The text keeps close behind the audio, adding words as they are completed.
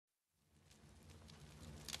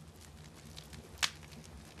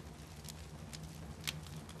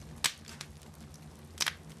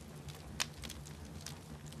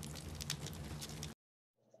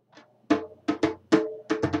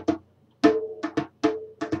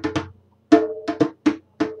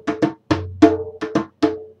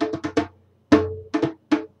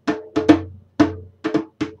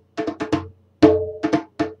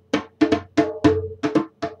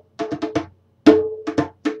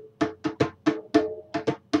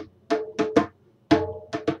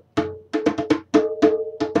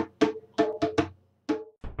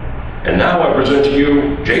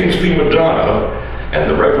James P. Madonna and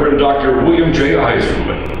the Reverend Dr. William J.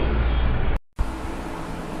 Eisenman.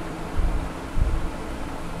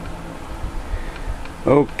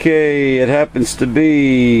 Okay, it happens to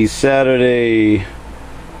be Saturday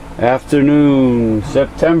afternoon,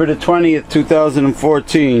 September the 20th,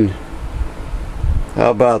 2014.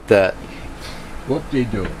 How about that?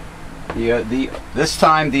 Whoop-de-doo. Yeah, this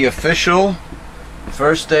time the official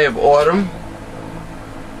first day of autumn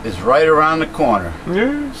is right around the corner.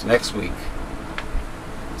 It's next week.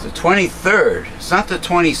 It's the 23rd. It's not the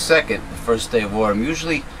 22nd, the first day of autumn.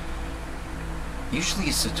 Usually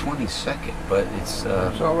it's the 22nd, but it's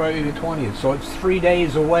already the 20th, so it's 3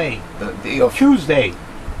 days away. Tuesday.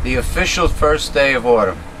 The official first day of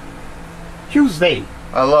autumn. Tuesday.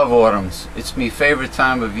 I love autumns. It's my favorite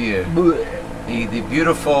time of year. The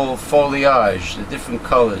beautiful foliage, the different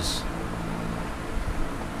colors.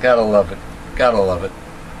 Gotta love it. Gotta love it.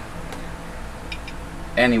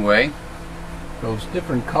 Anyway. Those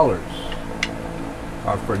different colors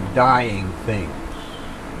are for dying things.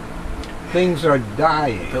 Things are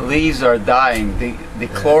dying. The leaves are dying. The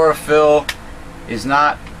chlorophyll is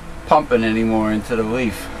not pumping anymore into the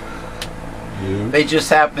leaf. They just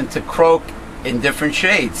happen to croak in different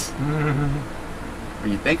shades.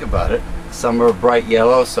 When you think about it, some are bright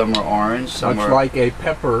yellow, some are orange, some much are like a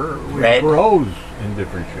pepper red. Grows in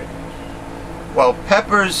different shades. Well,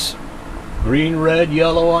 peppers, green, red,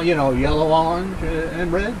 yellow, yellow, orange,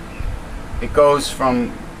 and red. It goes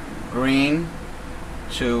from green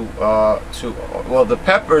to well, the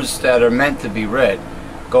peppers that are meant to be red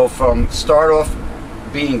start off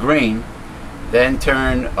being green, then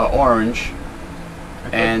turn orange,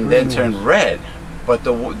 and then turn red. But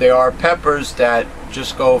there are peppers that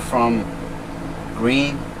just go from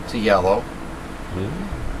green to yellow,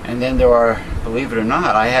 and then there are, believe it or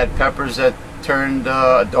not, I had peppers that turned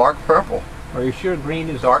dark purple. Are you sure green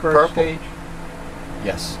is dark the first purple stage?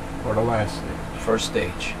 Yes. Or the last stage? First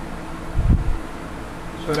stage.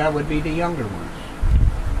 So that would be the younger ones.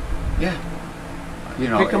 Yeah.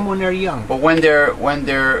 Pick them when they're young. But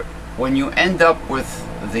when you end up with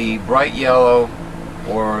the bright yellow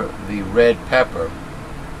or the red pepper,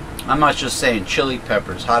 I'm not just saying chili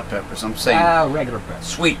peppers, hot peppers. I'm saying regular peppers,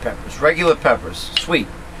 sweet peppers, regular peppers, sweet.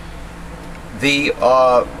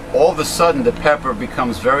 All of a sudden the pepper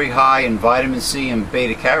becomes very high in vitamin C and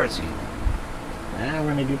beta carotene.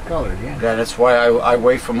 When they get colored, yeah. That's why I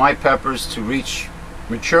wait for my peppers to reach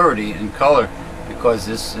maturity and color, because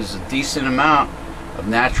this is a decent amount of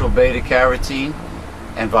natural beta carotene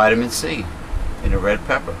and vitamin C in a red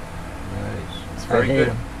pepper. Nice. It's very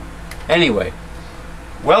good. Anyway,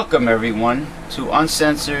 welcome everyone to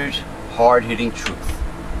Uncensored, Hard-Hitting Truth.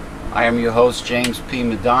 I am your host, James P.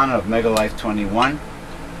 Madonna of Megalife 21,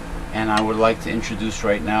 and I would like to introduce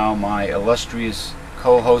right now my illustrious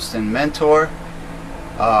co-host and mentor,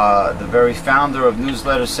 the very founder of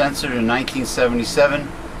Newsletter Censored in 1977,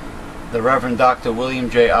 the Reverend Dr. William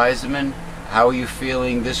J. Eisenman. How are you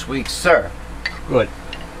feeling this week, sir? Good.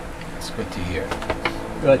 It's good to hear.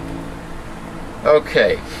 Good.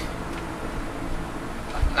 Okay.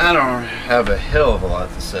 I don't have a hell of a lot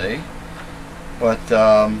to say, but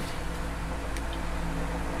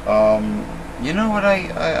you know what?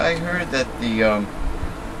 I heard that the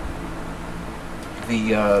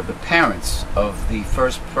parents of the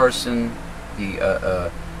first person, the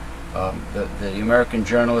American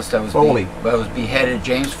journalist that was beheaded,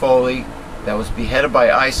 James Foley, that was beheaded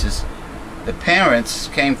by ISIS. The parents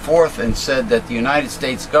came forth and said that the United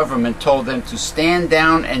States government told them to stand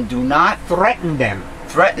down and do not threaten them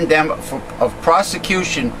of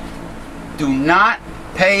prosecution. Do not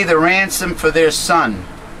pay the ransom for their son.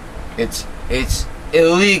 It's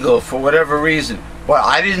illegal for whatever reason. Well,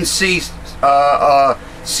 I didn't see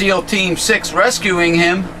SEAL Team 6 rescuing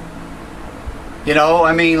him.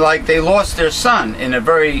 I mean, like, they lost their son in a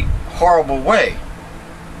very horrible way.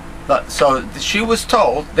 So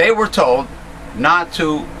they were told not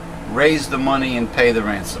to raise the money and pay the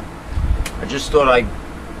ransom. I just thought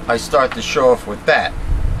I start the show off with that.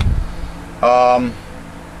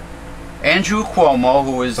 Andrew Cuomo,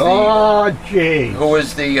 who is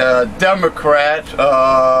the Democrat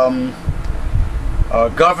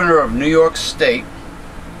governor of New York State,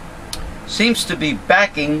 seems to be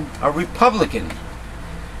backing a Republican.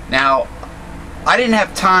 Now, I didn't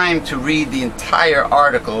have time to read the entire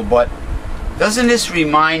article, but doesn't this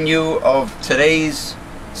remind you of today's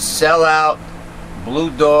sellout, blue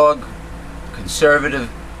dog, conservative,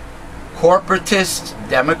 corporatist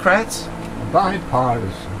Democrats?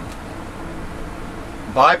 Bipartisan.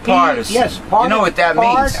 Bipartisan. Yes, you know what that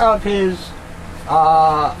means. Part of his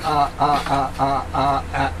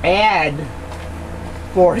ad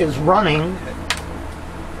for his running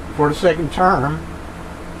for the second term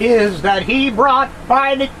is that he brought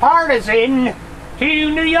bipartisan to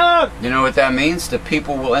New York. You know what that means? The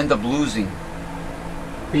people will end up losing.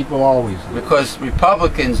 People always lose. Because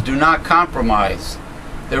Republicans do not compromise.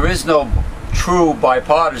 There is no true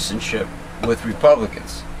bipartisanship with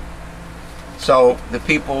Republicans. So the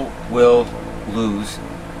people will lose.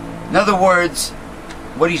 In other words,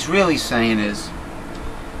 what he's really saying is,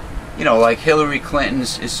 you know, like Hillary Clinton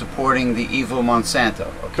is supporting the evil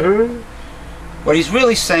Monsanto. Okay? What he's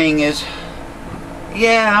really saying is,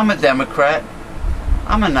 yeah, I'm a Democrat.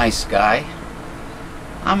 I'm a nice guy.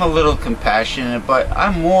 I'm a little compassionate, but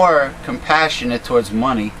I'm more compassionate towards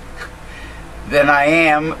money than I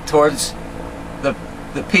am towards the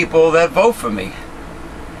people that vote for me.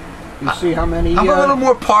 You see how many... I'm a little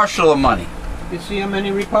more partial to money. You see how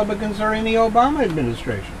many Republicans are in the Obama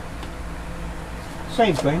administration?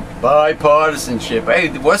 Same thing. Bipartisanship. Hey,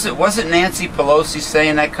 wasn't Nancy Pelosi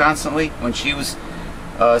saying that constantly when she was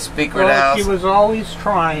Speaker of the House? She was always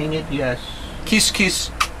trying it, yes.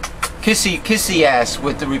 Kissy ass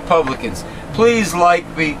with the Republicans. Please like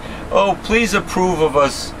me. Oh, please approve of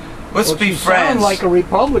us. Let's be she friends. sounded like a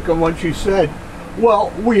Republican when she said,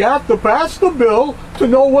 well, we have to pass the bill to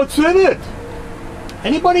know what's in it.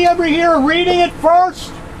 Anybody ever hear of reading it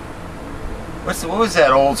first? What was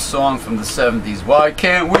that old song from the 70s? Why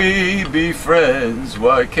can't we be friends?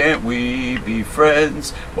 Why can't we be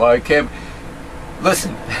friends? Why can't...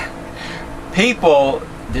 Listen, people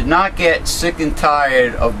did not get sick and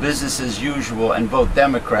tired of business as usual and vote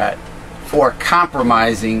Democrat for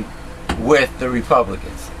compromising with the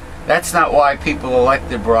Republicans. That's not why people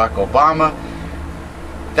elected Barack Obama.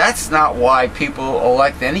 That's not why people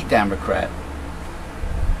elect any Democrat.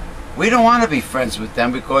 We don't want to be friends with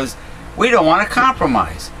them because we don't want to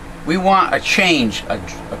compromise. We want a change, a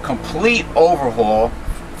complete overhaul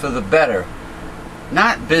for the better,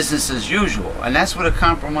 not business as usual. And that's what a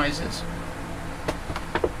compromise is.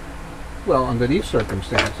 Well, under these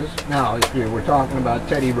circumstances, now if you were talking about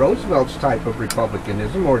Teddy Roosevelt's type of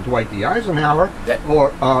republicanism, or Dwight D. Eisenhower,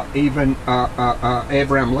 or even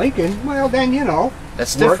Abraham Lincoln, well then, you know,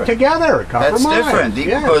 that's work different. Together, compromise. That's different,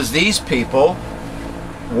 yes. Because these people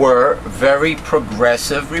were very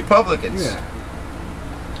progressive Republicans. Yeah.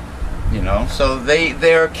 You know, so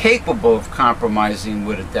they're capable of compromising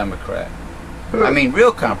with a Democrat. I mean,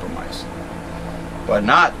 real compromise, but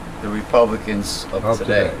not the Republicans of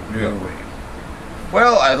today. Yeah.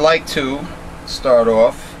 Well, I'd like to start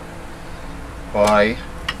off by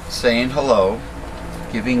saying hello,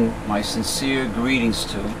 giving my sincere greetings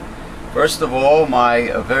to, first of all,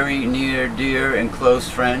 my very near, dear, and close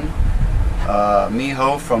friend,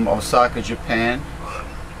 Miho from Osaka, Japan.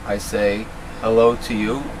 I say hello to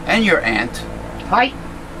you and your aunt. Hi.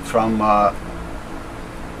 From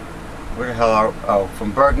where the hell are? Oh,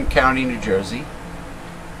 from Bergen County, New Jersey.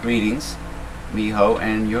 Greetings, Miho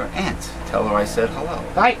and your aunt. Tell her I said hello.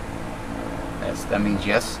 Hi. That means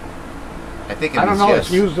yes. I think it I means don't know. yes.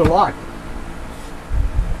 It's used a lot.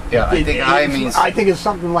 Yeah, I think I means. I think it's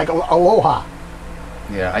something like aloha.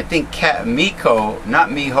 Yeah, I think Miko, not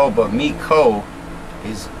Miho, but Miko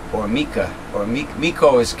is, or Mika, or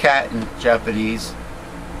Miko is cat in Japanese.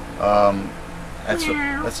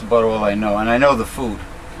 That's about all I know, and I know the food.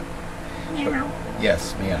 But,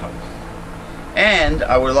 yes, meow. And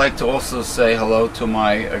I would like to also say hello to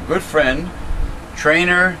my good friend,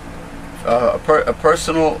 trainer, a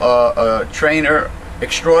personal trainer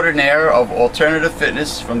extraordinaire of alternative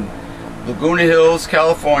fitness from Laguna Hills,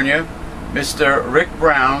 California, Mr. Rick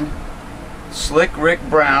Brown, Slick Rick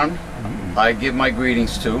Brown. I give my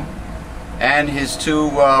greetings to, and his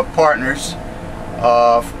two partners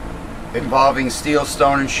involving steel,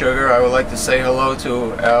 stone, and sugar. I would like to say hello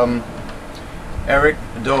to Eric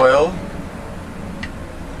Doyle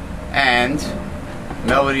and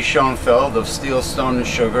Melody Schoenfeld of Steel, Stone, and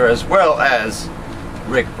Sugar, as well as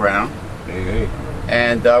Rick Brown. Hey.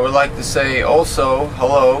 And I would like to say also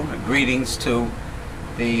hello, greetings to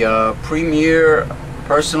the premier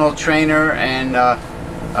personal trainer and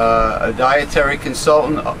a dietary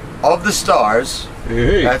consultant of the stars.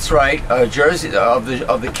 Hey. That's right, Jersey of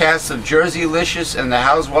the cast of Jerseylicious and the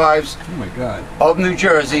Housewives Oh my God. of New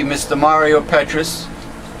Jersey, Mr. Mario Petrus.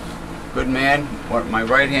 Good man, my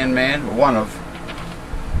right-hand man, one of.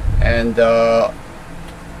 And I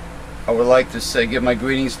would like to give my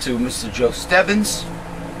greetings to Mr. Joe Stebbins,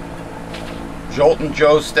 Joltin'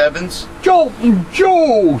 Joe Stebbins. Joltin'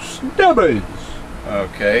 Joe Stebbins.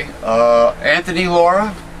 Okay, Anthony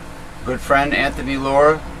Laura, good friend Anthony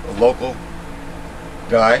Laura, a local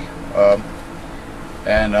guy,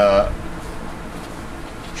 and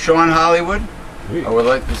Sean Hollywood. I would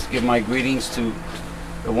like to give my greetings to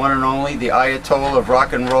the one and only, the Ayatollah of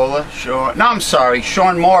rock and roller, Sean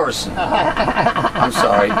Morrison. I'm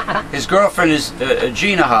sorry. His girlfriend is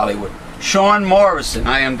Gina Hollywood. Sean Morrison,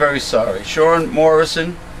 I am very sorry. Sean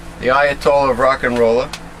Morrison, the Ayatollah of rock and roller.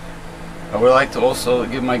 I would like to also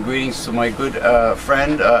give my greetings to my good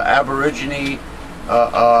friend, Aborigine,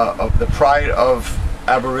 of the Pride of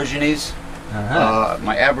Aborigines.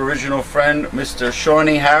 My Aboriginal friend, Mr.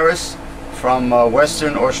 Shawnee Harris from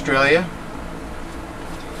Western Australia.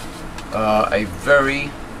 A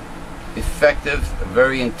very effective,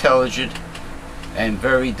 very intelligent, and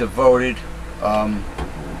very devoted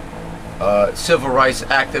civil rights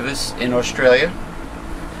activist in Australia.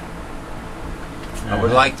 I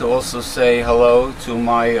would like to also say hello to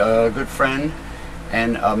my good friend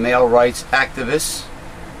and male rights activist,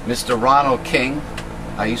 Mr. Ronald King.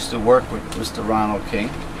 I used to work with Mr. Ronald King.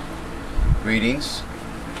 Greetings.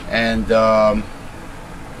 And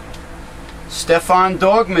Stefan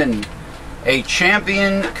Dogman, a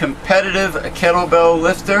champion competitive kettlebell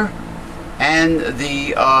lifter, and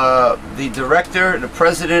the director, the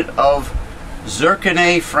president of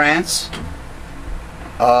Zircone, France,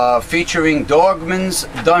 featuring Dogman's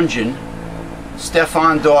Dungeon,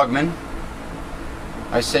 Stefan Dogman.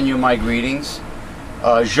 I send you my greetings.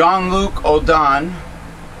 Jean-Luc Audin.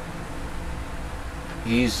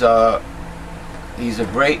 He's a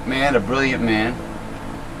great man, a brilliant man,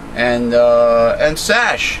 and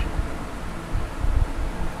Sash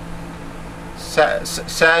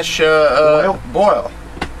Boyle.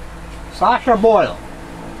 Sasha Boyle.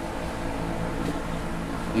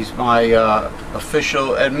 He's my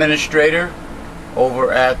official administrator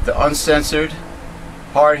over at the Uncensored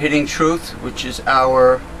Hard-Hitting Truth, which is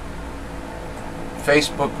our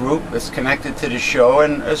Facebook group that's connected to the show,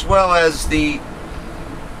 and as well as the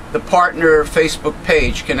partner Facebook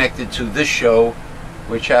page connected to this show,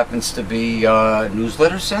 which happens to be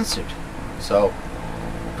Newsletter Censored. So,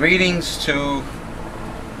 greetings to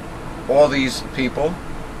all these people.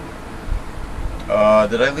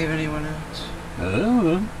 Did I leave anyone out?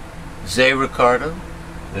 Zé Ricardo,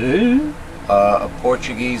 a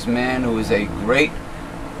Portuguese man who is a great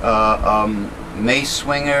mace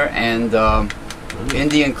swinger and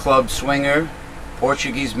Indian club swinger,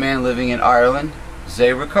 Portuguese man living in Ireland,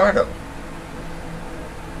 Zé Ricardo.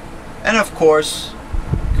 And of course,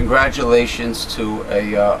 congratulations to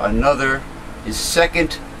his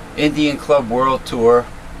second Indian Club World Tour,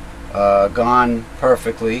 gone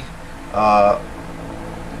perfectly.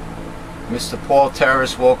 Mr. Paul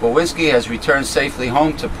Terrace Wolkowinski has returned safely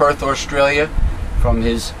home to Perth, Australia from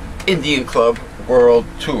his Indian Club World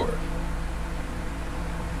Tour.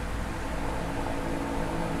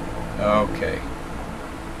 Okay.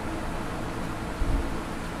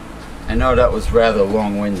 I know that was rather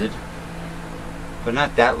long-winded, but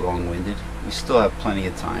not that long-winded. We still have plenty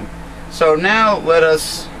of time. So now let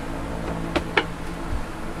us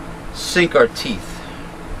sink our teeth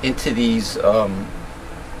into these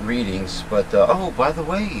readings. But oh, by the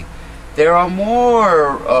way, there are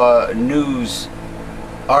more news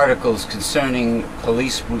articles concerning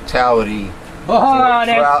police brutality throughout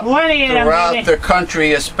the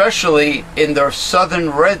country, especially in the southern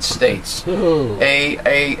red states.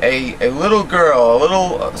 A little girl, a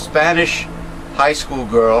little Spanish high school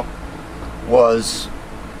girl, was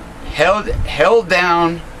held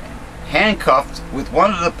down, handcuffed, with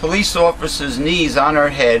one of the police officers' knees on her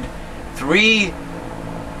head. Three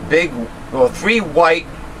white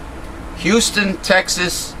Houston,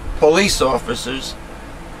 Texas police officers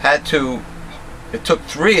it took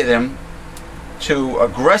three of them to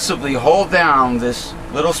aggressively hold down this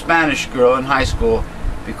little Spanish girl in high school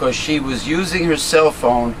because she was using her cell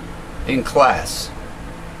phone in class.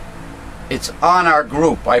 It's on our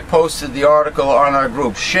group. I posted the article on our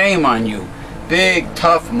group. Shame on you. Big,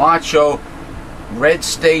 tough, macho, red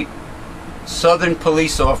state southern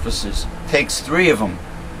police officers. Takes three of them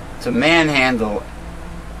to manhandle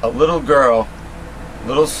a little girl,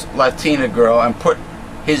 little Latina girl, and put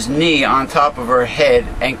his knee on top of her head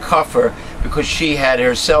and cuff her because she had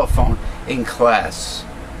her cell phone in class.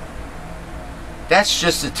 That's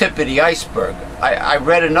just the tip of the iceberg. I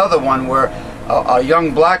read another one where a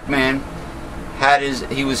young black man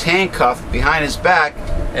he was handcuffed behind his back,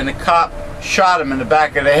 and the cop shot him in the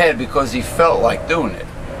back of the head because he felt like doing it.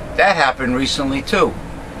 That happened recently too.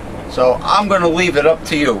 So I'm going to leave it up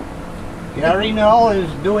to you. Gary Null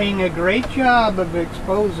is doing a great job of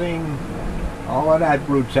exposing all of that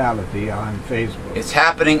brutality on Facebook. It's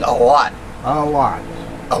happening a lot. A lot.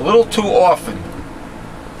 A little too often.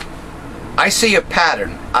 I see a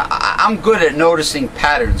pattern. I'm good at noticing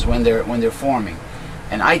patterns when they're forming.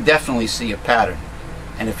 and I definitely see a pattern.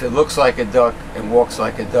 And if it looks like a duck and walks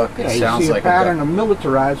like a duck, it sounds like a duck. You see a pattern of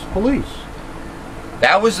militarized police.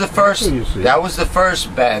 That was the first. That's what you see. That was the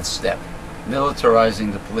first bad step,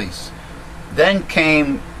 militarizing the police. Then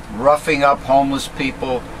came roughing up homeless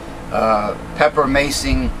people, pepper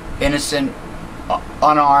macing innocent,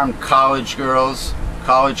 unarmed college girls,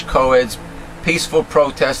 college co-eds, peaceful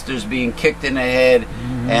protesters being kicked in the head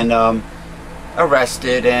and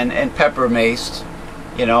arrested and pepper maced,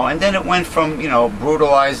 you know. And then it went from, you know,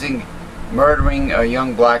 brutalizing, murdering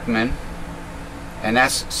young black men, and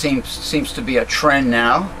that seems to be a trend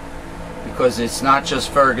now, because it's not just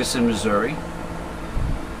Ferguson, Missouri.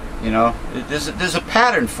 You know, there's a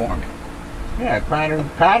pattern forming. Yeah,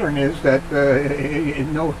 pattern is that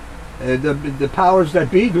the powers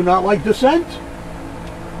that be do not like dissent.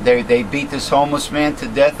 They beat this homeless man to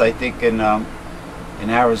death, I think, in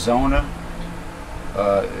Arizona.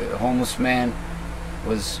 A homeless man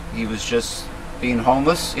was just being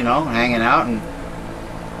homeless, you know, hanging out, and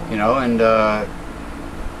you know, and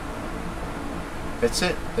that's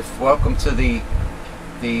it. Welcome to the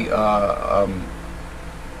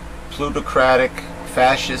plutocratic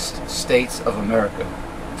fascist states of America.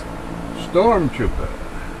 Stormtrooper.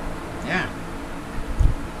 Yeah.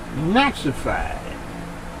 Nazified.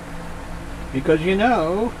 Because, you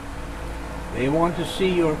know, they want to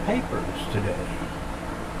see your papers today.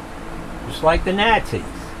 Just like the Nazis.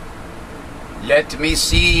 Let me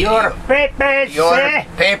see Your papers, your sir.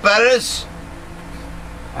 papers.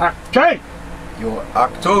 Action. Your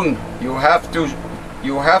Achtung, you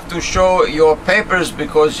have to show your papers,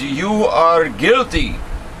 because you are guilty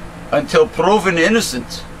until proven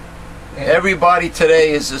innocent. Everybody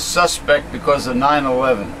today is a suspect because of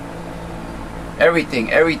 9/11.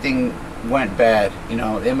 Everything went bad. You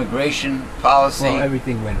know, immigration policy. Well,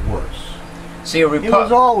 everything went worse. See, It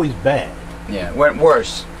was always bad. Yeah, it went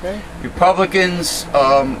worse. Okay. Republicans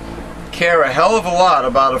care a hell of a lot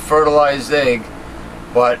about a fertilized egg,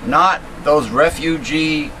 but not those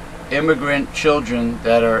refugee immigrant children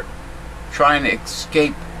that are trying to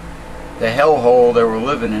escape the hellhole they were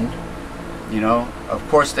living in. You know, of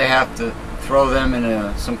course they have to throw them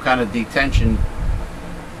in some kind of detention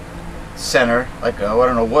center, like I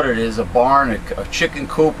don't know what it is, a barn, a chicken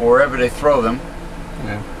coop, or wherever they throw them,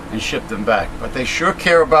 Yeah. and ship them back. But they sure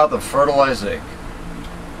care about the fertilized egg.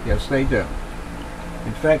 Yes, they do.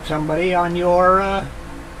 In fact, somebody on your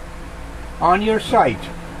site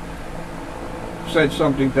said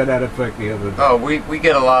something to that effect the other day. Oh, we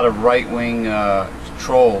get a lot of right-wing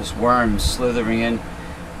trolls, worms slithering in,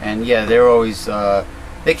 and yeah, they're always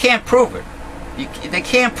they can't prove it. They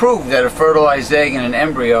can't prove that a fertilized egg and an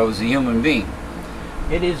embryo is a human being.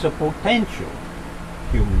 It is a potential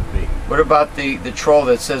human being. What about the troll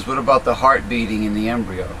that says, what about the heart beating in the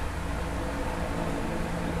embryo?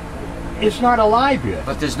 It's not alive yet.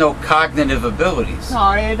 But there's no cognitive abilities.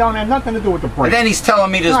 No, it don't have nothing to do with the brain. And then he's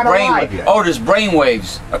telling me there's Not alive yet. there's brain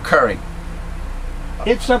waves occurring.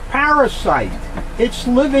 It's a parasite. It's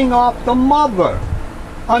living off the mother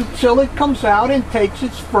until it comes out and takes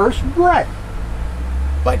its first breath.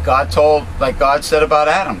 Like God said about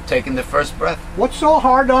Adam, taking the first breath. What's so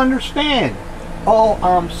hard to understand? Oh,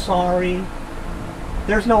 I'm sorry.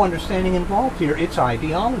 There's no understanding involved here. It's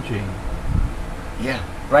ideology. Yeah.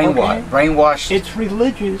 Brainwashed. It's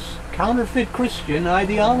religious, counterfeit Christian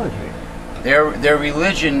ideology. Their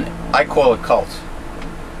religion, I call it cult.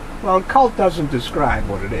 Well, a cult doesn't describe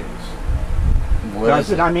what it is.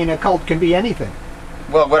 Does it? I mean, a cult can be anything.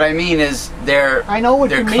 Well, what I mean is I know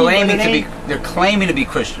what you mean, but they're claiming to be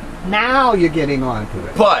Christian. Now you're getting onto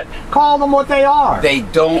it. But call them what they are. They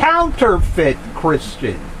don't counterfeit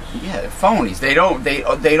Christians. Yeah, they're phonies. They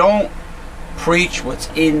don't preach what's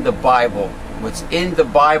in the Bible. What's in the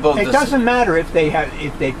Bible. It doesn't matter if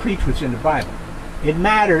they preach what's in the Bible. It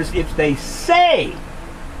matters if they say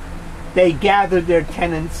they gathered their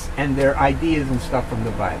tenets and their ideas and stuff from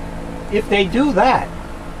the Bible. If they do that,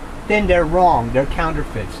 then they're wrong. They're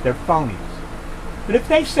counterfeits. They're phonies. But if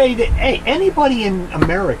they say that, hey, anybody in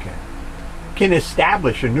America can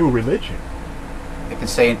establish a new religion, they can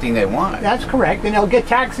say anything they want. That's correct, and they'll get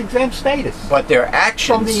tax-exempt status. But their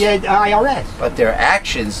actions from the IRS. But their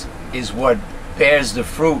actions is what bears the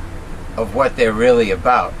fruit of what they're really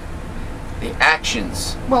about. The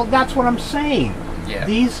actions. Well, that's what I'm saying. Yeah.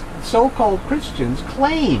 These so-called Christians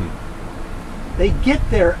claim they get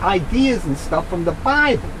their ideas and stuff from the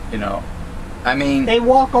Bible. You know, I mean, they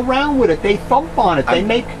walk around with it. They thump on it. They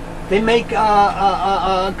make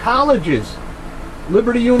colleges,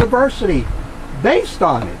 Liberty University, based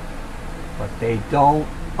on it, but they don't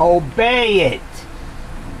obey it.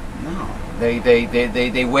 No,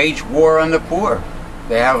 they wage war on the poor.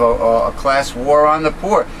 They have a class war on the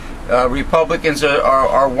poor. Republicans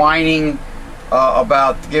are whining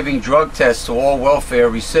about giving drug tests to all welfare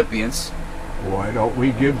recipients. Why don't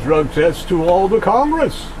we give drug tests to all the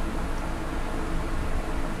Congress?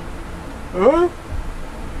 Huh?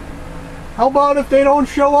 How about if they don't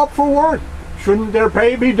show up for work? Shouldn't their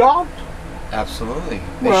pay be docked? Absolutely.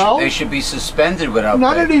 Well, they should be suspended without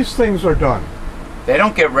none pay. of these things are done. They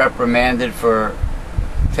don't get reprimanded for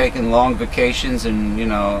taking long vacations and, you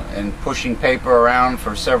know, and pushing paper around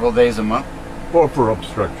for several days a month. Or for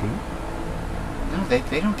obstruction. No,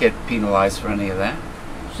 they don't get penalized for any of that.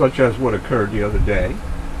 Such as what occurred the other day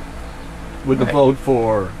with the Right. vote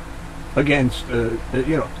for against,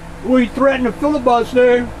 you know, we threaten a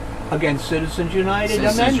filibuster against Citizens United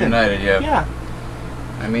Citizens Amendment. United, yeah. Yeah,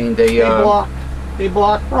 I mean, they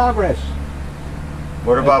block progress.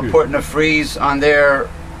 what about you. putting a freeze on their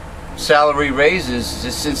salary raises,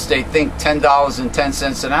 just since they think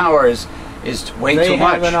 $10.10 an hour is way They too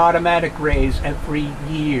much? have an automatic raise every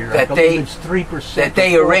year. I That believe they- it's 3%. that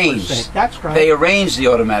they or 4%. arranged. That's correct. They arrange the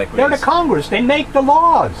automatic They're the raise. Congress. They make the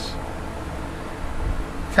laws.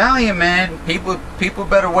 Telling you, man, people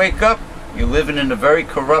better wake up. You're living in a very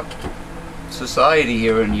corrupt society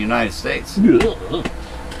here in the United States.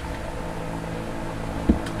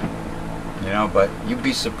 You know, but you'd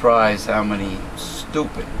be surprised how many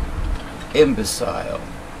stupid, imbecilic,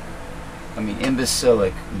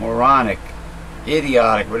 moronic,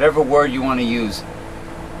 idiotic, whatever word you want to use,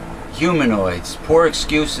 humanoids, poor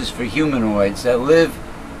excuses for humanoids that live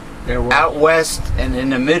out west and in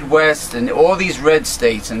the Midwest and all these red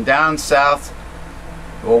states and down south,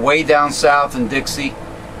 or way down south in Dixie,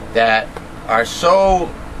 that are so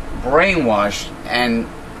brainwashed and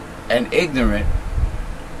ignorant.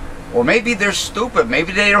 Or maybe they're stupid.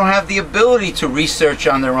 Maybe they don't have the ability to research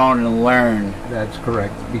on their own and learn. That's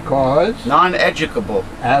correct. Because, Non-educable.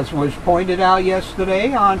 as was pointed out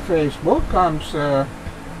yesterday on Facebook,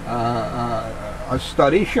 a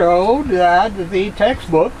study showed that the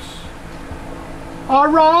textbooks are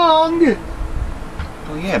wrong.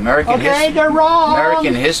 Well, yeah, American history. They're wrong.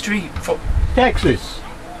 American history, Texas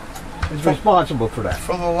is responsible for that.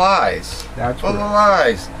 full of lies. That's Full of correct.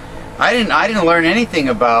 lies. I didn't learn anything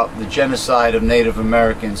about the genocide of Native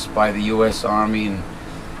Americans by the U.S. Army and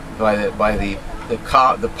by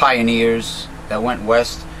the pioneers that went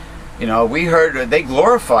west. You know, we heard they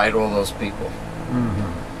glorified all those people.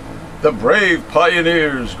 Mm-hmm. The brave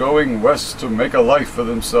pioneers going west to make a life for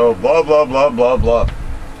themselves. Blah blah blah blah blah.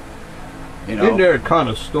 You know. In their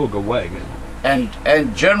Conestoga wagon. And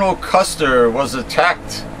General Custer was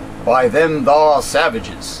attacked by them thaw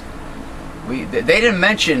savages. They didn't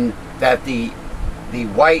mention that the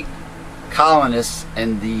white colonists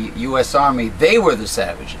and the U.S. Army, they were the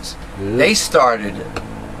savages. Yeah. They started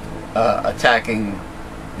attacking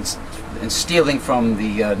and stealing from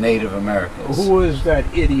the Native Americans. Who was that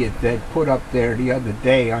idiot that put up there the other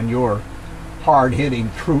day on your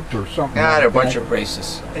hard-hitting truth or something? God, like a bunch that? of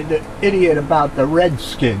racists. The idiot about the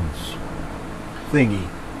Redskins thingy.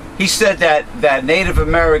 He said that Native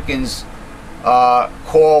Americans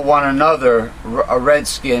call one another a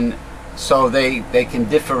redskin so they can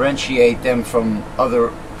differentiate them from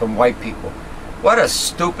white people. What a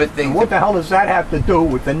stupid thing. And what the hell does that have to do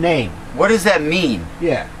with the name? What does that mean?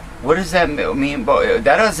 Yeah. What does that mean? That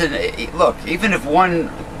doesn't look. Even if one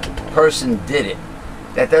person did it,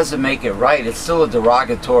 that doesn't make it right. It's still a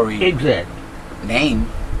derogatory Exactly. name.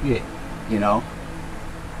 Yeah. You know.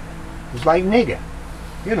 It's like nigger.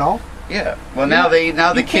 You know. Yeah. Well, now the you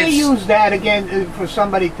kids can't use that again for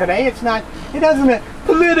somebody today. It's not. It doesn't.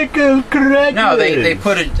 Political correctness. No, they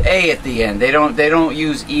put an A at the end. They don't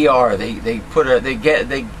use ER. They put a they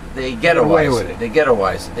away ghettoize with it. it. They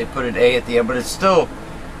ghettoize it. They put an A at the end, but it still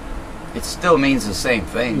means the same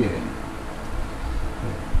thing. Yeah.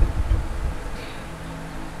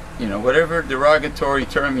 You know, whatever derogatory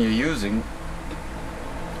term you're using,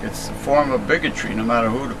 it's a form of bigotry, no matter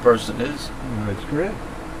who the person is. That's correct.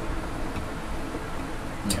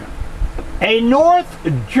 Yeah. A North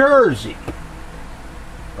Jersey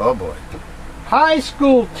Oh boy. high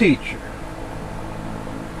school teacher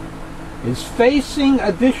is facing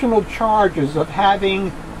additional charges of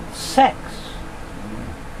having sex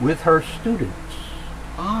with her students.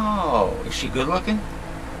 Oh, is she good looking?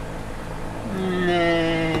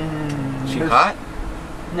 She There's- hot?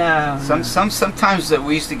 No. Sometimes that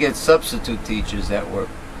we used to get substitute teachers that were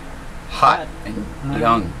hot and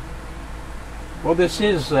young. Well, this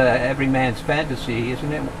is every man's fantasy,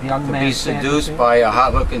 isn't it? Young To be man's seduced fantasy. by a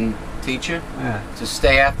hot looking teacher, Yeah. to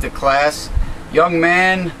stay after class. Young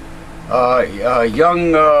man,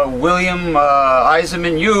 Young William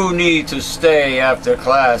Eisenman, you need to stay after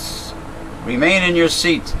class. Remain in your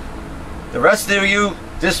seat. The rest of you,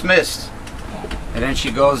 dismissed. And then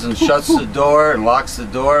she goes and shuts the door and locks the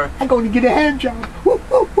door. I'm going to get a hand job.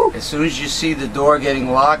 As soon as you see the door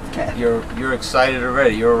getting locked, you're excited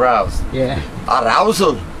already. You're aroused. Yeah.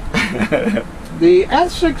 Arousal. The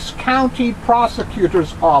Essex County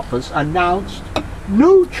Prosecutor's Office announced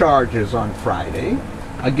new charges on Friday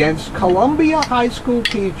against Columbia High School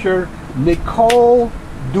teacher Nicole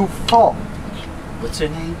Dufault. What's her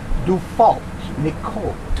name? Dufault.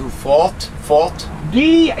 Nicole. Dufault? Fault?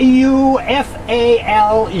 D-U-F-A-L-U-T.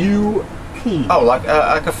 Oh, like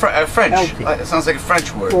a French. LT. It sounds like a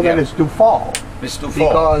French word. Well, yeah. then it's Dufault. Miss Dufault.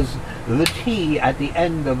 Because the T at the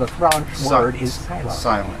end of a French word is silent.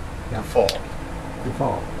 Silent. Yeah. Dufault.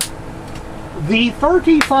 Dufault. The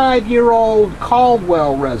 35-year-old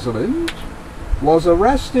Caldwell resident was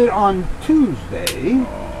arrested on Tuesday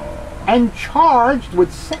and charged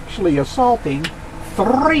with sexually assaulting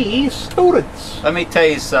 3 students. Let me tell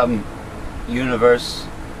you something, universe.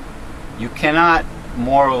 You cannot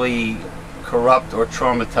morally corrupt or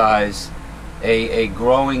traumatize a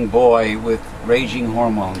growing boy with raging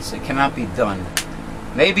hormones. It cannot be done.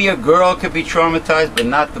 Maybe a girl could be traumatized, but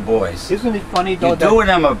not the boys. Isn't it funny though? You're doing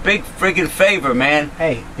them a big friggin' favor, man.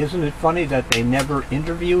 Hey, isn't it funny that they never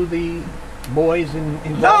interview the boys in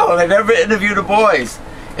No, they never interview the boys.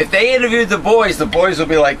 If they interviewed the boys will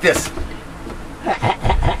be like this.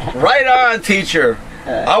 Right on, teacher.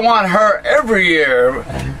 I want her every year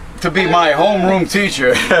to be my homeroom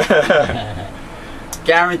teacher.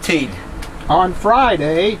 Guaranteed. On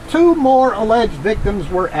Friday, 2 more alleged victims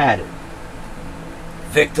were added.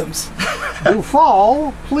 Victims.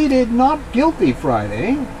 Dufault pleaded not guilty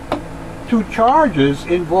Friday to charges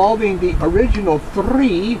involving the original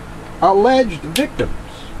 3 alleged victims.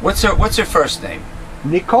 What's her first name?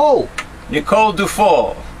 Nicole. Nicole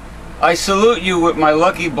Dufault. I salute you with my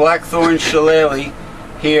lucky blackthorn shillelagh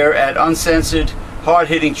here at Uncensored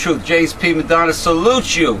Hard-Hitting Truth. James P. Madonna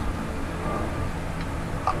salutes you.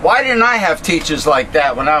 Why didn't I have teachers like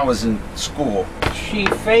that when I was in school? She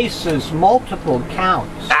faces multiple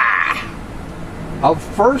counts of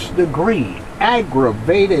first-degree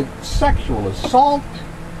aggravated sexual assault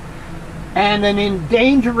and an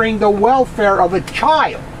endangering the welfare of a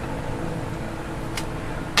child.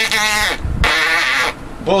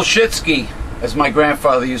 Bullshitsky, as my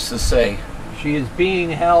grandfather used to say. She is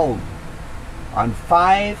being held on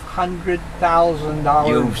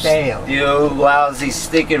 $500,000 bail. You lousy,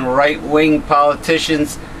 stinking right-wing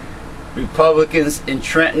politicians, Republicans in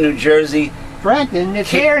Trenton, New Jersey. Trenton,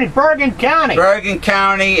 it's here in Bergen County. Bergen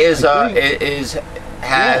County has Essex.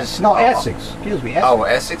 Excuse me, Essex. Oh,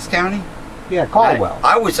 Essex County? Yeah, Caldwell.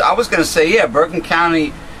 I was going to say, yeah, Bergen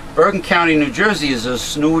County, New Jersey is a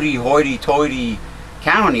snooty, hoity-toity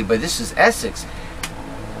county, but this is Essex.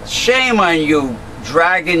 Shame on you,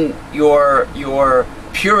 dragging your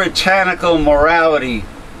puritanical morality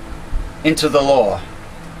into the law.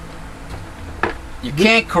 You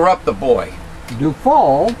can't corrupt the boy.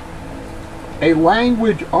 Dufault, a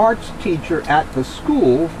language arts teacher at the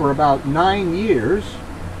school for about 9 years,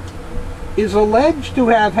 is alleged to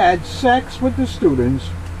have had sex with the students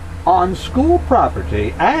on school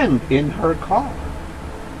property and in her car.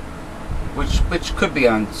 Which could be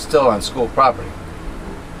still on school property.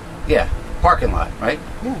 Yeah, parking lot, right?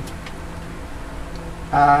 Yeah.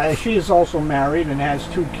 She is also married and has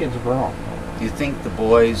 2 kids of her own. Do you think the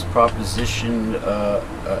boys proposition?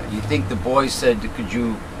 You think the boys said, "Could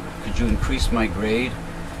you increase my grade?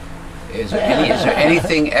 Is there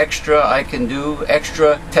anything extra I can do?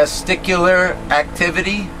 Extra testicular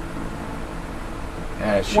activity?"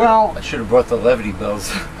 I should have brought the levity bills.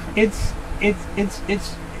 It's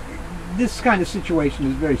this kind of situation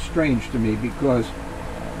is very strange to me because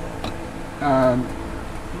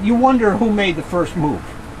you wonder who made the first move.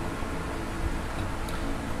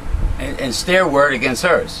 And their word against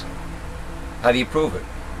hers. How do you prove it?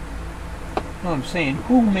 No, I'm saying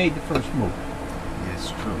who made the first move. It's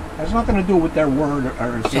true. It has nothing to do with their word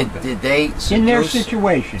or something. Did they seduce? In their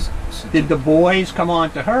situation, did the boys come on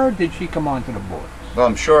to her? Did she come on to the boys? Well,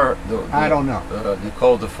 I'm sure. I don't know.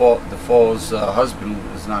 Nicole Dufault's husband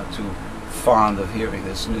was not too fond of hearing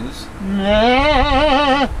this news.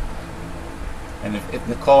 Nah. And if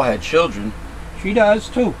Nicole had children, She does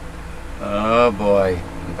too. Oh boy,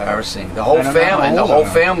 embarrassing. The whole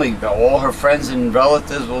family, all her friends and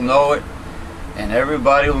relatives will know it, and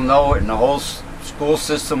everybody will know it, and the whole school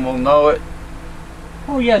system will know it.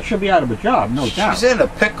 Oh yeah, she'll be out of a job, no doubt. She's in a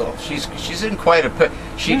pickle. She's in quite a pickle.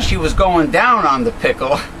 She was going down on the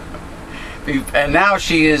pickle, And now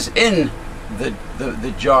she is in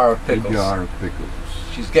the jar of pickles. The jar of pickles.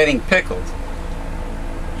 She's getting pickled.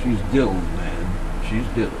 She's diddled, man. She's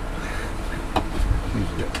diddled. She's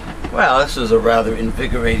diddled. Well, this was a rather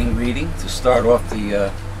invigorating reading to start off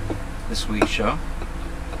the this week's show.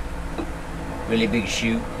 Really big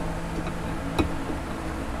shoe.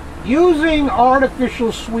 Using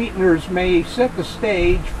artificial sweeteners may set the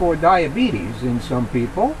stage for diabetes in some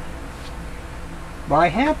people by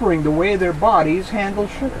hampering the way their bodies handle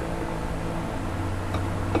sugar.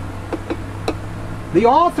 The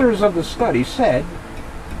authors of the study said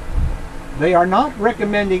they are not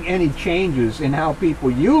recommending any changes in how people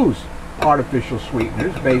use artificial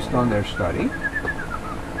sweeteners based on their study,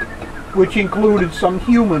 which included some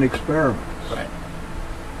human experiments. Right.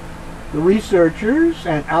 The researchers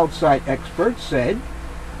and outside experts said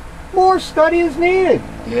more study is needed,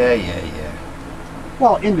 Yeah.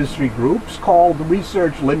 while industry groups called the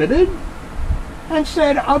research limited and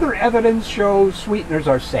said other evidence shows sweeteners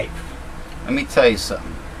are safe. Let me tell you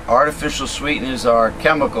something. Artificial sweeteners are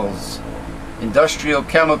chemicals, industrial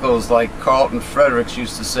chemicals, like Carlton Fredericks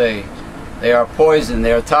used to say. They are poison,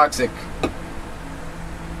 they are toxic.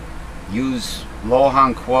 Use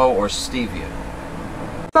Lohan Quo or stevia.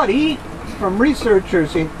 Study from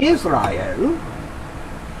researchers in Israel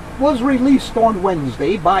was released on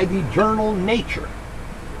Wednesday by the journal Nature.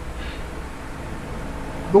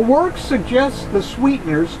 The work suggests the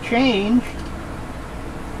sweeteners change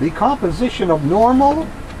the composition of normal,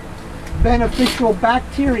 beneficial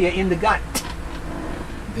bacteria in the gut.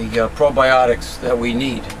 The probiotics that we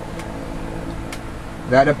need.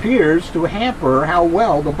 That appears to hamper how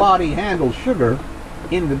well the body handles sugar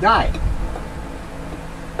in the diet,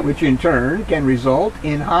 which in turn can result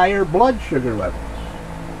in higher blood sugar levels.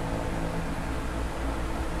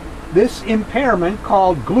 This impairment,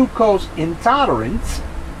 called glucose intolerance,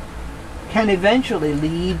 can eventually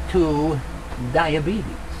lead to diabetes.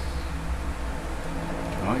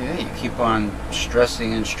 Oh yeah, you keep on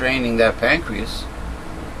stressing and straining that pancreas.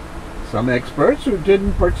 Some experts who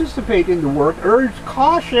didn't participate in the work urged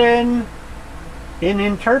caution in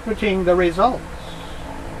interpreting the results.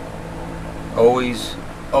 Always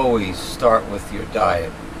start with your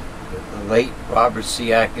diet. The late Robert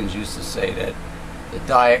C. Atkins used to say that the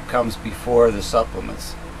diet comes before the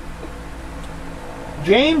supplements.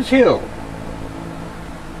 James Hill,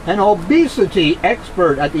 an obesity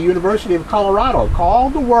expert at the University of Colorado,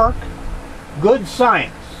 called the work good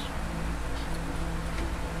science.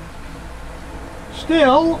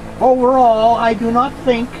 Still, overall, I do not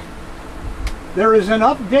think there is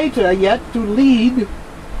enough data yet to lead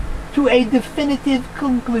to a definitive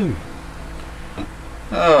conclusion.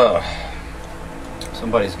 Oh,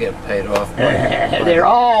 somebody's getting paid off They're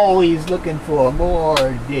always looking for more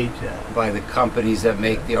data. by the companies that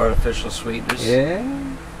make the artificial sweeteners. Yeah.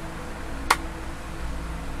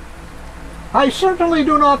 I certainly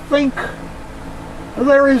do not think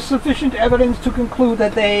there is sufficient evidence to conclude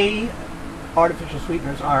that artificial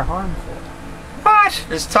sweeteners are harmful. What?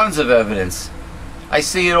 There's tons of evidence. I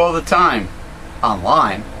see it all the time.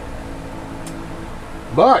 Online.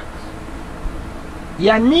 But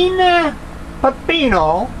Yanina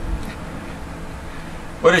Pepino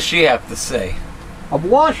What does she have to say? of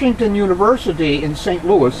Washington University in St.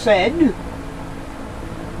 Louis said,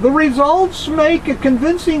 the results make a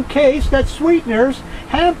convincing case that sweeteners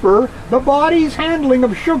hamper the body's handling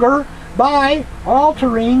of sugar by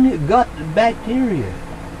altering gut bacteria.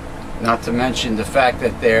 Not to mention the fact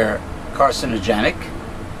that they're carcinogenic,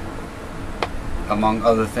 among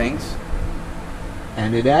other things.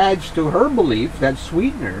 And it adds to her belief that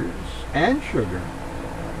sweeteners and sugar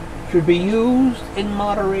should be used in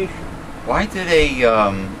moderation. Why do they,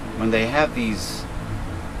 when they have these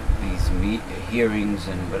hearings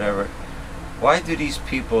and whatever, why do these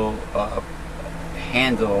people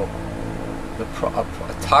handle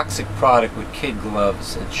a toxic product with kid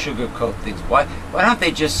gloves and sugarcoat things? Why don't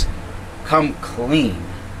they just come clean?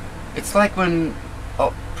 It's like when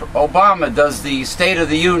Obama does the State of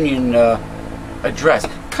the Union address.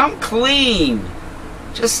 Come clean.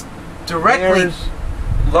 Just directly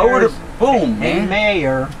lower the boom, man. A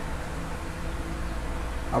mayor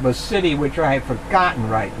of a city which I have forgotten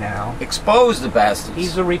right now. Expose the bastards.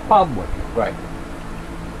 He's a Republican. Right.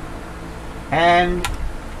 And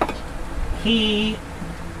he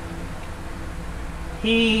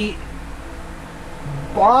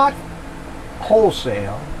bought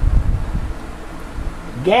wholesale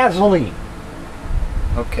gasoline.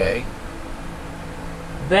 Okay.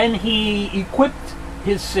 Then he equipped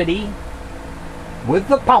his city with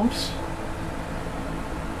the pumps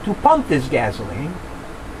to pump this gasoline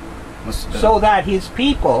Must have been so that his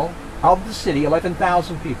people of the city,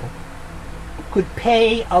 11,000 people, could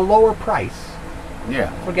pay a lower price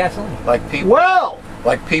Yeah. for gasoline. Like people. Well,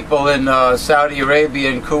 Like people in Saudi Arabia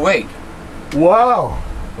and Kuwait. wow.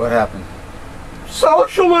 What happened?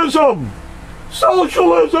 Socialism!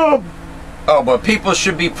 Socialism! Oh, but people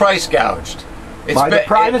should be price gouged. By the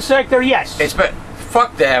private sector, yes.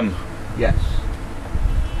 Fuck them. Yes.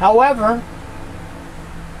 However,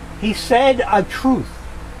 he said a truth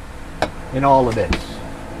in all of this.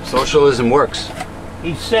 Socialism works.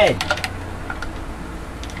 He said,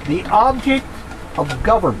 the object of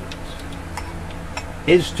government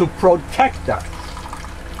is to protect us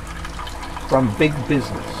from big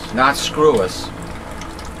business. Not screw us.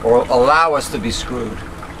 Or allow us to be screwed.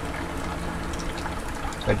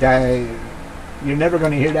 But you're never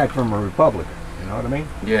going to hear that from a Republican. You know what I mean?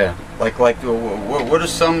 Yeah. Like what do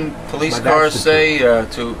some police But that's cars the say?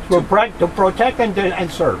 To protect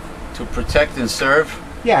and serve. To protect and serve?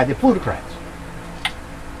 Yeah, the plutocrats.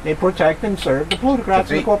 They protect and serve the plutocrats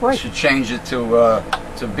and the corporations. Should change it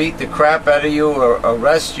to beat the crap out of you, or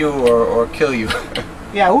arrest you, or kill you.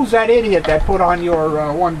 Yeah, who's that idiot that put on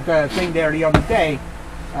your one thing there the other day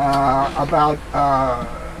about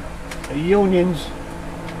unions?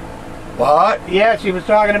 What? Yes, he was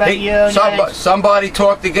talking about unions. Somebody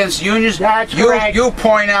talked against unions. That's correct. You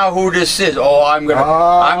point out who this is. Oh, I'm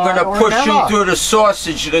gonna push you through the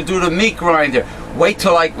sausage, through the meat grinder. Wait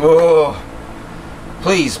till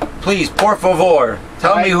please, por favor,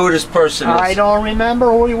 tell me who this person is. I don't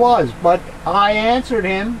remember who he was, but I answered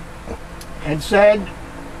him and said,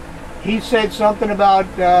 he said something about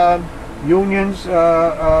unions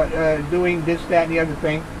doing this, that, and the other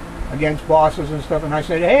thing against bosses and stuff, and I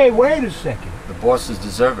said, hey, wait a second. The bosses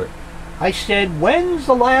deserve it. I said, when's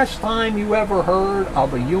the last time you ever heard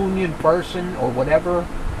of a union person or whatever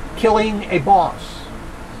killing a boss?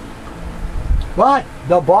 But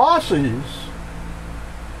the bosses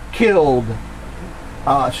killed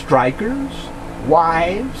strikers,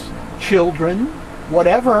 wives, children,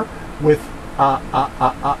 whatever, with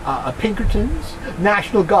Pinkertons,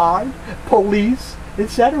 National Guard, police,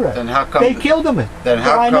 etc. Then how come they killed them? Then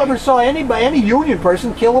how I come, never saw any union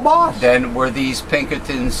person kill a boss. Then were these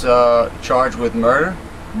Pinkertons charged with murder?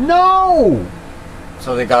 No.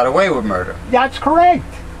 So they got away with murder. That's correct.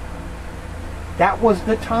 That was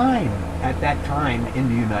the time at that time in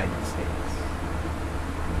the United States.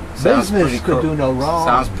 Business could do no wrong.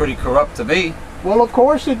 Sounds pretty corrupt to me. Well, of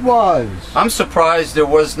course it was. I'm surprised there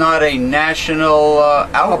was not a national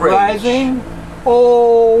outrage. Uprising?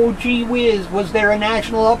 Oh, gee whiz. Was there a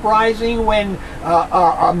national uprising when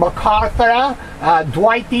MacArthur,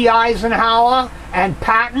 Dwight D. Eisenhower, and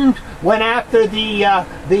Patton went after the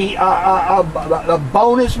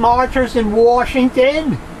bonus marchers in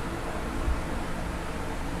Washington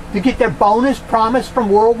to get their bonus promised from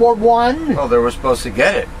World War I? Oh, they were supposed to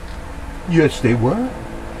get it. Yes, they were.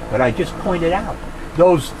 But I just pointed out,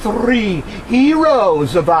 those three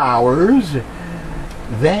heroes of ours,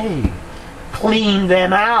 they cleaned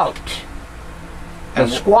them out. The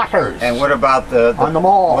squatters. And what about on the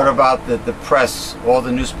mall? What about the press? All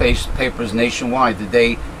the newspapers nationwide. Did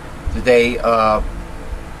they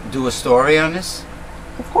do a story on this?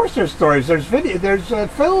 Of course, there's stories. There's video. There's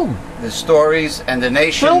film. The stories and the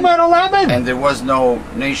nation. Film at 11. And there was no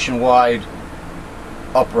nationwide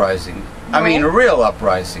uprising. No. I mean, a real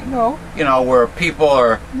uprising. No. You know, where people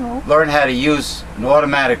learn how to use an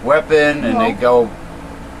automatic weapon, and they go.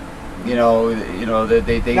 You know,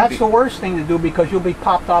 they. That's the worst thing to do, because you'll be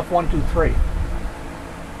popped off 1, 2, 3.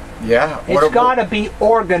 Yeah. It's got to be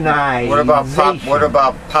organized. What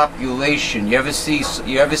about population? You ever see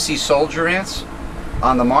soldier ants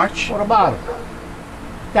on the march? What about it?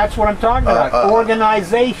 That's what I'm talking about.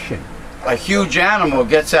 Organization. A huge animal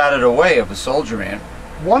gets out of the way of a soldier ant.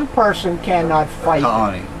 One person cannot fight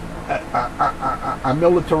a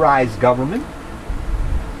militarized government.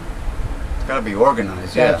 It's got to be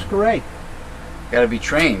organized. That's great. Got to be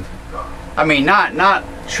trained. I mean, not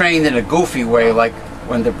trained in a goofy way like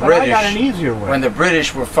when the British. I got an easier way. When the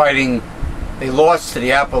British were fighting, they lost to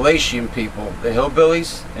the Appalachian people, the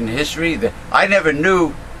hillbillies in history. I never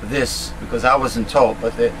knew this because I wasn't told,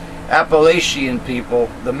 but the Appalachian people,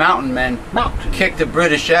 the mountain men, kicked the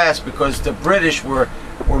British ass because the British were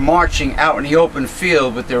marching out in the open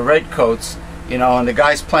field with their red coats, you know, and the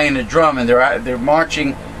guys playing the drum, and they're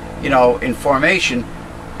marching, you know, in formation,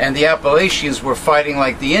 and the Appalachians were fighting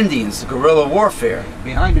like the Indians, the guerrilla warfare,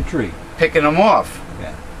 behind a tree, picking them off.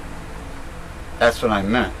 Yeah, that's what I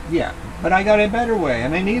meant. Yeah, but I got a better way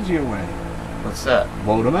and an easier way. What's that?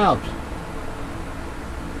 Vote them out.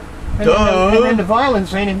 And then the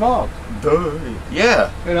violence ain't involved.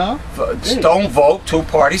 Yeah. You know? Don't vote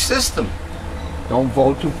two-party system. Don't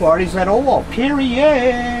vote two parties at all.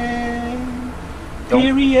 Period.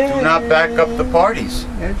 Period. Do not back up the parties.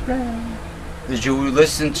 That's right. Did you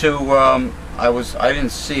listen to? I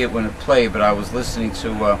didn't see it when it played, but I was listening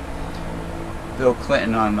to Bill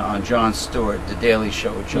Clinton on Jon Stewart, The Daily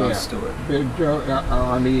Show with Jon Stewart.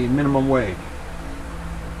 On the minimum wage.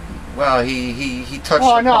 Well, he touched.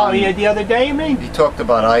 Oh no, the other day, you mean? He talked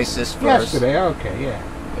about ISIS first. Yesterday, okay,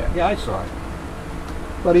 yeah, I saw it.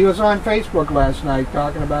 But he was on Facebook last night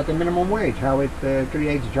talking about the minimum wage, how it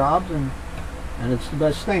creates jobs, and it's the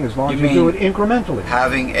best thing as long as you do it incrementally.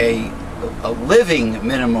 Having a living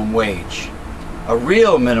minimum wage, a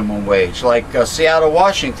real minimum wage, like Seattle,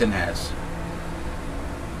 Washington has.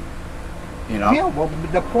 You know? Yeah, well,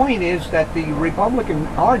 the point is that the Republican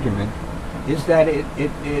argument is that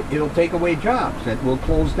it'll take away jobs, that will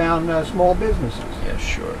close down small businesses. Yeah,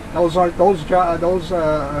 sure.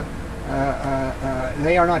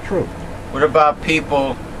 They are not true. What about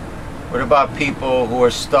people who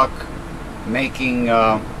are stuck making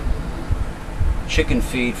chicken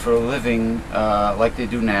feed for a living like they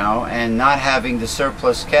do now, and not having the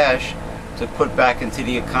surplus cash to put back into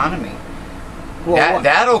the economy? Well,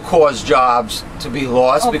 that'll cause jobs to be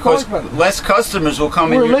lost because less customers will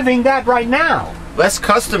come in. We're living that right now. Less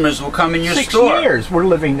customers will come in your 6 store. 6 years we're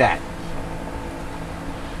living that.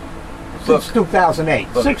 Since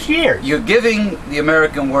 2008. Look, 6 years. You're giving the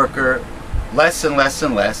American worker less and less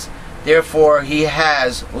and less. Therefore, he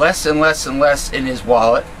has less and less and less in his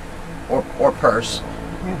wallet or purse.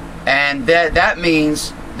 Yeah. And that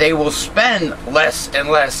means they will spend less and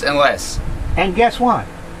less and less. And guess what?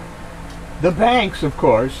 The banks, of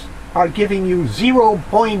course, are giving you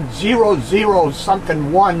 0.00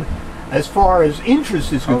 something one as far as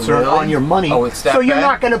interest is concerned on your money. Oh, it's that so you're bad?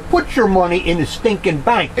 not going to put your money in a stinking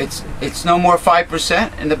bank. It's no more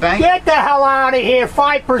 5% in the bank? Get the hell out of here.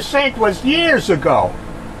 5% was years ago.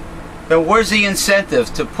 Then where's the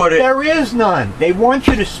incentive to put it? There is none. They want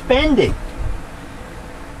you to spend it.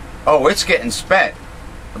 Oh, it's getting spent.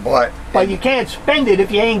 But you can't spend it if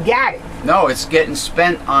you ain't got it. No, it's getting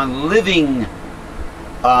spent on living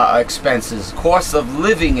expenses. Cost of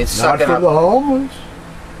living is sucking up. Not for the homeless.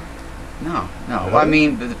 No. I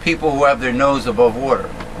mean the people who have their nose above water.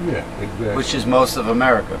 Yeah, exactly. Which is most of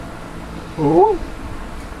America. Who?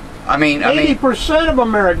 I mean 80% of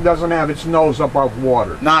America doesn't have its nose above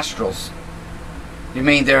water. Nostrils. You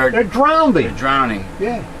mean they're drowning? They're drowning.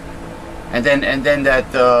 Yeah. And then that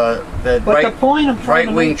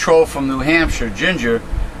right-wing troll from New Hampshire, Ginger,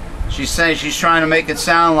 she's saying she's trying to make it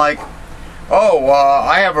sound like,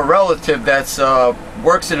 I have a relative that's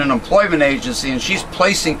works in an employment agency and she's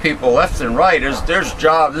placing people left and right. There's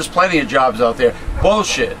jobs. There's plenty of jobs out there.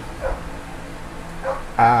 Bullshit.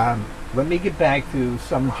 Let me get back to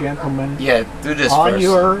some gentleman. Yeah, do this on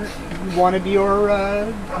first. One of your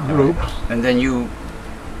groups. And then you.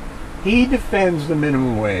 He defends the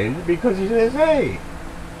minimum wage because he says, hey,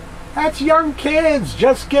 that's young kids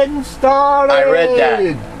just getting started. I read that.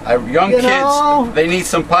 Young kids, they need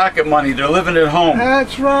some pocket money. They're living at home.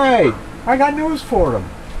 That's right. I got news for them.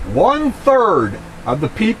 1/3 of the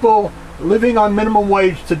people living on minimum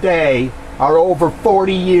wage today are over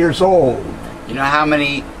 40 years old. You know how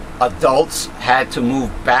many adults had to move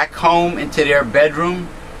back home into their bedroom,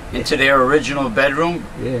 into their original bedroom?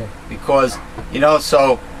 Yeah. Because,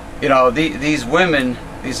 these women,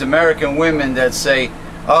 these American women that say,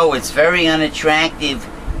 oh, it's very unattractive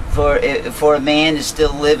for a man to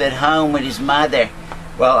still live at home with his mother.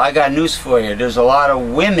 Well, I got news for you. There's a lot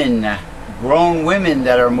of women, grown women,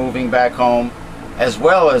 that are moving back home, as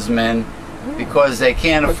well as men, because they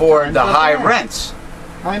can't afford the high rents.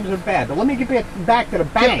 Times are bad. But let me get back to the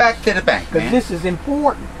bank. Get back to the bank, man. Because this is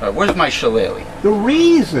important. Where's my shillelagh? The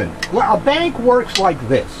reason a bank works like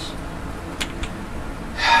this.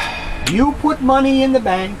 You put money in the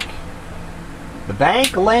bank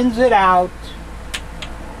lends it out,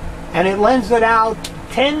 and it lends it out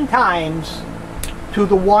 10 times to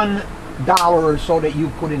the $1 or so that you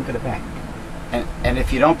put into the bank. And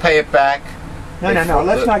if you don't pay it back... No,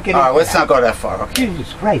 let's not get into that. Let's not go that far, okay?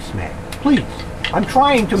 Jesus Christ, man. Please. I'm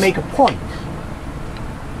trying to make a point.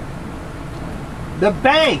 The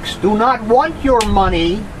banks do not want your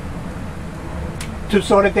money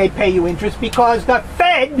so that they pay you interest because the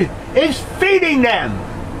Fed is feeding them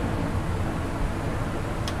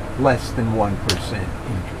less than 1% interest.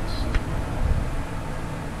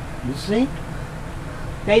 You see?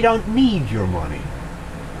 They don't need your money.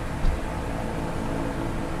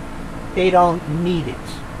 They don't need it.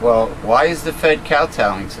 Well, why is the Fed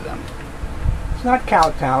kowtowing to them? It's not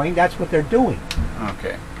kowtowing. That's what they're doing.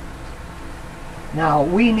 Okay. Now,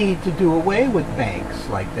 we need to do away with banks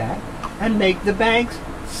like that and make the banks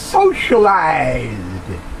socialized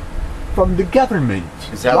from the government.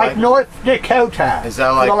 Is that like North Dakota is that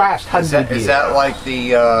like, for the last 100 years. Is that like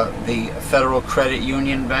the federal credit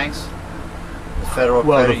union banks? The federal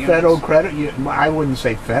credit unions? Federal credit, I wouldn't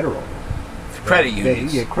say federal. Credit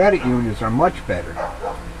unions. Credit unions are much better.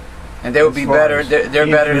 And they would be better. They're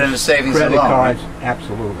better than the savings and loan. Credit cards,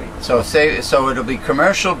 absolutely. So it'll be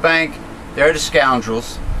commercial bank. They're the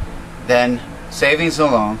scoundrels. Then savings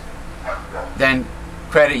and loan. Then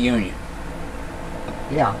credit union.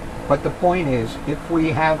 Yeah, but the point is, if we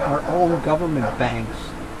have our own government banks,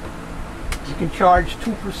 you can charge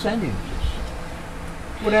 2%,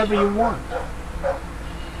 whatever you want,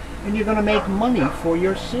 and you're going to make money for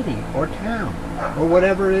your city or town or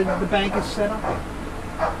whatever the bank is set up in.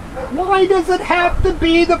 Why does it have to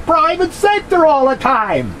be the private sector all the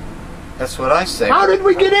time? That's what I say. How did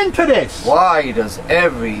we get into this? Why does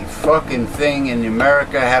every fucking thing in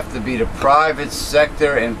America have to be the private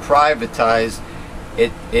sector and privatized?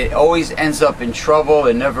 It always ends up in trouble.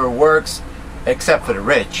 It never works, except for the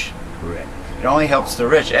rich. Correct. It only helps the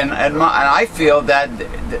rich, and I feel that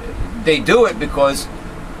they do it because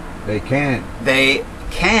they can. They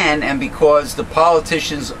can, and because the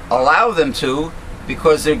politicians allow them to,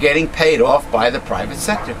 because they're getting paid off by the private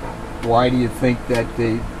sector. Why do you think that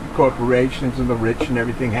the corporations and the rich and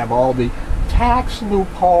everything have all the tax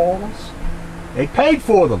loopholes? They paid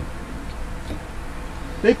for them.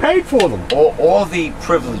 They paid for them. All the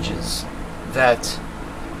privileges that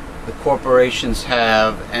the corporations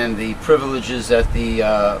have and the privileges that the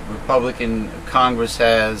Republican Congress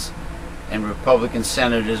has and Republican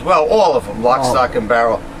senators, well, all of them, lock, stock, and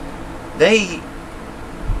barrel, they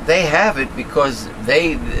have it because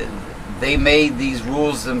they made these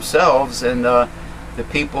rules themselves, and the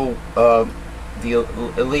people, the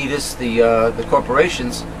elitists, the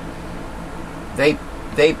corporations, they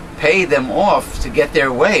pay them off to get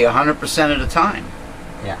their way 100% of the time.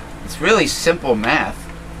 Yeah. It's really simple math.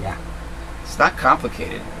 Yeah. It's not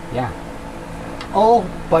complicated. Yeah. Oh,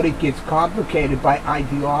 but it gets complicated by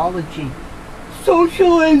ideology.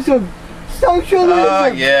 Socialism.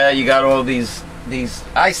 Socialism. Yeah, you got all these.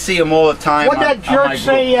 I see them all the time. What did that jerk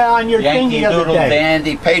say on your thing the other Yankee Doodle day?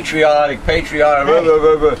 Dandy, patriotic. Hey.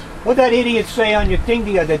 What that idiot say on your thing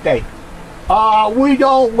the other day? We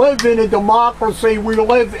don't live in a democracy. We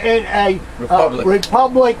live in a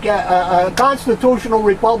republic, constitutional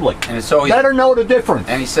republic. And it's always better know the difference.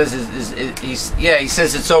 And he says, he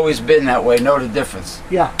says it's always been that way. Know the difference.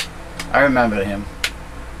 Yeah. I remember him.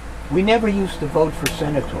 We never used to vote for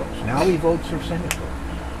senators. Now we vote for senators.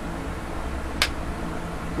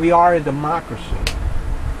 We are a democracy,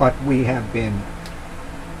 but we have been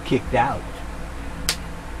kicked out.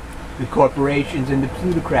 The corporations and the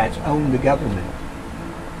plutocrats own the government.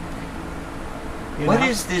 What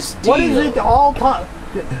is this deal? What is it all time?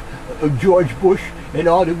 George Bush and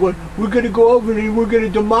all the we're going to go over and we're going to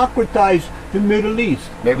democratize the Middle East.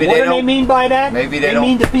 Maybe what they do don't, they mean by that? Maybe they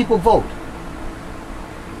mean the people vote.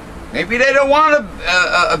 Maybe they don't want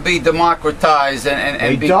to be democratized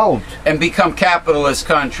and become capitalist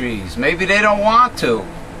countries. Maybe they don't want to.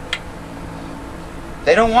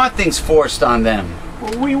 They don't want things forced on them.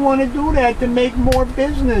 Well, we want to do that to make more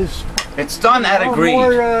business. It's done at a greed.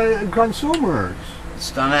 More consumers. It's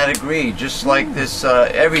done at a greed, just like this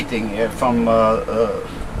everything from.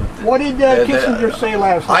 What did Kissinger say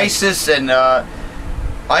last night?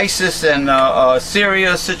 ISIS and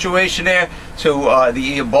Syria situation there, to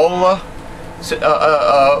the Ebola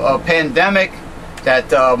pandemic, that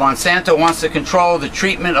Monsanto wants to control the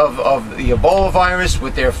treatment of the Ebola virus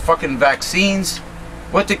with their fucking vaccines.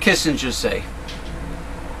 What did Kissinger say?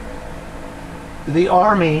 The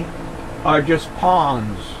army are just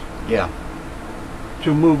pawns. Yeah.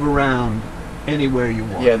 To move around anywhere you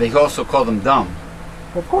want. Yeah, they also call them dumb.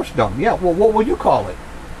 Of course dumb, yeah. Well, what would you call it?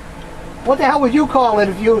 What the hell would you call it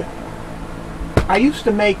if you... I used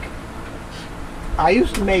to make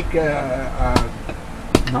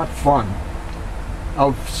not fun,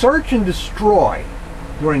 of search and destroy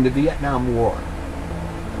during the Vietnam War,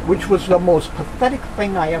 which was the most pathetic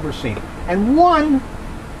thing I ever seen. And one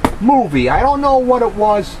movie, I don't know what it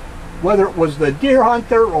was, whether it was the Deer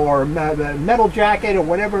Hunter or the Metal Jacket or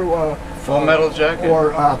whatever, Full Metal Jacket,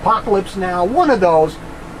 or Apocalypse Now, one of those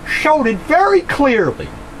showed it very clearly.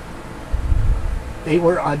 They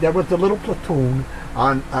were there was the little platoon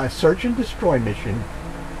on a search and destroy mission,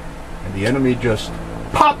 and the enemy just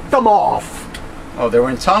popped them off. Oh, they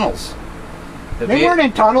were in tunnels. They weren't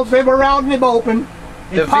in tunnels. They were out in the open.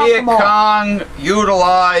 The Viet Cong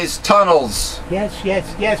utilized tunnels.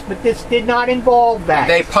 Yes, but this did not involve that.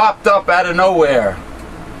 They popped up out of nowhere.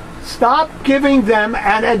 Stop giving them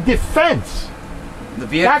a defense. The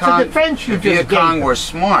Viet That's Cong, a defense you the just Viet gave Cong them. were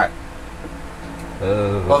smart.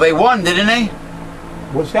 Well, they won, didn't they?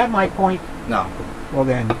 Was that my point? No. Well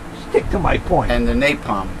then, stick to my point. And the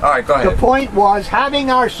napalm. All right, go The ahead. point was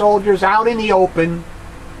having our soldiers out in the open,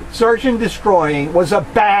 search and destroying, was a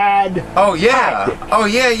bad Oh yeah. tactic. Oh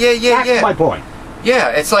yeah. That's my point. Yeah,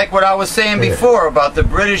 it's like what I was saying before about the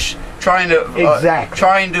British trying to Exactly.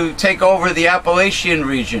 trying to take over the Appalachian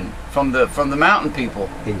region from the mountain people,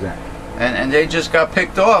 Exactly. and they just got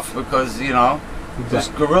picked off because it was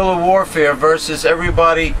Exactly. guerrilla warfare versus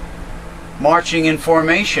everybody marching in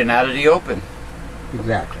formation out of the open.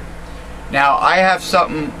 Exactly. Now I have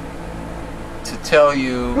something to tell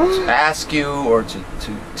you, to ask you, or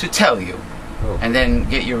to tell you, and then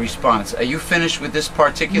get your response. Are you finished with this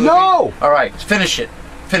particular? No! All right, finish it.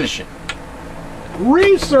 Finish it.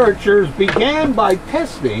 Researchers began by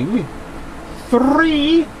testing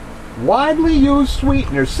 3 widely used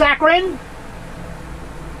sweeteners. Saccharin,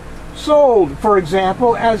 sold, for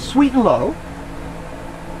example, as Sweet and Low.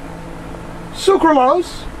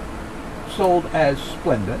 Sucralose, sold as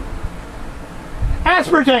Splenda.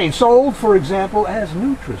 Aspartame, sold, for example, as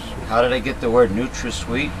NutraSweet. How did I get the word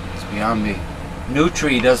NutraSweet? It's beyond me.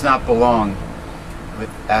 Nutri does not belong with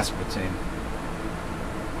aspartame.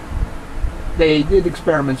 They did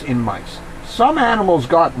experiments in mice. Some animals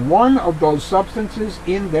got one of those substances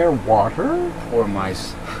in their water. Poor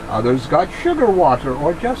mice. Others got sugar water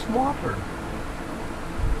or just water.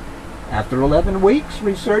 After 11 weeks,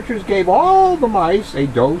 researchers gave all the mice a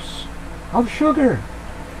dose of sugar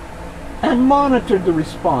and monitored the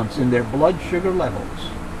response in their blood sugar levels.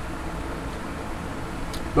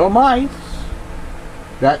 The mice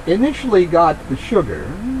that initially got the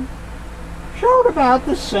sugar showed about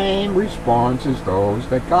the same response as those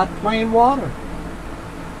that got plain water.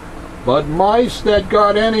 But mice that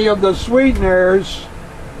got any of the sweeteners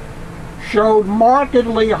showed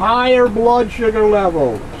markedly higher blood sugar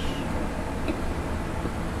levels,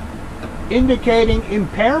 indicating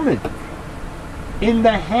impairment in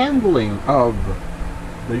the handling of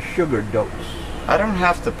the sugar dose. I don't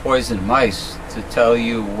have to poison mice to tell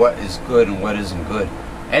you what is good and what isn't good.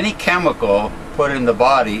 Any chemical put in the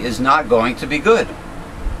body is not going to be good.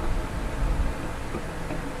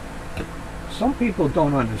 Some people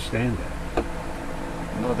don't understand that.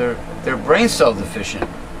 No, they're brain cell deficient.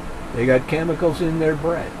 They got chemicals in their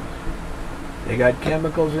bread. They got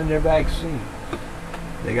chemicals in their vaccines.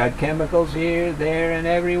 They got chemicals here, there, and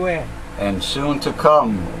everywhere. And soon to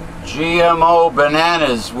come, GMO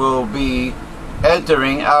bananas will be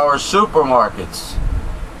entering our supermarkets.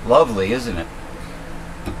 Lovely, isn't it?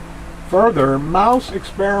 Further, mouse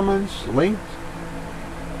experiments linked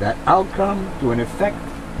that outcome to an effect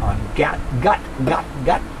on gut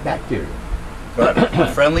bacteria. But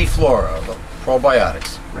friendly flora,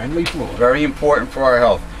 probiotics. Friendly flora. Very important for our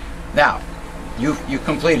health. Now, you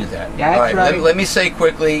completed that. That's All right. right. Let me say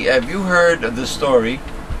quickly, have you heard of the story,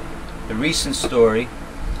 the recent story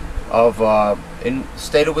of in the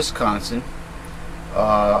state of Wisconsin?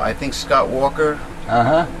 I think Scott Walker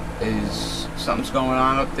is something's going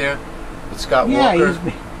on up there with Scott Walker.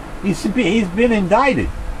 He's been indicted.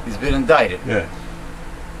 He's been indicted. Yeah.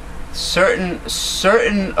 Certain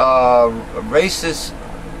racist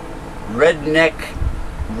redneck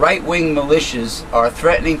right-wing militias are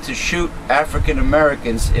threatening to shoot African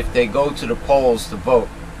Americans if they go to the polls to vote.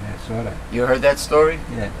 Yeah, saw that. You heard that story?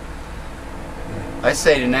 Yeah. I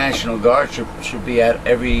say the National Guard should be at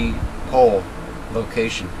every poll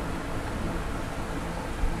location.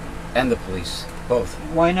 And the police, both.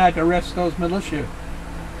 Why not arrest those militia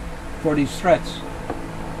for these threats?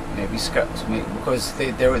 Maybe Scott, because they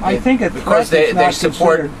I think a because threat is they not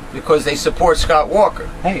support considered- because they support Scott Walker.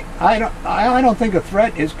 Hey, I don't think a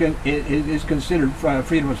threat is considered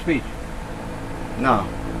freedom of speech. No,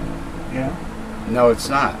 Yeah. no, it's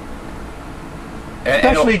not.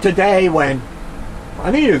 Especially today when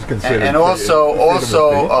I think it's considered. And also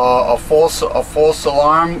a false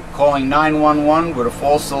alarm, calling 911 with a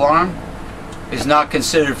false alarm is not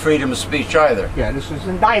considered freedom of speech either. Yeah, this is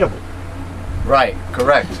indictable. Right,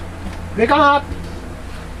 correct. Pick them up,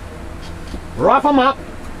 rough them up,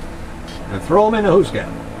 and throw them in the hoosgow.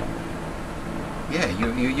 Yeah, you're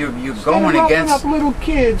Instead going of roughing against up little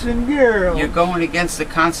kids and girls. you're going against the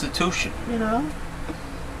Constitution. You know.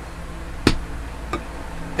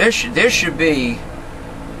 There should be.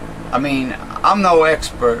 I mean, I'm no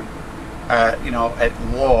expert, at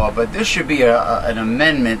law, but there should be an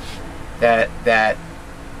amendment that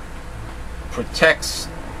protects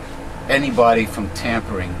anybody from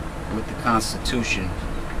tampering with the Constitution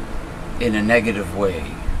in a negative way.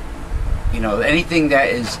 You know, anything that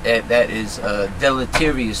is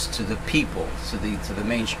deleterious to the people, to the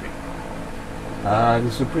mainstream. The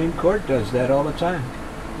Supreme Court does that all the time.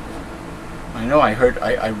 I know.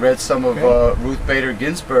 I read some of Ruth Bader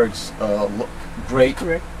Ginsburg's great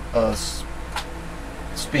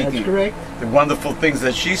speaking. That's correct. The wonderful things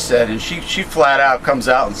that she said, and she flat out comes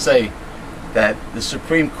out and say that the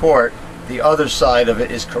Supreme Court, the other side of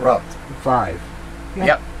it, is corrupt. 5.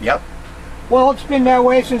 Yeah. Yep. Well, it's been that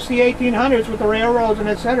way since the 1800s with the railroads and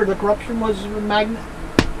etc. The corruption was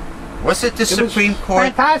Was it the Supreme Court?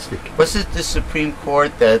 Fantastic. Was it the Supreme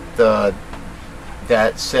Court that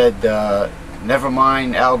said, never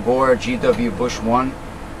mind Al Gore, G.W. Bush won?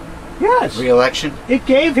 Yes. Re-election? It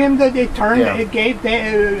gave him it gave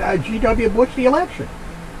G.W. Bush the election.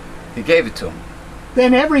 He gave it to him.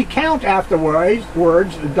 Then every count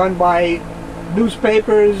afterwards, done by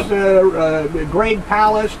newspapers, Greg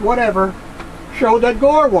Palast, whatever, showed that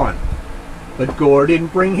Gore won. But Gore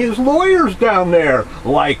didn't bring his lawyers down there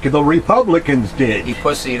like the Republicans did. He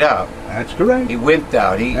pussied out. That's correct. He wimped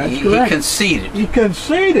out. He conceded. He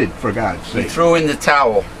conceded, for God's sake. He threw in the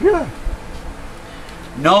towel. Yeah.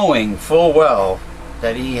 Knowing full well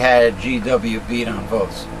that he had GW beat on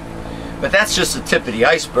votes. But that's just the tip of the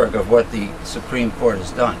iceberg of what the Supreme Court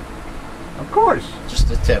has done. Of course. Just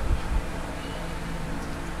the tip.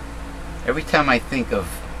 Every time I think of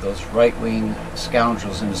those right-wing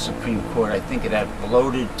scoundrels in the Supreme Court, I think of that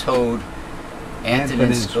bloated toad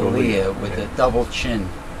Antonin Scalia with a double chin.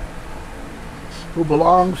 Who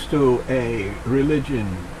belongs to a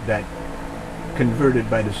religion that converted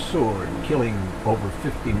by the sword, killing over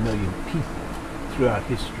 50 million people throughout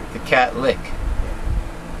history. The cat lick.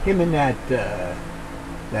 Him and that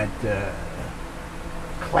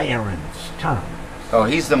Clarence Thomas. Oh,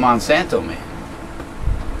 he's the Monsanto man.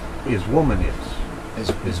 His woman is.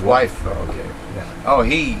 His wife. Oh, okay. Yeah. Oh,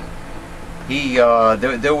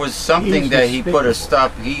 there was something that he put a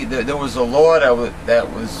stop. There was a law that was going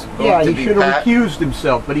to be passed. Yeah, he should have recused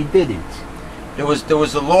himself, but he didn't. There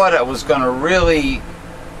was a law that was going to really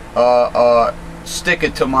stick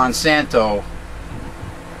it to Monsanto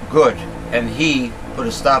good, and he put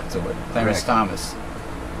a stop to it. Clarence Thomas.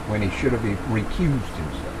 When he should have recused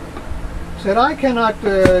himself. Said, I cannot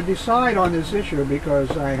decide on this issue because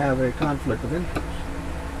I have a conflict of interest.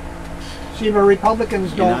 See, the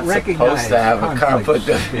Republicans don't recognize supposed to have a conflict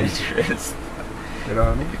of interest. You know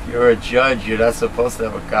what I mean? If you're a judge, you're not supposed to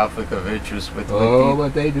have a conflict of interest with people.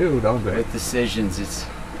 But they do, don't they? With decisions, it's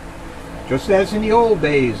just as in the old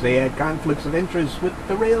days, they had conflicts of interest with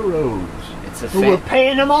the railroads. Who were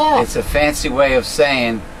paying them off. It's a fancy way of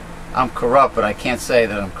saying I'm corrupt, but I can't say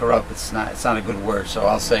that I'm corrupt. It's not a good word. So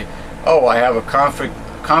I'll say, oh, I have a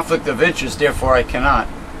conflict of interest, therefore I cannot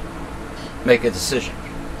make a decision.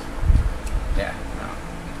 Yeah. No.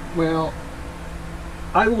 Well,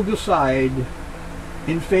 I will decide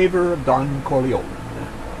in favor of Don Corleone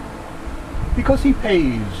because he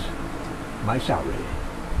pays my salary.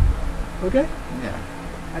 Okay? Yeah.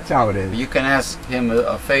 That's how it is. You can ask him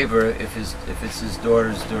a favor if it's his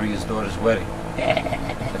daughter's during his daughter's wedding.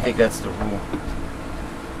 I think that's the rule.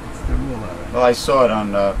 It's the rule of it. Well, I saw it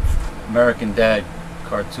on American Dad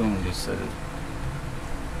cartoon. They said it.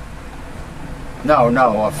 No,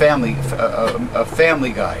 a Family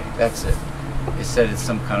Guy. That's it. They said it's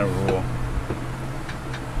some kind of rule.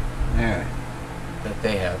 Yeah. That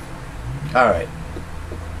they have. All right.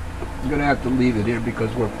 I'm going to have to leave it here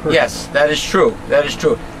because we're perfect. Yes, that is true. That is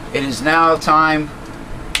true. It is now time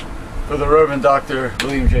for the Reverend Dr.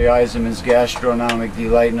 William J. Eisenman's gastronomic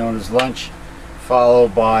delight known as lunch,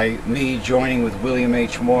 followed by me joining with William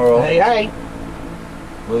H. Morrow. Hey.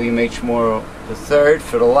 William H. Morrow III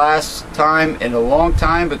for the last time in a long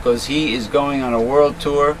time because he is going on a world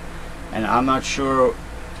tour, and I'm not sure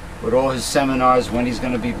with all his seminars when he's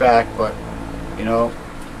going to be back, but, you know,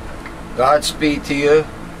 Godspeed to you.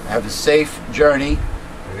 Have a safe journey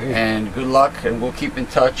and good luck, and we'll keep in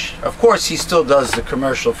touch. Of course, he still does the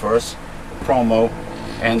commercial for us, the promo,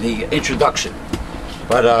 and the introduction.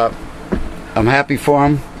 But I'm happy for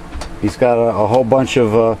him. He's got a whole bunch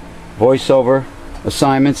of voiceover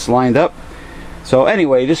assignments lined up. So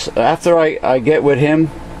anyway, just after I get with him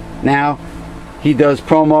now, he does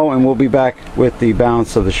promo, and we'll be back with the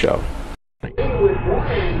balance of the show.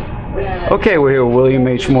 Okay, we're here with William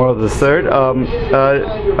H. Morrow III.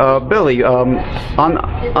 Billy, on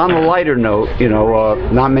a lighter note,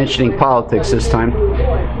 not mentioning politics this time,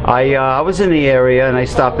 I was in the area and I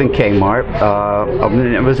stopped in Kmart.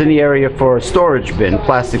 I was in the area for a storage bin,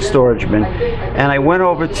 plastic storage bin, and I went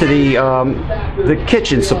over to the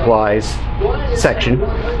kitchen supplies section.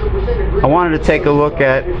 I wanted to take a look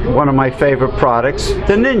at one of my favorite products,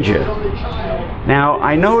 the Ninja. Now,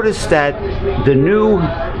 I noticed that the new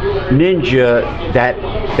Ninja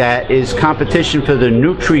that is competition for the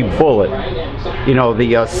Nutri-Bullet,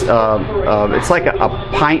 it's like a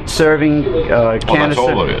pint serving canister. That's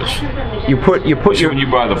all it is. You put When you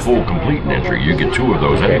buy the full complete Ninja, you get 2 of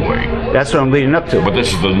those anyway. That's what I'm leading up to. But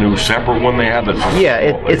this is the new separate one they have.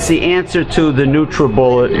 It's the answer to the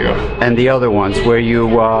Nutri-Bullet and the other ones, where you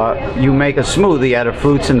make a smoothie out of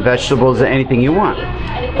fruits and vegetables and anything you want.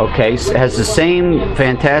 Okay, it has the same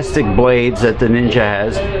fantastic blades that the Ninja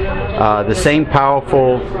has, the same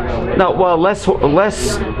powerful, a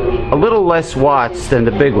little less watts than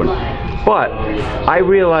the big one. But I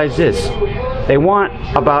realize this: they want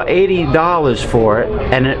about $80 for it,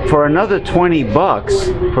 and for another $20,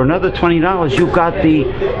 for another $20, you got the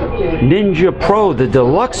Ninja Pro, the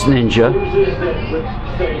Deluxe Ninja,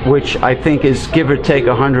 which I think is give or take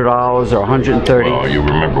 $100 or $130. Well, you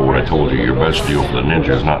remember what I told you. Your best deal for the Ninja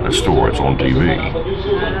is not in the store; it's on TV.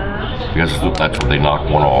 Because that's what they knock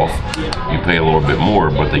one off. You pay a little bit more,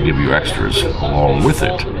 but they give you extras along with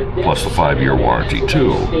it, plus the 5-year warranty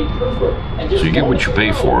too. So you get what you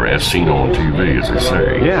pay for, as seen on TV, as they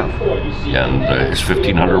say. Yeah. And it's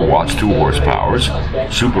 1,500 watts, 2 horsepowers,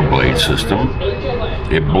 super blade system.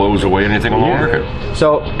 It blows away anything on the market.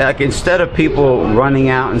 So, like, instead of people running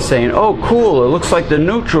out and saying, "Oh, cool! It looks like the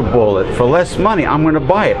Nutri-Bullet for less money. I'm going to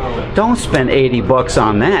buy it." Don't spend $80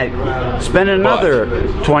 on that. Spend another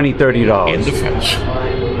 $20, $30. In defense,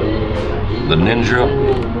 the Ninja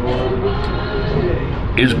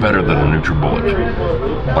is better than the Nutri-Bullet.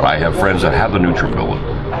 But I have friends that have the Nutri-Bullet,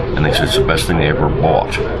 and they say it's the best thing they ever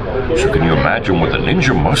bought. So can you imagine what the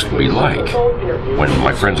Ninja must be like? When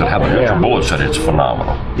my friends that have the Nutri-Bullet said it's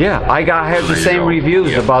phenomenal. Yeah, I heard the same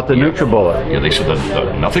reviews about the Nutri-Bullet. Yeah, they said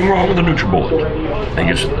that nothing wrong with the Nutri-Bullet. I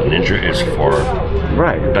guess the Ninja is far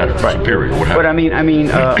better, superior. What but I mean,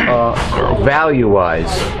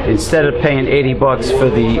 value-wise, instead of paying $80 for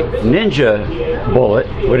the Ninja Bullet,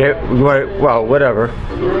 whatever,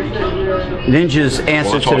 Ninja's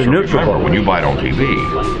answer to the Nutri-Bullet. When you buy it on TV,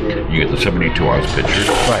 you get the 72-ounce pitcher,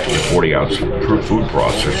 the 40-ounce food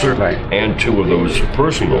processor, and 2 of those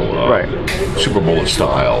personal Super Bullet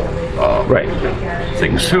style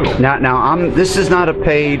things too. Now, this is not a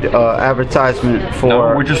paid advertisement for. No,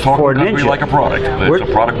 we're just talking about we like a product. It's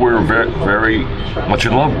a product we're very, very much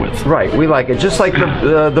in love with. Right, we like it. Just like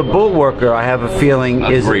the Bullworker, I have a feeling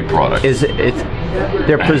is a great product.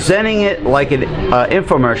 They're presenting it like an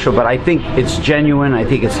infomercial, but I think it's genuine. I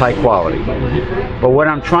think it's high quality. But what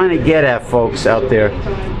I'm trying to get at, folks out there,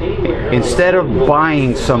 instead of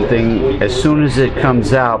buying something as soon as it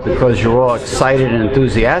comes out because you're all excited and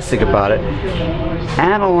enthusiastic about it,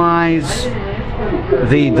 analyze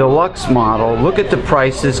the deluxe model, look at the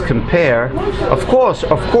prices, compare. Of course,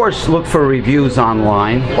 look for reviews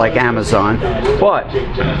online like Amazon, but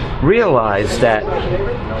realize that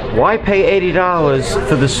why pay $80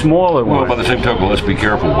 for the smaller one? Well, by the same token, let's be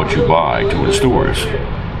careful what you buy to in stores.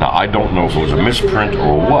 Now, I don't know if it was a misprint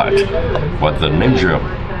or what, but the Ninja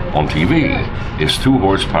on TV is 2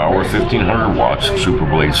 horsepower, 1,500 watts super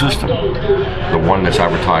blade system. The one that's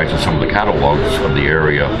advertised in some of the catalogs of the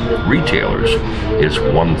area retailers is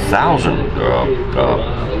 1,000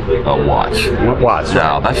 watts.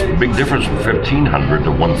 Now, that's a big difference from 1,500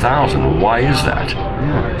 to 1,000. Why is that?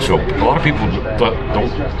 So a lot of people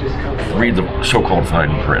don't read the so-called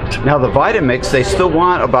fine print. Now, the Vitamix, they still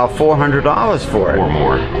want about $400 for it. Or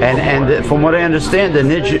more. And from what I understand, the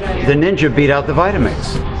Ninja beat out the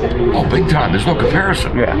Vitamix. Oh, big time. There's no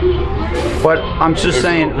comparison. Yeah. But I'm just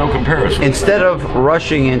saying, no comparison. Instead of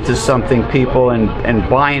rushing into something, people, and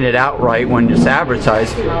buying it outright when it's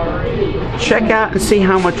advertised, check out and see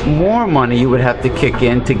how much more money you would have to kick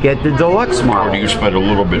in to get the deluxe model. Or do you spend a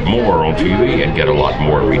little bit more on TV and get a lot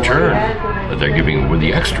more return that they're giving with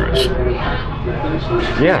the extras?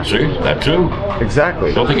 Yeah. See, that too.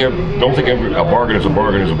 Exactly. Don't think a bargain is a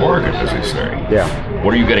bargain is a bargain, as they say. Yeah.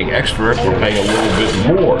 What are you getting extra if we're paying a little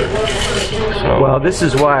bit more? So. Well, this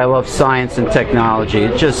is why I love science and technology.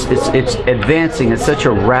 It's advancing at such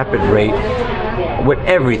a rapid rate with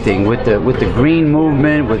everything, with the green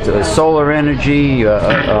movement, with the solar energy,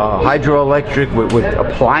 hydroelectric, with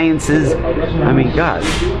appliances. I mean, God,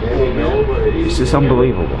 it's just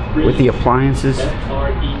unbelievable with the appliances.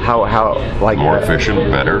 How like More efficient,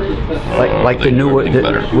 better. like they the do new everything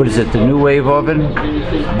better. what is it? The new wave oven?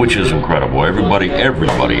 Which is incredible.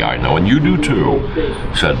 Everybody I know, and you do too,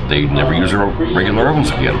 said they never use their regular ovens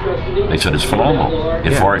again. They said it's phenomenal.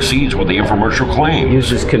 It far exceeds what the infomercial claims.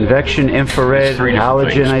 Uses convection, infrared, It's 3 different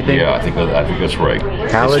halogen. things. I think. Yeah, I think that's right.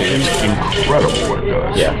 Halogen. It's incredible what it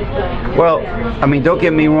does. Yeah. Well, I mean, don't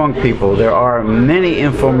get me wrong, people. There are many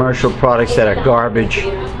infomercial products that are garbage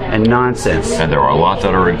and nonsense. And there are a lot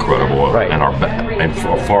that are incredible Right. and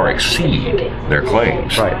far exceed their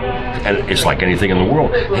claims. Right. And it's like anything in the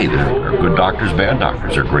world. Hey, there are good doctors, bad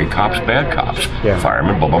doctors. There are great cops, bad cops. Yeah.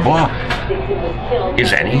 Firemen, blah, blah, blah.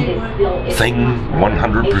 Is anything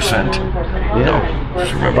 100%? No.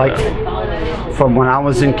 Just remember Like that. from when I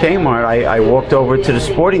was in Kmart, I walked over to the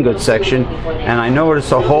sporting goods section, and I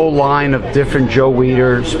noticed a whole line of different Joe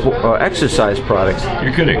Weider exercise products.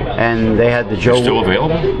 You're kidding. And they had the Joe. Still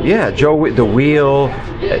available? Yeah, the wheel,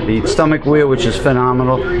 the stomach wheel, which is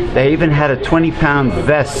phenomenal. They even had a 20-pound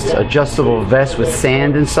vest, adjustable vest with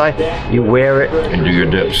sand inside. You wear it. And do your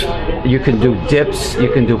dips. You can do dips. You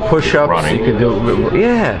can do push-ups. Running. You can do,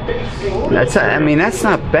 yeah. That's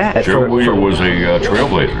not bad. Joe Weider was a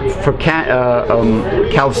trailblazer. For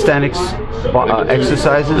calisthenics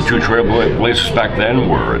exercises. The two trailblazers back then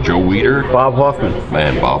were Joe Weider Bob Hoffman.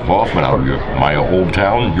 and Bob Hoffman out of my old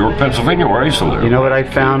town, York, Pennsylvania, where I used to live. You know what I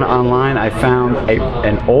found online? I found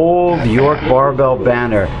an old York barbell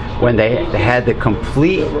banner when they had the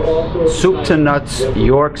complete soup to nuts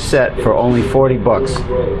York set for only $40.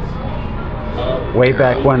 Way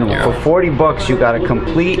back when, for $40, you got a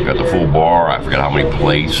complete. You got the full bar. I forget how many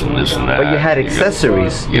plates and this and that. But you had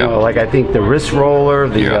accessories. You Yeah. know, like I think the wrist roller.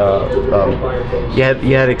 The you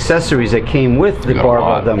had accessories that came with the You got a barbell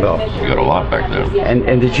lot. dumbbell. You got a lot back then.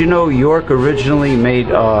 And did you know York originally made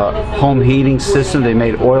home heating system? They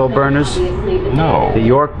made oil burners. No. The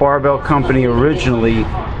York Barbell Company originally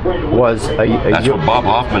was a That's what Bob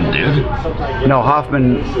Hoffman did? no,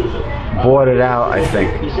 Hoffman bought it out.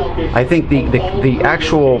 I think the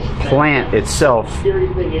actual plant itself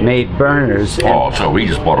made burners. And, Oh, so he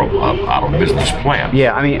just bought out a business plant.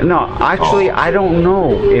 yeah, I mean, no, actually, I don't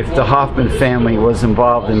know if the Hoffman family was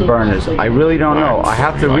involved in burners. I really don't know. I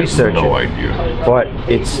have to research no it. idea. But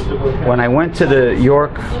it's when I went to the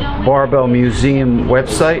York Barbell Museum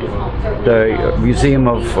website, the Museum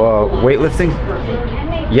of Weightlifting.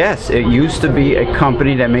 Yes, it used to be a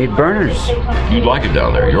company that made burners. You'd like it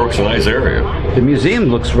down there. York's a nice area. The museum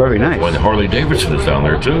looks very nice. When Harley Davidson is down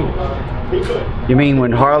there too. You mean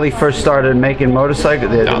when Harley first started making motorcycles,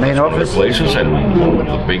 the main That's one of office? the places, and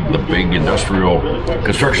the big industrial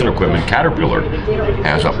construction equipment, Caterpillar,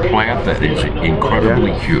 has a plant that is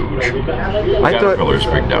incredibly huge. Caterpillar's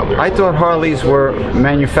big down there. I thought Harleys were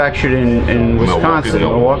manufactured in Wisconsin,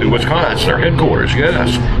 Milwaukee. In Wisconsin, that's their headquarters.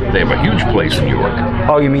 Yes, they have a huge place in York.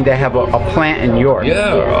 Oh, you mean they have a plant in York?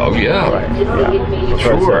 Yeah. Oh, yeah. Yeah.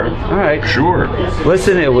 Sure. All right. Sure.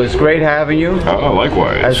 Listen, it was great having you.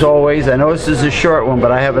 Likewise. As always, I know this is a short one,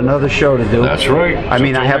 but I have another show to do. That's right. I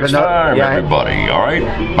mean, I have next another. time, Yeah, everybody. All right.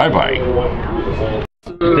 Bye-bye.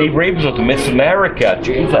 They raped us to Miss America,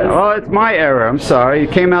 Jesus. Oh, it's my error. I'm sorry. You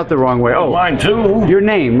came out the wrong way. Oh, Mine too. your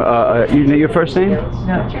name. You know your first name?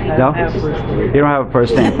 No. You don't have a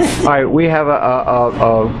first name. All right. We have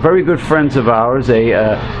a very good friends of ours,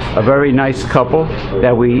 a very nice couple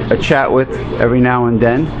that we chat with every now and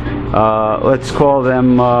then. Let's call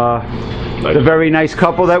them the very nice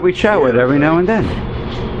couple that we chat with every now and then.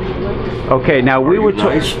 Okay. Now we were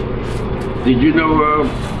nice. Did you know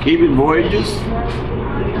Cayman Voyages?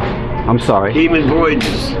 I'm sorry. Cayman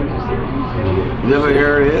Voyages. Never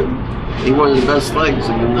heard of him? He won his best legs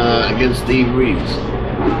against Steve Reeves.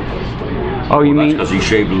 Oh, you mean Because he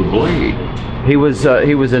shaved with a blade. he was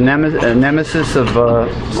a nemesis of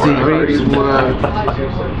Steve Reeves? And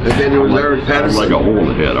then there was Eric Like Pedersen. a hole in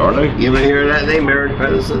the head, are they? You ever hear that name, Eric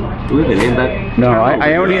Pedersen? Really, name that? No,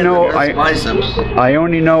 I only know That's biceps. I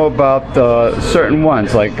only know about certain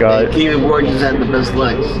ones like Cayman Voyages had the best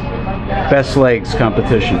legs. best legs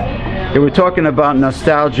competition. They were talking about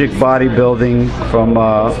nostalgic bodybuilding from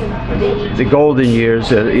the golden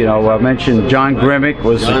years. I mentioned John Grimmick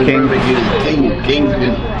was John the king. Grimmick, he was the king.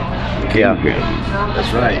 Yeah,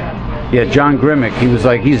 That's right. yeah. John Grimmick.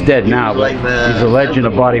 He's dead now, but like the- he's a legend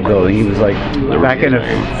of bodybuilding. He was like back in the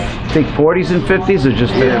I think 40s and 50s or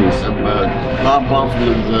just 50s. Bob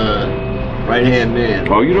Hoffman's right hand man.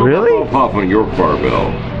 Oh, you know Really? Bob Hoffman, York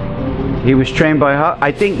Barbell. He was trained by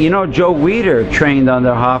I think Joe Weider trained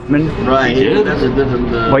under Hoffman. Right. did? That's a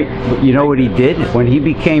different. Wait, you know what he did? When he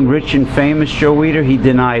became rich and famous, Joe Weider, he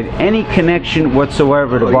denied any connection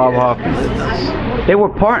whatsoever to Bob Hoffman. They were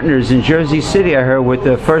partners in Jersey City, I heard, with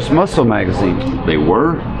the First Muscle magazine. They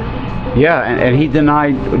were? Yeah, and he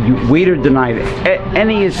denied, Weeder denied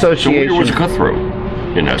any So association. Weeder was cutthroat,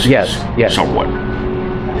 in essence. Yes. Somewhat.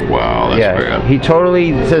 Wow, that's bad. He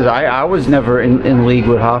totally says, I was never in league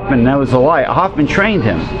with Hoffman. That was a lie. Hoffman trained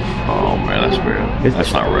him. Oh man, that's bad.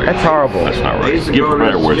 That's not right. That's horrible. That's not I right. used to Give go to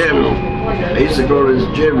credit where his it's gym. due. I used to go to his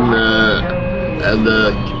gym, and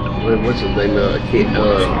what's his name?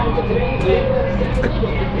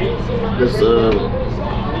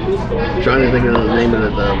 Trying to think of the name of the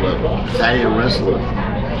Italian wrestler.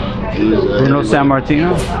 He was Bruno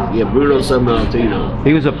Sammartino? Yeah, Bruno Sammartino.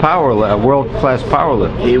 He was a world-class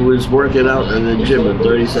powerlifter. He was working out in the gym at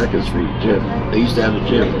 32nd Street gym. They used to have a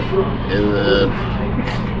gym, and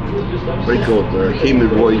pretty cool. The Keeman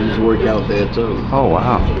boys used to work out there too. Oh,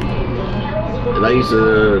 wow. And I used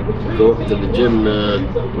to go up to the gym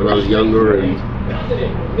when I was younger and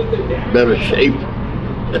better shape.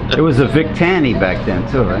 It was a Vic Tanny back then,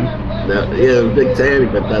 too, right? Yeah, Big Tanny,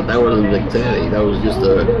 but that wasn't Big Tanny. That was just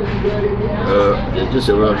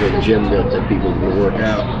a regular gym that people would work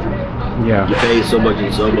out. Yeah. You pay so much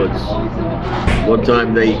and so much. One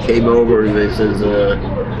time they came over and they says,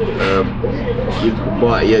 you can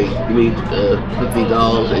buy, you need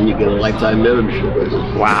 $50 and you get a lifetime membership. I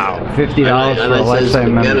said, Wow, $50 for a I says,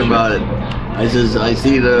 lifetime forget membership. about it. I says, I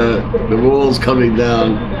see the walls coming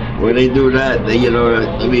down. When they do that,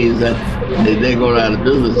 that means that they're going out of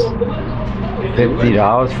business.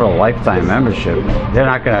 $50 for a lifetime membership. They're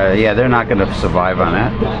not gonna survive on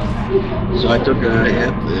that. So I took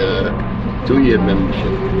a 2-year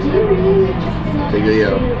membership.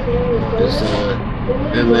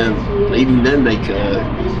 And then even then they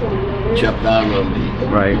chopped down on me,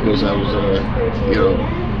 Right. Because I was,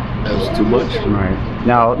 that was too much. Right.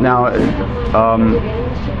 Now,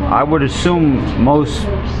 I would assume most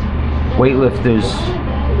weightlifters,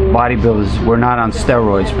 bodybuilders were not on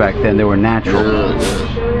steroids back then. They were natural.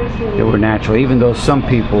 They were natural. Even though some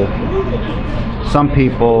people, somebody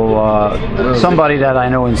that I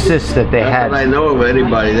know insists that they had. I know of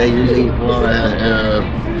anybody. They usually eat a lot of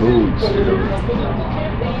foods.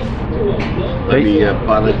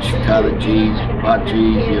 Cottage cheese, pot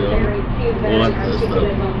cheese, all that kind of stuff.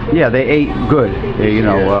 Yeah, they ate good. They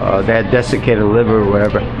had desiccated liver or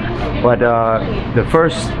whatever. But the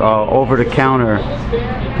first over-the-counter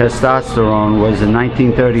testosterone was in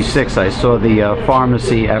 1936. I saw the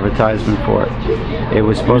pharmacy advertisement for it. It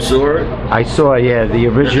was supposed. You saw it? I saw, yeah, the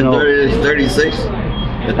original. 36?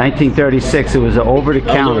 1936. It was an I was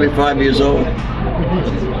over-the-counter. only 5 years old.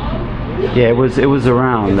 Yeah, it was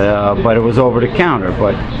around, but it was over-the-counter.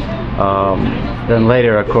 But then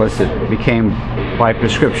later, of course, it became by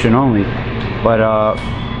prescription only. But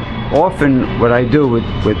often, what I do with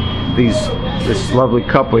this lovely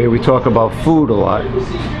couple here, we talk about food a lot,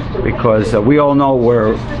 because we all know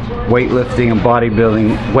where weightlifting and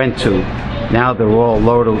bodybuilding went to. Now they're all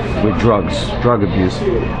loaded with drug abuse.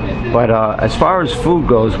 But as far as food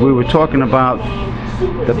goes, we were talking about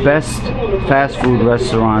the best fast food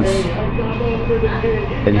restaurants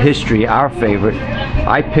in history, our favorite.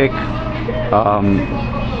 I pick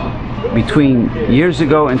between years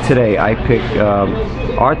ago and today, I pick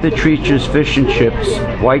Arthur Treacher's Fish and Chips,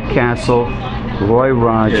 White Castle, Roy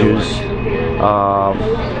Rogers,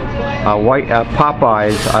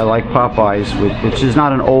 Popeyes. I like Popeyes, which is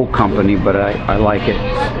not an old company, but I like it,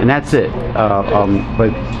 and that's it.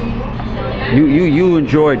 But you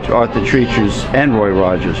enjoyed Arthur Treacher's and Roy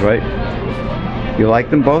Rogers, right? You like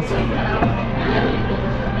them both?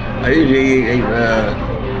 I usually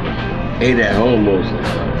ate at home mostly.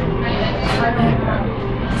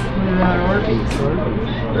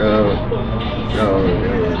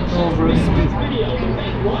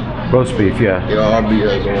 Roast beef, yeah. Yeah, Arby's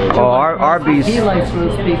has Oh, Arby's. He likes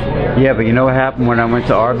roast beef. Yeah, but you know what happened when I went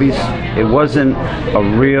to Arby's? It wasn't a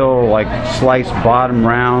real sliced bottom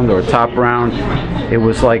round or top round. It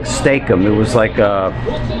was like steakum. It was like a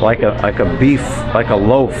beef, like a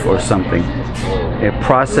loaf or something. A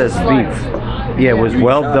processed beef. Yeah, it was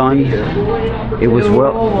well done. It was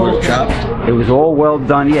well chopped. It was all well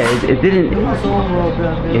done. Yeah, it didn't. It was all well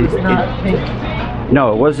done. It was not pink.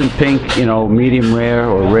 No, it wasn't pink, medium rare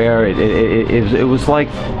or rare. It was like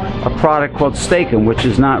a product called steakum, which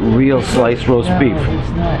is not real sliced roast beef. It's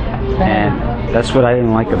not. And that's what I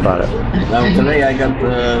didn't like about it. Now today I got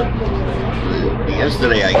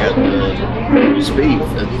yesterday I got roast beef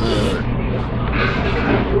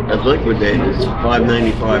at Liquidated. It's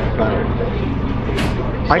 $5.95 a pound.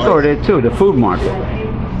 I go there too, the food market.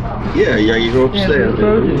 Yeah, you go upstairs.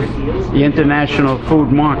 The International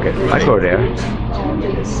Food Market. I go there.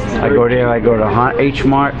 I go there. I go to H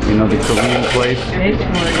Mart. You know, the Korean place.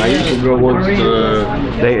 I used to go once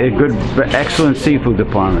to... They a good, excellent seafood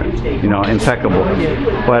department. You know, impeccable.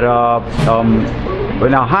 But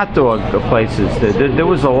now hot dog places. There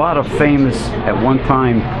was a lot of famous at one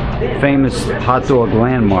time. Famous hot dog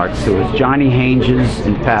landmarks. There was Johnny Haynes's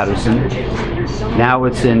in Patterson. Now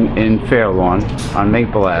it's in Fairlawn on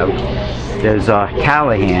Maple Ave. There's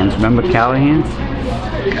Callahan's. Remember Callahan's?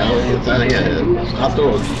 Yeah, hot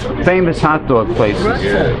dogs. Famous hot dog places.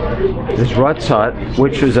 There's Rutt's Hut,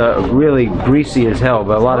 which was really greasy as hell,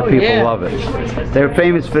 but a lot of people love it. They're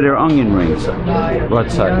famous for their onion rings,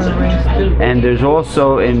 Rutt's Hut. And there's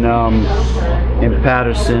also in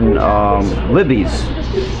Patterson, Libby's.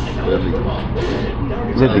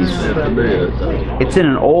 Libby's. It's in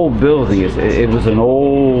an old building. It was an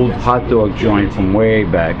old hot dog joint from way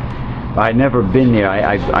back. I'd never been there.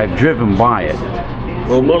 I've driven by it.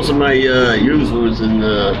 Well, most of my youth was in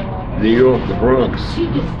New York, the Bronx,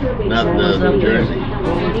 not New Jersey.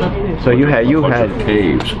 So you had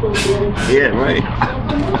caves. Yeah, right.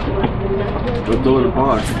 Go to the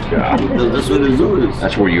park. Yeah. That's what the zoo is.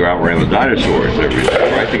 That's where you outran the dinosaurs every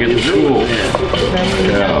day, right, to get to school.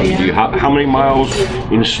 Yeah. How many miles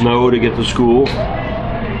in snow to get to school?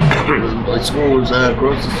 My school was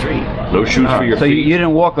across the street. No shoes for your so feet. you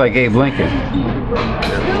didn't walk like Abe Lincoln.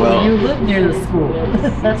 Well, You lived near the school.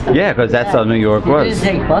 Yeah, because that's how New York You was.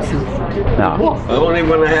 didn't take buses. No. only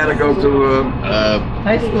when I had to go to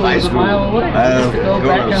High school was a mile away. Just to go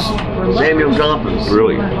back and for Samuel Gompers.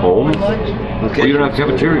 Really? Home? Okay. Well, you don't have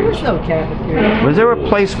cafeterias. There's no cafeteria. Was there a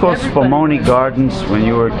place called Spumoni Gardens when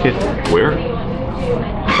you were a kid? Where?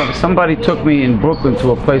 Somebody took me in Brooklyn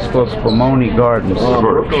to a place called Spumoni Gardens. I've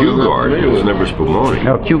heard of Kew Garden. It was never Spumoni.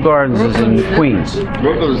 No, Kew Gardens is in Queens.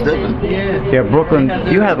 Brooklyn's different. Yeah. Yeah, Brooklyn.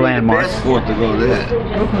 You had landmarks. Passport to go there.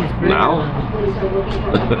 Brooklyn's pretty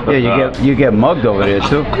Now? Yeah, you get mugged over there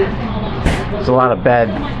too. There's a lot of bad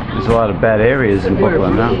areas in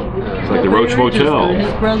Brooklyn now. It's like the Roach Motel.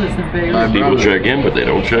 His brother's in Bay People check in, but they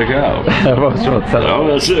don't check out. Roach Motel. Oh,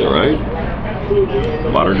 that's it, right?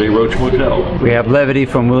 Modern day Roach Motel. We have levity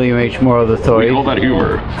from William H. Morrow We III. call that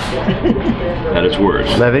humor. At its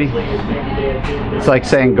worst. Levity. It's like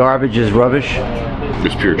saying garbage is rubbish.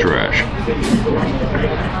 It's pure trash.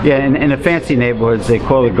 Yeah, in the fancy neighborhoods they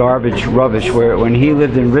call it garbage rubbish. Where when he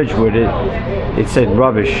lived in Ridgewood, it said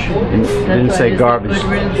rubbish. It didn't say garbage. Good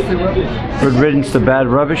riddance to rubbish. Good riddance to bad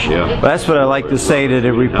rubbish. Yeah. Well, that's what I like to say to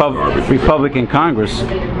the Republican Congress.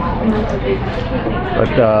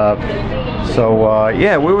 But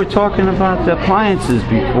yeah, we were talking about the appliances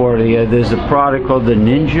before. There's a product called the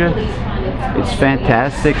Ninja. It's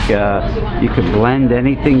fantastic. You can blend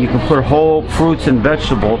anything. You can put whole fruits and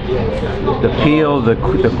vegetables. The peel, the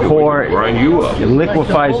core. Grind you up. It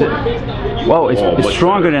liquefies it. Well, it's much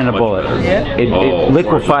stronger better, than a much bullet. better. Yeah. It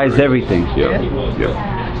liquefies everything. Yeah.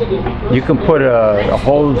 You can put a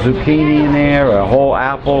whole zucchini in there, a whole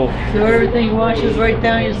apple. So everything washes right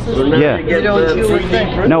down your system. Yeah. You don't chew a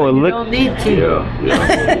thing. No, it You don't need to.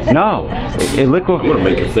 Yeah. No, it I'm gonna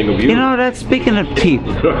make a thing of you. You know that. Speaking of teeth,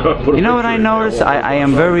 you know what I noticed? I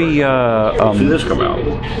am very See this come out.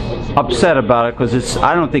 upset about it because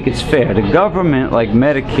I don't think it's fair. The government, like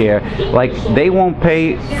Medicare, like they won't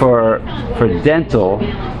pay for dental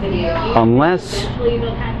unless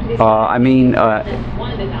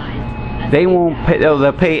they won't pay.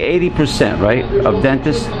 They'll pay 80%, right, of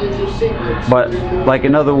dentists. But like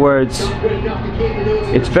in other words,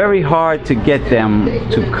 it's very hard to get them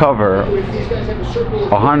to cover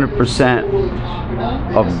 100%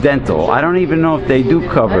 of dental. I don't even know if they do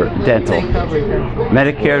cover dental. They cover dental.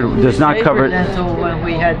 Medicare does not Paid cover. for dental when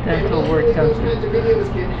we had dental work done.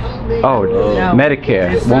 Oh, No,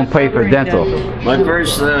 Medicare it's won't not pay for covering dental. My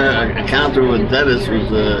first encounter with dentist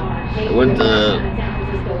was I went to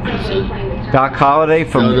Doc Holliday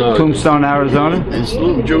from No. Tombstone, Arizona. this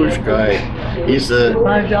little Jewish guy. He's a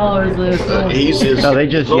 $5 he's his. No, they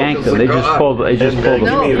just yanked them. They just pulled. They just pulled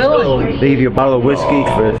No, them. filling. Leave you a bottle of whiskey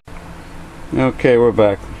for. Okay, we're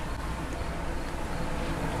back.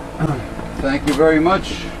 Thank you very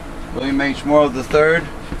much, William H. Morrow III,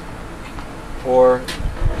 for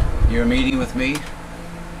your meeting with me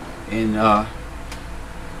in the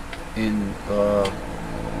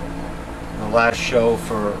last show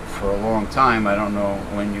for a long time. I don't know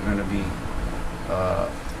when you're going to be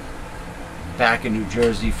back in New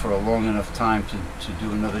Jersey for a long enough time to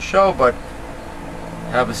do another show, but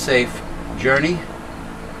have a safe journey,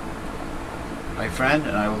 my friend,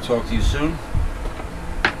 and I will talk to you soon.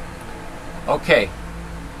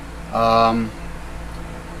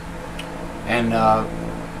 And the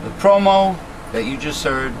promo that you just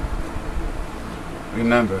heard,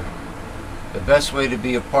 remember, the best way to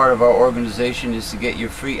be a part of our organization is to get your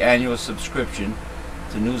free annual subscription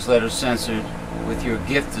to Newsletter Censored. With your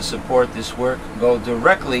gift to support this work, go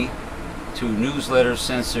directly to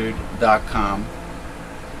newslettercensored.com.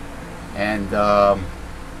 And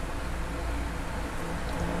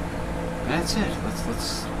that's it.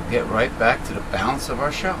 Let's get right back to the balance of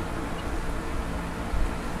our show.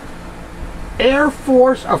 Air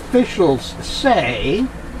Force officials say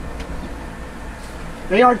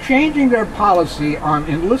they are changing their policy on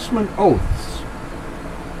enlistment oaths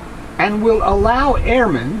and will allow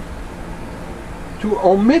airmen to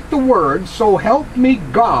omit the word "so help me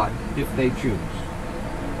God" if they choose.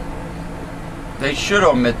 They should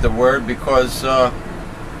omit the word because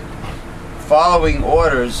following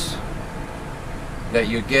orders that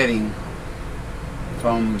you're getting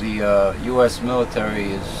from the U.S.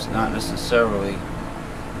 military is not necessarily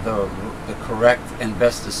the correct and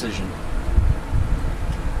best decision.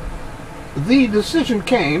 The decision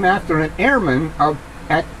came after an airman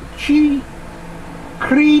at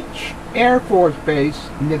Creech Air Force Base,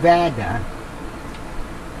 Nevada,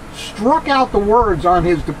 struck out the words on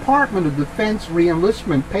his Department of Defense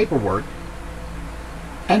re-enlistment paperwork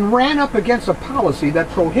and ran up against a policy that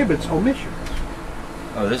prohibits omissions.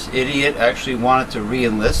 Oh, this idiot actually wanted to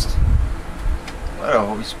re-enlist?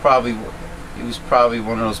 Well, he was probably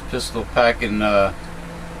one of those pistol-packing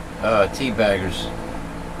teabaggers.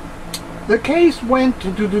 The case went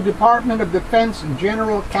to the Department of Defense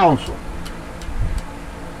General Counsel,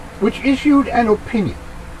 which issued an opinion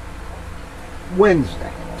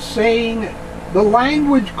Wednesday saying the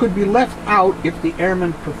language could be left out if the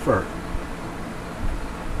airmen preferred.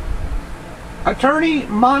 Attorney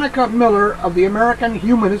Monica Miller of the American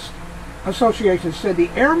Humanist Association said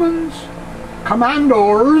the airmen's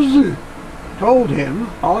commanders told him,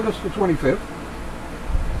 August the 25th,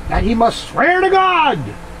 that he must swear to God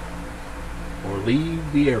or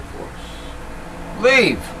leave the Air Force.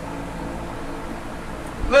 Leave!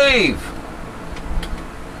 Leave!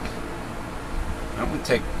 I would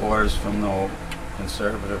take orders from no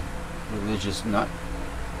conservative religious nut.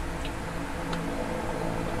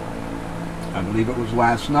 I believe it was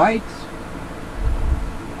last night.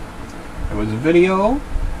 There was a video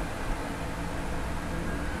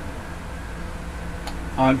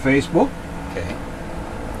on Facebook. Okay.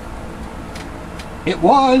 It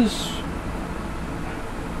was,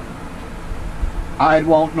 I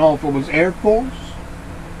won't know if it was Air Force,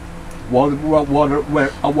 what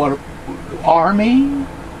Army,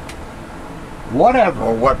 whatever.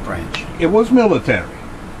 Or what branch? It was military.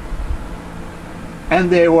 And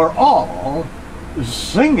they were all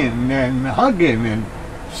singing and hugging and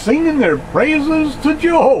singing their praises to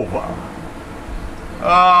Jehovah.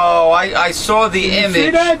 Oh, I saw the image. See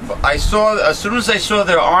that? I saw, as soon as I saw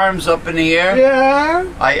their arms up in the air, Yeah?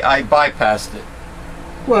 I bypassed it.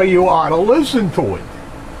 Well, you ought to listen to it.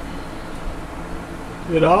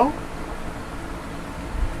 You know?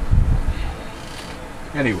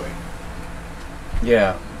 Anyway.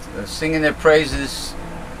 Yeah, singing their praises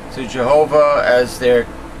to Jehovah as they're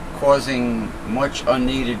causing much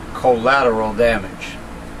unneeded collateral damage.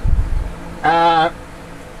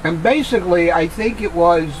 And basically, I think it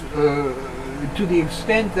was to the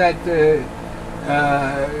extent that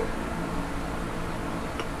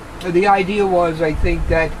the idea was, I think,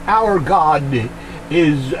 that our God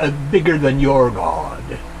is bigger than your God.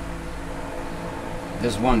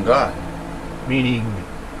 There's one God. Meaning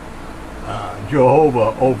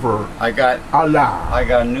Jehovah over Allah. I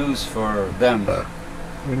got news for them.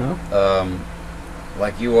 You know?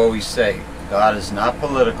 Like you always say, God is not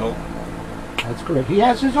political. That's correct. He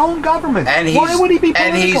has his own government. And why would he be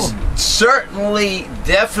political? And he's certainly,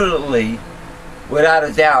 definitely, without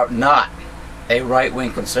a doubt, not a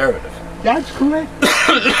right-wing conservative. That's correct.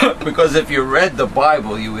 Because if you read the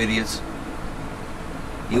Bible, you idiots,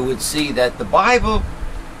 you would see that the Bible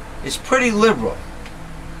is pretty liberal.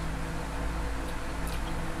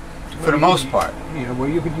 For the most part. Yeah, well,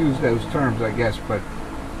 you could use those terms, I guess, but...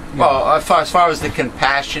 Well, as far as the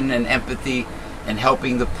compassion and empathy and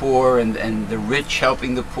helping the poor and the rich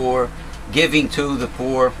helping the poor, giving to the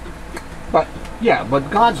poor. But, yeah, but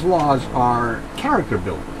God's laws are character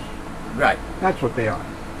builders. Right. That's what they are.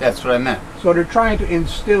 That's what I meant. So they're trying to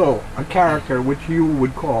instill a character which you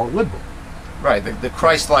would call liberal. Right, the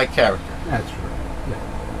Christ-like character. That's right.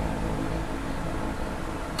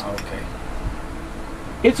 Yeah. Okay.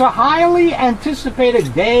 It's a highly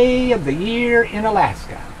anticipated day of the year in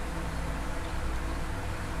Alaska,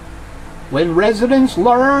 when residents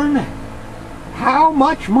learn how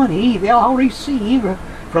much money they'll receive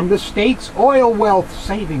from the state's oil wealth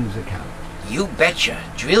savings account. You betcha.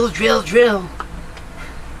 Drill, drill, drill.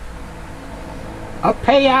 A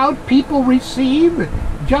payout people receive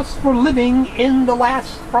just for living in the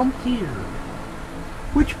last frontier.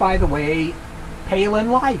 Which, by the way,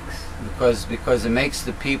 Palin likes. Because it makes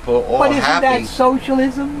the people all But isn't happy. that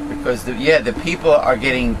socialism? Because the people are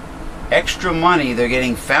getting extra money. They're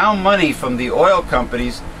getting found money from the oil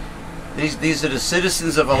companies. These are the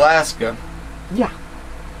citizens of Alaska, Yeah,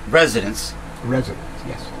 residents. residents,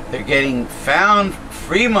 yes. They're getting found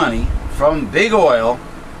free money from big oil,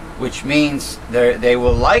 which means they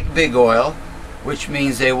will like big oil, which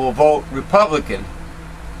means they will vote Republican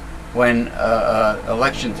when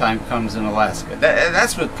election time comes in Alaska.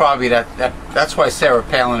 That's what probably that's why Sarah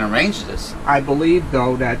Palin arranged this. I believe,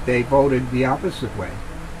 though, that they voted the opposite way.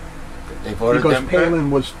 They voted Because Democrat?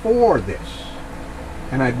 Palin was for this.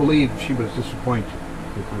 And I believe she was disappointed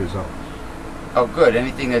with the results. Oh, good.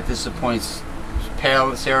 Anything that disappoints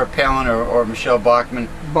Sarah Palin or Michelle Bachmann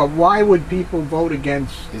But why would people vote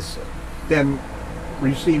against is, them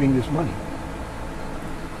receiving this money?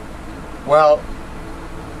 well,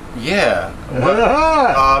 yeah.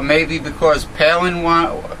 Well, maybe because Palin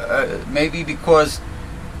maybe because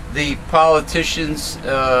the politicians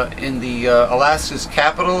in the Alaska's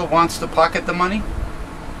capital wants to pocket the money.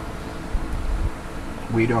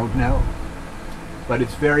 We don't know. But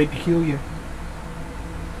it's very peculiar.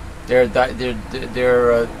 They're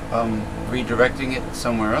redirecting it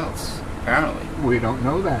somewhere else, apparently. We don't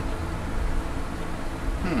know that.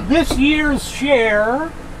 This year's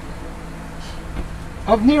share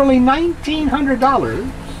of nearly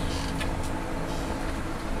 $1,900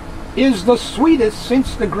 is the sweetest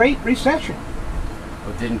since the Great Recession.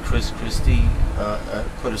 But didn't Chris Christie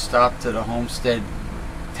put a stop to the homestead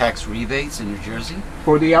tax rebates in New Jersey?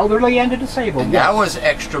 For the elderly and the disabled. And yes. that was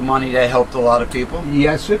extra money that helped a lot of people.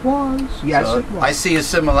 Yes, it was. Yes, So it was. I see a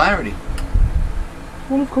similarity,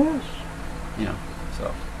 Well, of course. you know.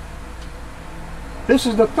 So This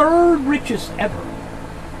is the third richest ever.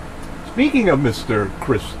 Speaking of Mr.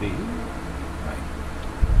 Christie,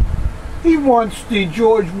 he wants the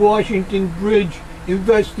George Washington Bridge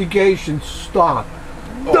investigation stopped.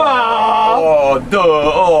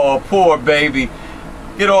 oh, poor baby,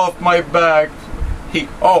 get off my back.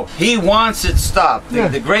 He wants it stopped. Yeah.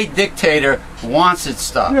 The great dictator wants it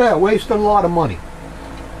stopped. Yeah, wasted a lot of money.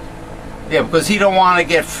 Yeah, because he don't want to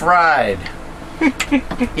get fried.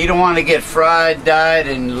 He don't want to get fried, dyed,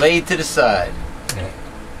 and laid to the side.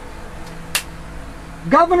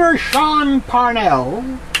 Governor Sean Parnell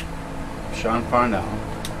Sean Parnell.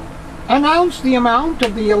 announced the amount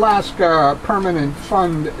of the Alaska Permanent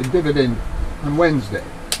Fund dividend on Wednesday.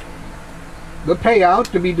 The payout,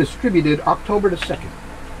 to be distributed October the 2nd,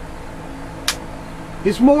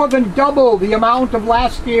 is more than double the amount of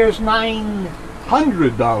last year's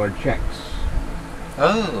 $900 checks.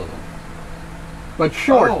 Oh. But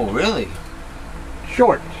short Oh, really?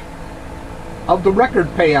 of the record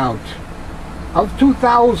payout of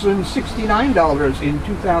 $2,069 in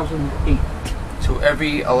 2008. To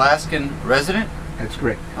every Alaskan resident? That's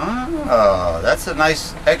correct. Oh, that's a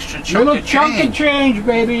nice extra chunk Little of chunk of change. change,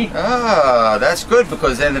 baby. Ah, that's good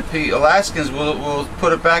because then the Alaskans will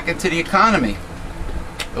put it back into the economy.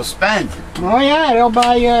 They'll spend. Oh yeah, they'll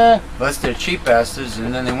buy Unless they're cheap bastards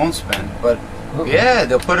and then they won't spend. But yeah,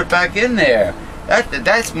 they'll put it back in there.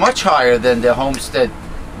 That's much higher than the homestead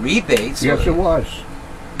rebates. Yes, it was.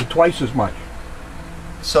 Twice as much.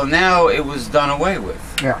 So now it was done away with.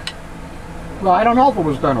 Yeah. Well, I don't know if it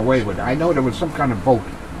was done away with. I know there was some kind of vote.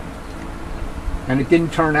 And it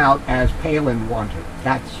didn't turn out as Palin wanted.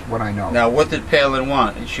 That's what I know. Now, what did Palin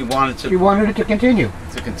want? She wanted She wanted it to continue.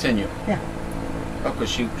 to continue. Yeah. Oh, because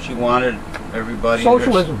she wanted everybody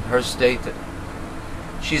Socialism. in her state to...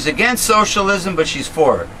 She's against socialism, but she's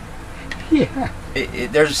for it. Yeah.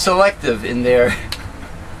 They're selective in their...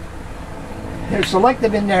 They're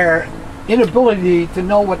selective in their inability to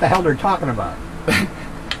know what the hell they're talking about.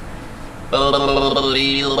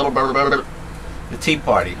 The Tea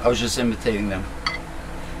Party. I was just imitating them.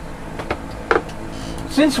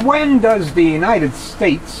 Since when does the United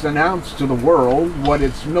States announce to the world what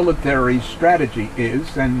its military strategy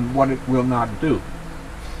is and what it will not do?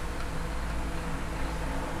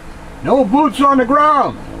 No boots on the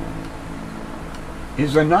ground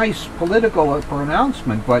is a nice political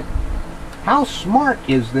pronouncement, but how smart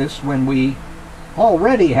is this when we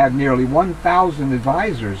already have nearly 1,000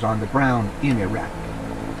 advisors on the ground in Iraq?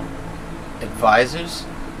 Advisors?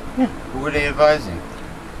 Yeah. Who are they advising?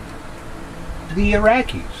 The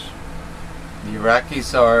Iraqis. The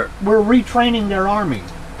Iraqis are... We're retraining their army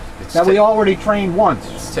It's that we already trained once.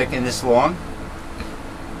 It's taking this long?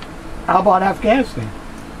 How about Afghanistan?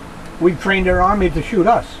 We trained their army to shoot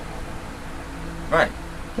us. Right.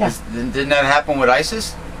 Yeah. Didn't that happen with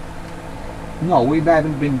ISIS? No, we've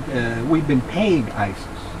been paying ISIS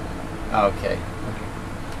Okay.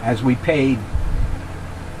 as we paid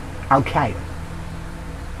Al Qaeda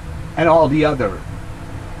and all the other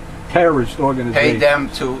terrorist organizations. Paid them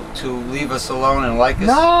to leave us alone and like us?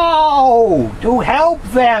 No, to help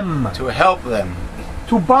them, To help them.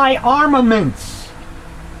 to buy armaments,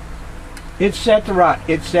 etc.,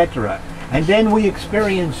 etc. And then we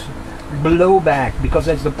experience blowback because,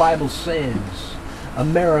 as the Bible says,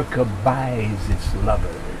 America buys its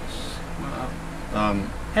lovers.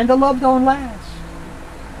 And the love don't last.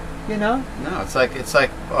 You know? No, it's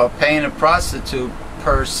like paying a prostitute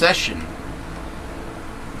per session.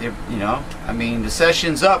 You know, I mean, the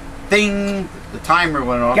session's up. Ding! The timer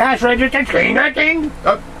went off. Cash register, ding.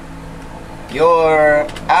 Oh. Your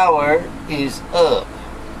hour is up.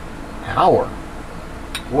 Hour.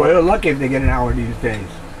 We're lucky if they get an hour these days.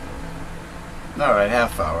 All right,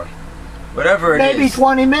 half hour. Whatever it Maybe is.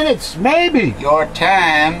 20 minutes, maybe. Your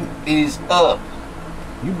time is up.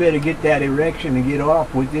 You better get that erection and get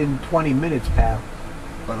off within 20 minutes, pal.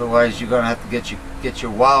 Otherwise, you're gonna have to get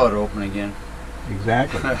your wallet open again.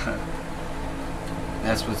 Exactly.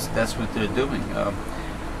 That's what they're doing.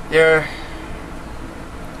 They're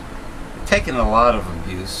taking a lot of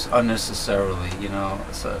abuse unnecessarily. You know,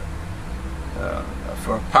 so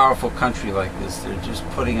for a powerful country like this, they're just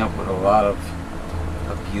putting up with a lot of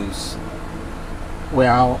abuse.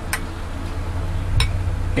 Well,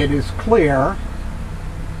 it is clear,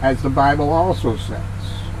 as the Bible also says,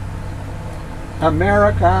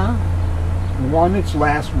 America won its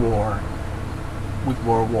last war with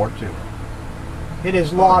World War II. It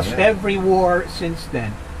has lost every war since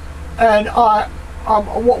then. And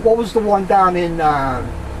what was the one down in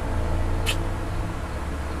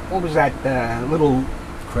what was that little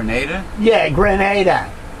Grenada? Yeah, Grenada.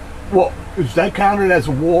 Well, is that counted as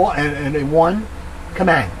a war and they won? Come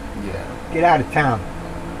on, Yeah. get out of town.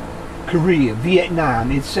 Korea,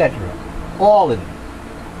 Vietnam, etc. All of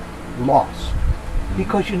them lost.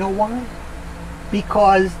 Because you know why?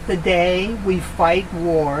 Because today we fight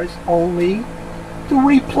wars only to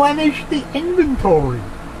replenish the inventory.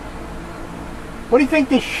 What do you think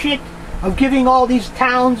this shit of giving all these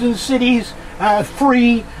towns and cities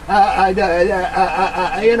free,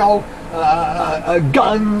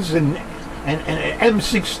 guns and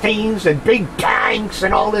M16s and big tanks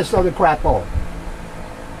and all this other crap all?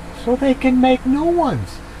 So they can make new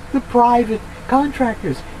ones. The private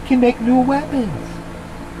contractors can make new weapons.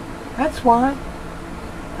 That's why.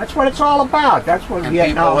 That's what it's all about. That's what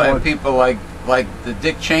Vietnam was. And people like the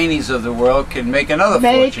Dick Cheneys of the world can make another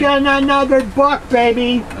Making fortune. another buck,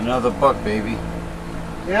 baby. Another buck, baby.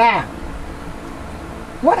 Yeah.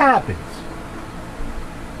 What happens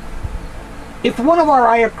if one of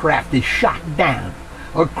our aircraft is shot down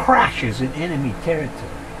or crashes in enemy territory?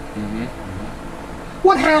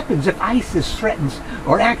 What happens if ISIS threatens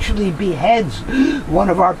or actually beheads one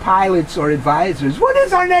of our pilots or advisors? What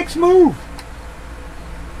is our next move?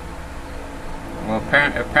 Well,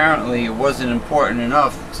 apparently it wasn't important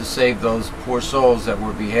enough to save those poor souls that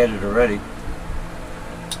were beheaded already.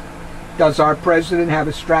 Does our president have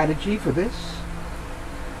a strategy for this?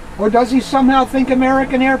 Or does he somehow think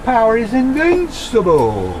American air power is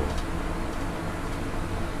invincible?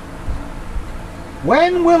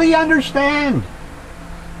 When will he understand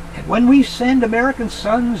that when we send American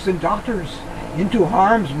sons and daughters into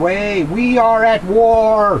harm's way, we are at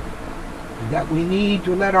war, and that we need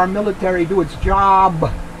to let our military do its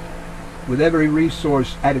job with every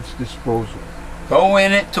resource at its disposal? Go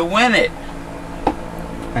in it to win it.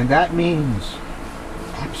 And that means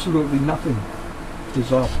absolutely nothing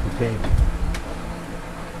is off the table.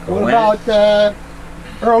 What about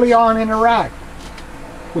early on in Iraq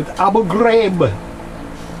with Abu Ghraib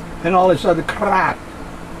and all this other crap?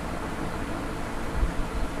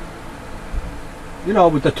 You know,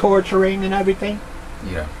 with the torturing and everything.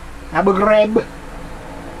 Yeah. Abu Ghraib.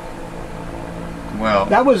 Well,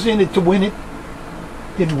 That was in it to win it.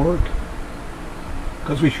 Didn't work.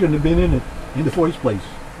 Because we shouldn't have been in it in the first place.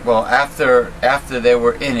 well, after they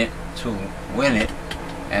were in it to win it,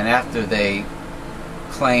 and after they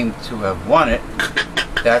claimed to have won it,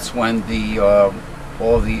 that's when the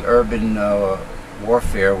all the urban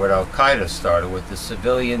warfare with Al Qaeda started, with the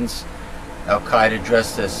civilians. Al Qaeda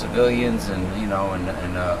dressed as civilians, and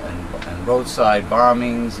and roadside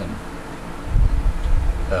bombings and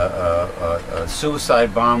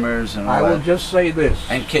suicide bombers and all I will that, just say this.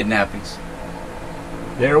 and kidnappings.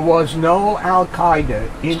 There was no Al Qaeda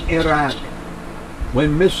in Iraq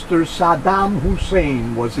when Mr. Saddam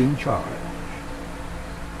Hussein was in charge.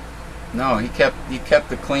 No, he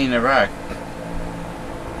kept a clean Iraq.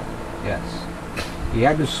 Yes. He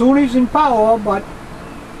had the Sunnis in power, but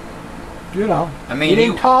you know, I mean, he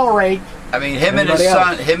didn't tolerate. I mean, him and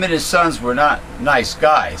his sons were not nice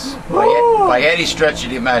guys by any stretch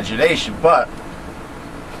of the imagination. But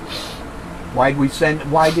why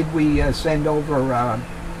did we send over?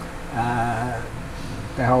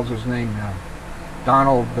 The hell's his name now?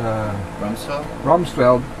 Donald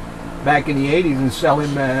Rumsfeld back in the 80s and sell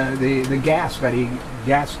him the gas that he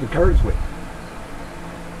gassed the Kurds with.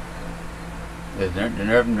 The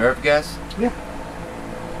nerve gas? Yeah.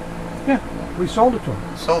 Yeah, we sold it to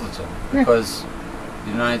him. Sold it to him because the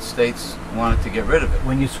United States wanted to get rid of it.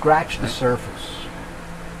 When you scratch the surface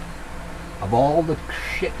of all the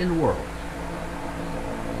shit in the world,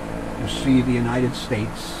 you see the United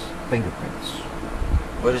States fingerprints.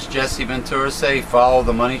 What does Jesse Ventura say? Follow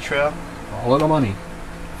the money trail? Follow the money.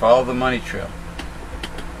 Follow the money trail.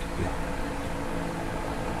 Yeah.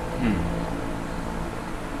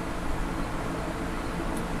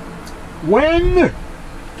 When?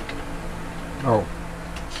 Oh,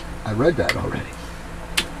 I read that already.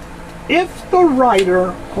 If the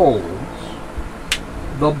writer holds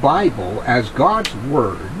the Bible as God's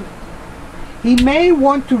word, he may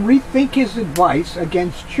want to rethink his advice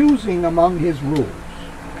against choosing among his rules.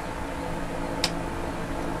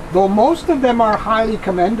 Though most of them are highly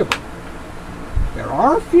commendable, there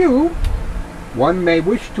are a few one may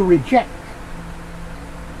wish to reject.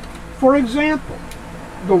 For example,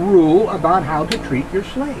 the rule about how to treat your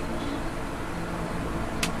slaves.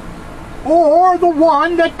 Or the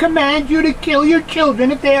one that commands you to kill your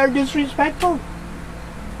children if they are disrespectful.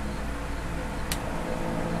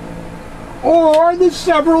 Or the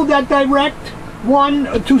several that direct one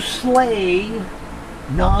to slay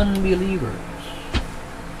non-believers.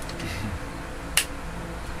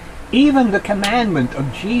 Even the commandment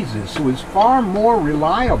of Jesus, who is far more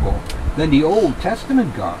reliable than the Old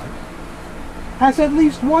Testament God, has at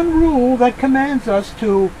least one rule that commands us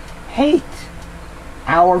to hate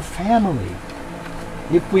our family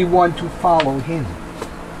if we want to follow him.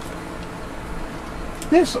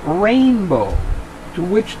 This rainbow to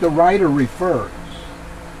which the writer refers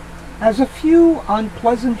has a few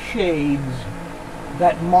unpleasant shades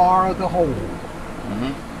that mar the whole.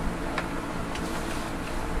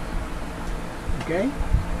 Okay?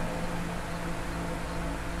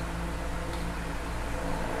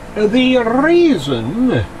 The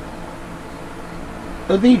reason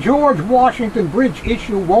the George Washington Bridge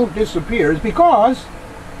issue won't disappear is because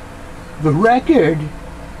the Record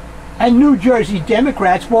and New Jersey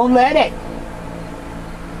Democrats won't let it.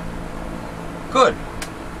 Good.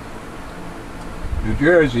 New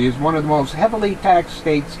Jersey is one of the most heavily taxed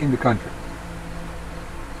states in the country.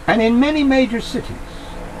 And in many major cities,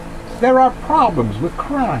 there are problems with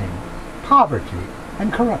crime, poverty,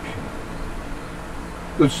 and corruption.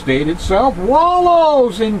 The state itself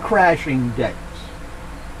wallows in crashing debts,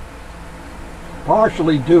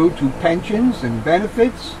 partially due to pensions and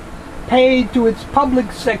benefits paid to its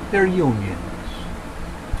public sector unions.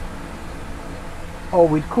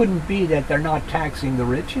 Oh, it couldn't be that they're not taxing the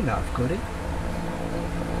rich enough, could it?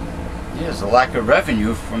 Yeah, there's a lack of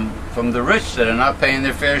revenue from the rich that are not paying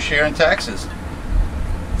their fair share in taxes.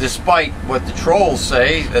 Despite what the trolls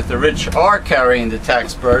say, that the rich are carrying the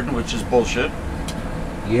tax burden, which is bullshit.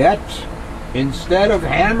 Yet, instead of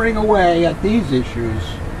hammering away at these issues,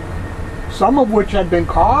 some of which had been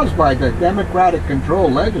caused by the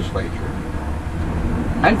Democratic-controlled legislature,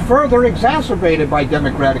 and further exacerbated by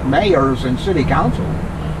Democratic mayors and city councils,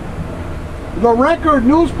 the Record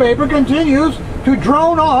newspaper continues to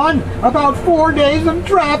drone on about 4 days of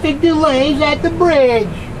traffic delays at the bridge.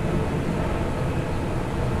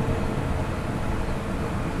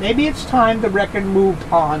 Maybe it's time the Record moved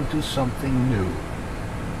on to something new.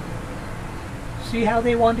 See how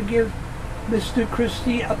they want to give Mr.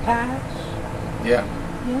 Christie a pass? Yeah.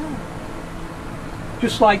 Yeah.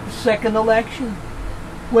 Just like the second election,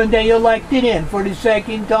 when they elected him for the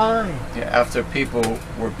second time. Yeah, after people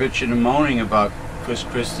were bitching and moaning about Chris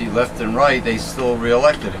Christie left and right, they still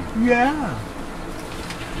re-elected him. Yeah.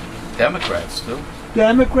 Democrats too.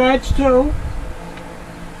 Democrats too.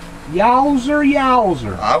 Yowzer,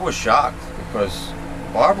 yowzer. I was shocked because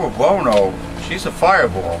Barbara Buono, she's a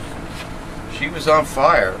fireball. She was on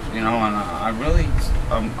fire, you know, and I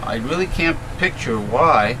really can't picture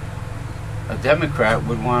why a Democrat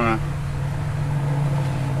would want to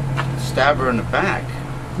stab her in the back.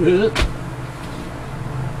 You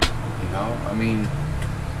know, I mean,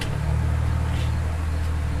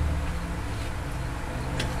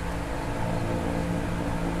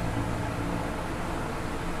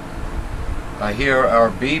 I hear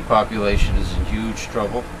our bee population is in huge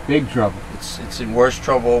trouble. Big trouble. It's in worse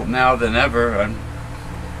trouble now than ever, and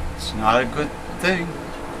it's not a good thing.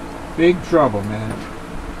 Big trouble, man.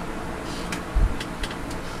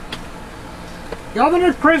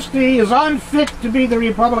 Governor Christie is unfit to be the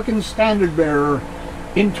Republican standard bearer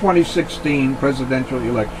in 2016 presidential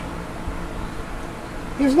election.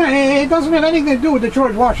 It doesn't have anything to do with the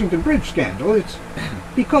George Washington Bridge scandal. It's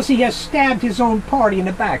because he has stabbed his own party in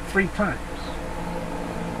the back 3 times.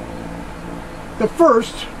 The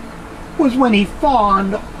first was when he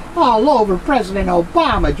fawned all over President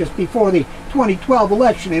Obama just before the 2012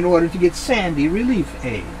 election in order to get Sandy relief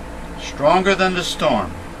aid. Stronger than the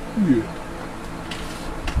storm. Yeah.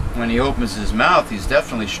 When he opens his mouth, he's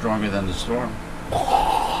definitely stronger than the storm.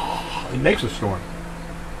 He makes a storm.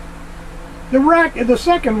 The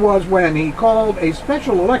second was when he called a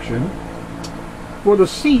special election for the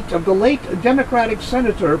seat of the late Democratic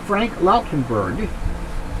Senator Frank Lautenberg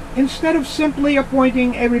instead of simply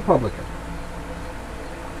appointing a Republican.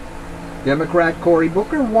 Democrat Cory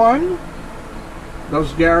Booker won,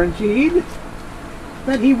 thus guaranteed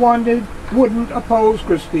that he wouldn't oppose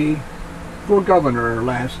Christie for governor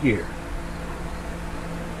last year.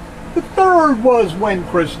 The third was when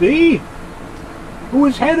Christie, who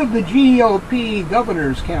was head of the GOP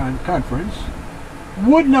Governors Conference,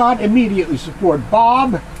 would not immediately support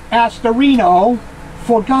Bob Astorino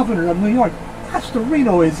for governor of New York.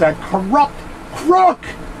 Astorino is a corrupt crook.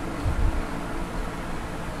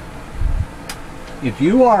 If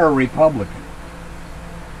you are a Republican,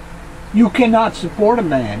 you cannot support a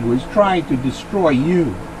man who is trying to destroy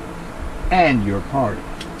you and your party.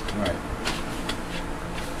 Right.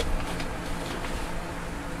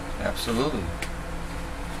 Absolutely.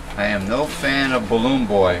 I am no fan of Balloon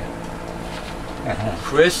Boy.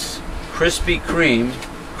 Krispy Kreme,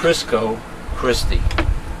 Crisco, Christie.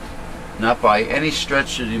 Not by any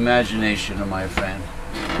stretch of the imagination am I a fan.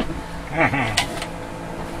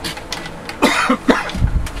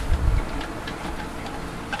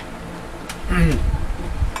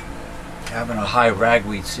 Having a high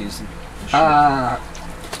ragweed season. Sure.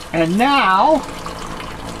 And now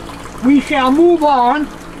we shall move on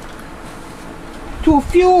to a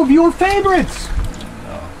few of your favorites.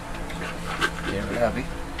 No. David Abbey.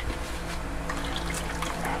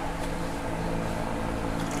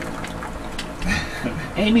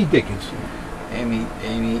 Amy Dickinson.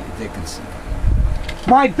 Amy Dickinson.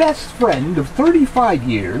 My best friend of 35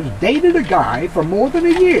 years dated a guy for more than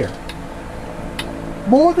a year.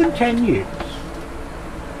 More than 10 years.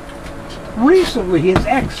 Recently, his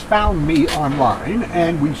ex found me online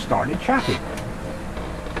and we started chatting.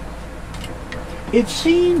 It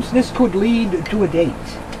seems this could lead to a date.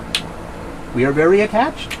 We are very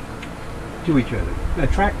attached to each other.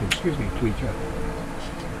 Attracted, to each other.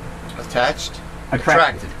 Attached?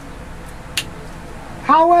 Attracted.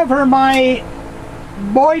 However, my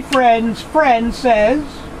boyfriend's friend says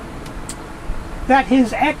that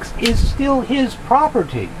his ex is still his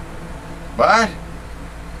property. What?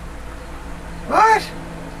 What?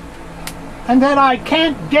 And that I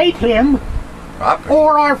can't date him Property.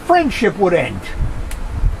 or our friendship would end.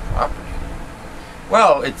 Property.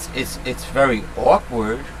 Well, it's very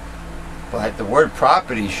awkward, but the word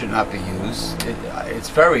property should not be used. It's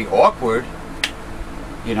very awkward.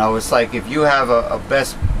 You know, it's like if you have a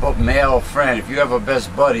best male friend, if you have a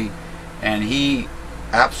best buddy, and he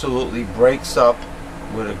absolutely breaks up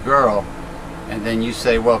with a girl, and then you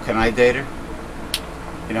say, well, can I date her?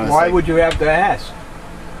 You know, Why would you have to ask?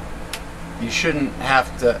 You shouldn't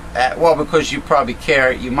have to, well, because you probably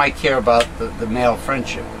care, you might care about the male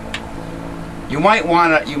friendship. You might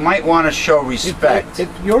want to show respect. If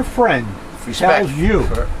your friend tells you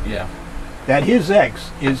yeah, that his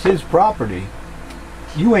ex is his property,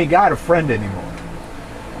 you ain't got a friend anymore.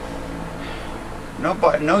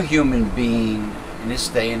 no human being in this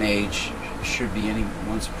day and age should be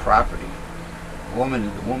anyone's property. The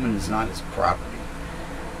woman is not his property.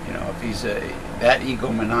 You know, if he's that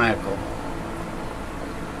egomaniacal.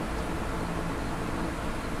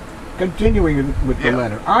 Continuing with the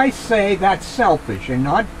letter, I say that's selfish and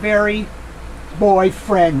not very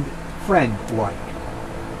friend-like.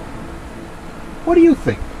 What do you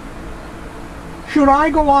think? Should I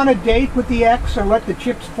go on a date with the ex and let the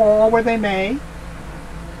chips fall where they may?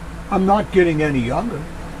 I'm not getting any younger.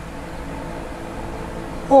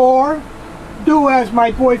 Or do as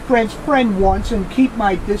my boyfriend's friend wants and keep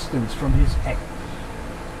my distance from his ex?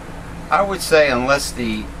 I would say unless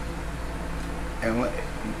the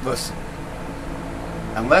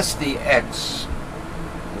ex,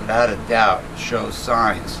 without a doubt, shows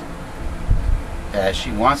signs that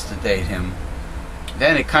she wants to date him,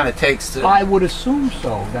 then it kind of takes to... I would assume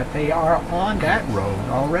so, that they are on that road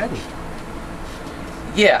already.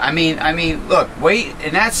 Yeah, I mean, look, wait,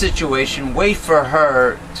 in that situation, wait for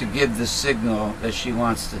her to give the signal that she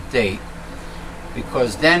wants to date,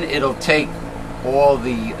 because then it'll take all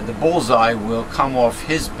the bullseye will come off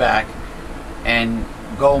his back and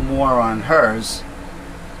go more on hers.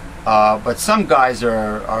 But some guys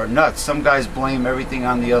are nuts. Some guys blame everything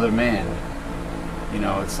on the other man. You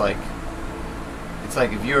know, it's like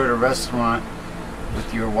if you're at a restaurant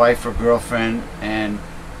with your wife or girlfriend, and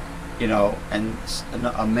you know, and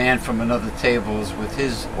a man from another table is with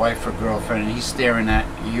his wife or girlfriend, and he's staring at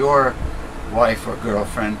your wife or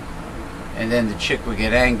girlfriend, and then the chick would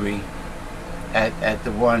get angry at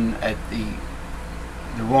the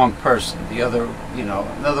wrong person. The other, you know,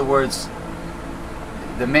 in other words,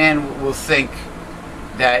 the man will think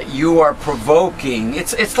that you are provoking.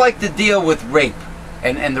 It's like the deal with rape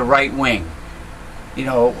and the right wing. You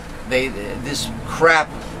know, this crap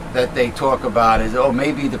that they talk about is, oh,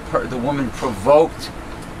 maybe the woman provoked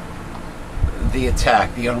the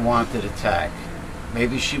attack, the unwanted attack.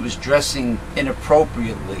 Maybe she was dressing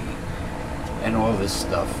inappropriately and all this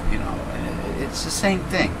stuff, you know. And it's the same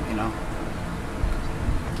thing, you know.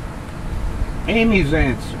 Amy's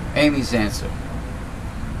answer. Amy's answer.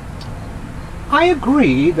 I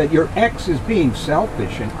agree that your ex is being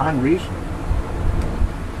selfish and unreasonable.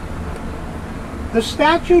 The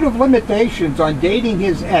statute of limitations on dating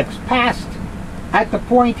his ex passed at the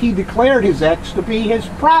point he declared his ex to be his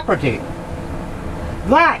property.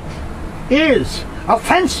 That is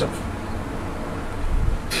offensive.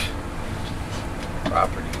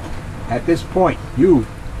 Property. At this point, you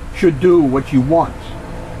should do what you want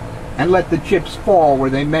and let the chips fall where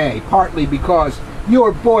they may, partly because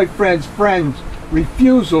your boyfriend's friend's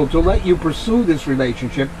refusal to let you pursue this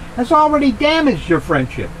relationship has already damaged your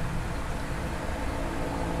friendship.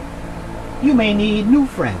 You may need new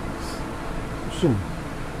friends soon.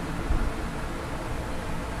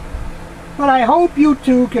 But I hope you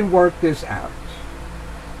two can work this out.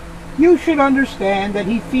 You should understand that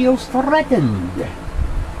he feels threatened.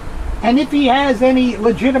 And if he has any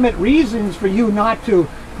legitimate reasons for you not to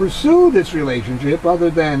pursue this relationship other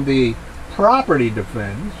than the property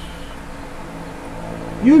defense,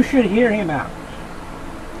 you should hear him out.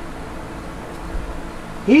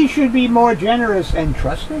 He should be more generous and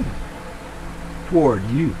trusting toward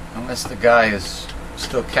you. Unless the guy is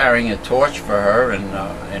still carrying a torch for her and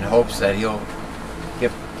in hopes that he'll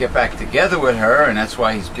get back together with her, and that's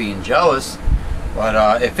why he's being jealous.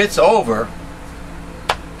 But if it's over,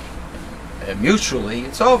 mutually,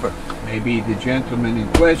 it's over. Maybe the gentleman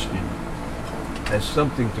in question has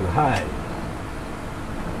something to hide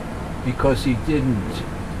because he didn't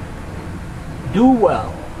do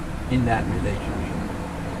well in that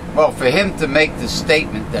relationship. Well, for him to make the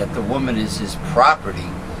statement that the woman is his property,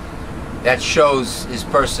 that shows his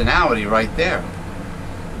personality right there.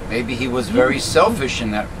 Maybe he was very selfish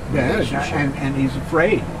in that relationship. And he's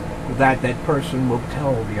afraid that that person will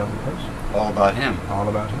tell the other person. All about him. All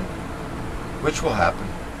about him. Which will happen.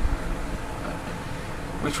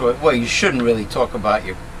 Well, you shouldn't really talk about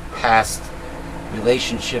your past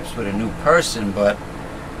relationships with a new person, but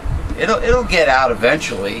it'll get out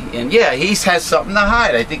eventually. And yeah, he has something to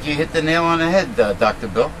hide. I think you hit the nail on the head, Dr.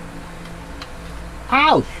 Bill.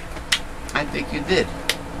 Ouch! I think you did.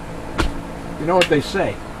 You know what they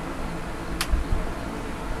say?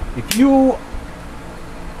 If you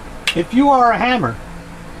are a hammer,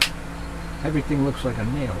 everything looks like a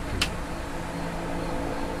nail to you.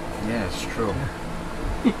 Yeah, it's true.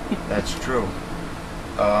 That's true.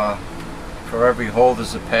 For every hole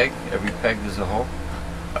there's a peg. Every peg there's a hole.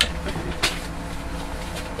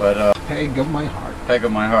 But Peg of my heart. Peg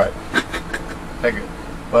of my heart. Peg it.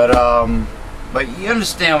 But you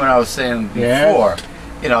understand what I was saying before. Yes.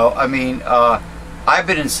 You know, I mean, I've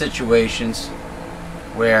been in situations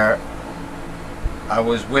where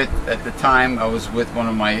at the time I was with one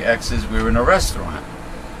of my exes. We were in a restaurant,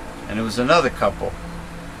 and it was another couple,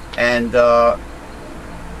 and the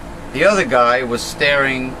other guy was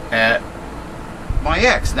staring at my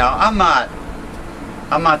ex. Now, I'm not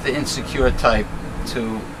the insecure type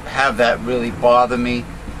to have that really bother me,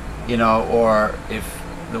 you know, or if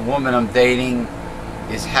the woman I'm dating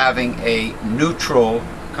is having a neutral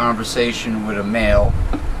conversation with a male,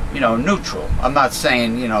 you know, neutral. I'm not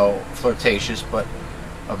saying, you know, flirtatious, but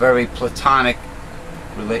a very platonic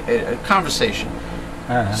conversation.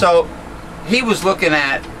 Uh-huh. So he was looking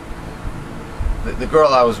at the girl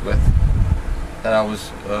I was with, that I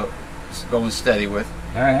was going steady with,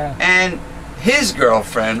 Uh-huh. and his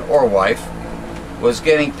girlfriend or wife was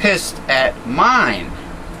getting pissed at mine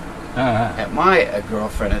at my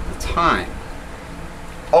girlfriend at the time.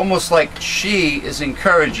 Almost like she is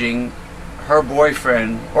encouraging her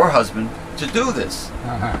boyfriend or husband to do this.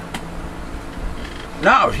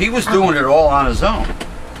 No, he was doing it all on his own.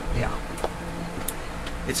 Yeah.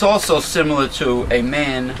 It's also similar to a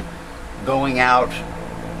man going out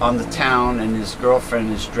on the town and his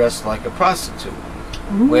girlfriend is dressed like a prostitute,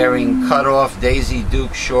 wearing cut-off Daisy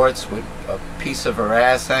Duke shorts with a piece of her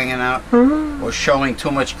ass hanging out, or showing too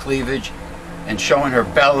much cleavage and showing her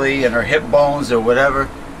belly and her hip bones or whatever.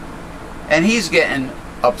 And he's getting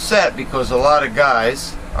upset because a lot of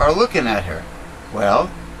guys are looking at her. Well,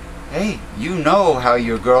 hey, you know how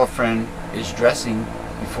your girlfriend is dressing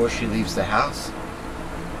before she leaves the house.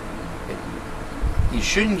 You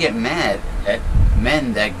shouldn't get mad at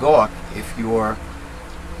men that gawk if your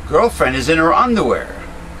girlfriend is in her underwear.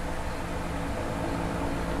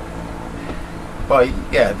 Well,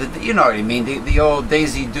 yeah, you know what I mean. The old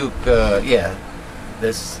Daisy Duke, yeah.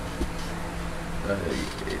 This,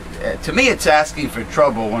 to me, it's asking for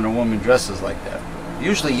trouble when a woman dresses like that.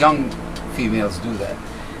 Usually, young females do that.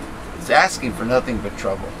 It's asking for nothing but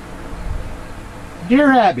trouble.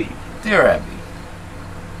 Dear Abby. Dear Abby.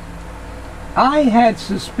 I had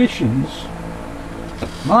suspicions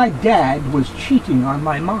my dad was cheating on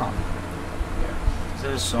my mom. Is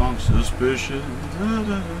that a song? Suspicion.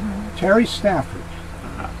 Terry Stafford.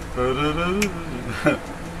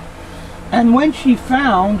 And when she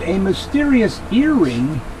found a mysterious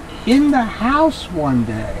earring in the house one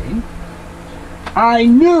day, I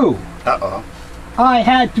knew I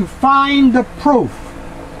had to find the proof.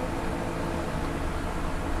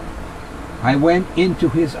 I went into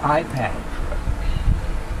his iPad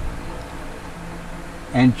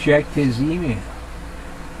and checked his email.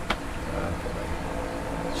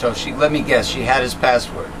 So let me guess, she had his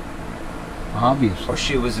password. Obviously. Or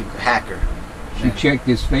she was a hacker. She checked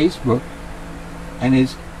his Facebook and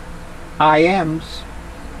his IMs.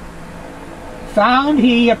 Found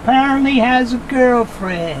he apparently has a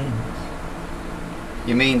girlfriend.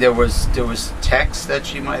 You mean there was text that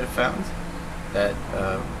she might have found that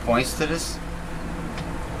points to this?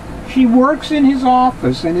 She works in his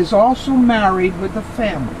office and is also married with a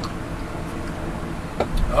family.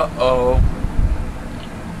 Uh-oh.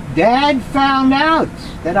 Dad found out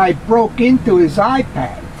that I broke into his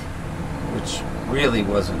iPad. Which really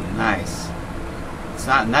wasn't nice. It's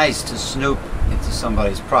not nice to snoop into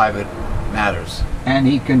somebody's private matters. And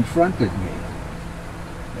he confronted me.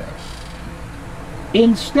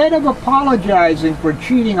 Instead of apologizing for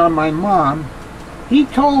cheating on my mom, he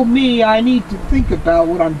told me I need to think about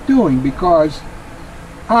what I'm doing because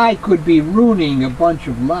I could be ruining a bunch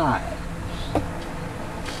of lives.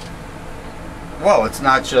 Well, it's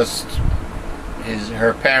not just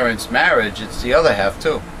her parents' marriage, it's the other half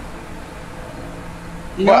too.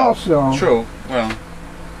 He also true. Well,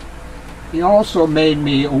 he also made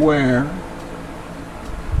me aware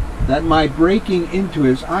that my breaking into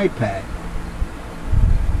his iPad,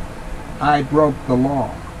 I broke the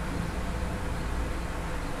law.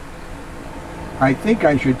 I think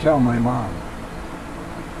I should tell my mom.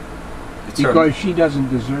 Because she doesn't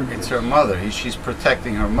deserve it. It's her mother. She's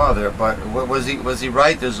protecting her mother. But was he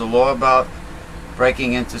right? There's a law about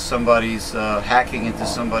breaking into somebody's, hacking into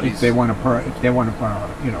somebody's. If they want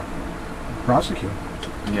to, you know, prosecute.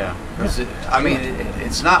 Yeah. I mean,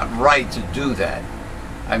 it's not right to do that.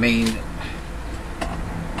 I mean,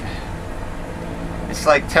 it's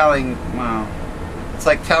like telling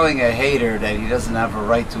a hater that he doesn't have a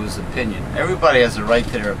right to his opinion. Everybody has a right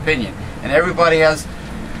to their opinion, and everybody has.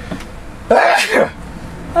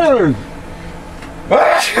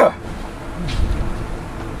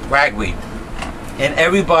 Ragweed. And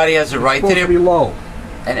everybody has a right to their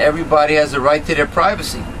and everybody has a right to their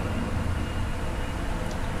privacy.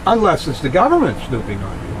 Unless it's the government snooping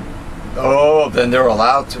on you. Oh, then they're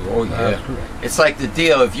allowed to. Oh yeah. It's like the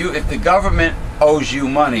deal. If the government owes you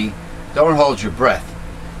money, don't hold your breath.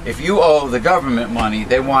 If you owe the government money,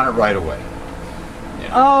 they want it right away.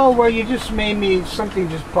 Oh, well, you just made me, something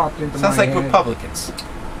just popped into my head. Sounds like Republicans.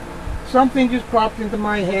 Something just popped into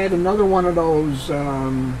my head, another one of those...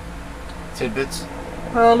 tidbits?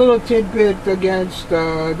 A little tidbit against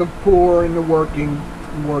the poor and the working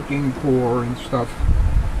poor and stuff.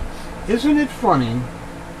 Isn't it funny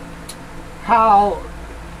how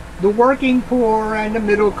the working poor and the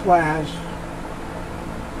middle class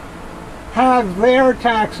have their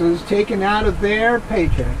taxes taken out of their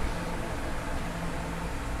paycheck,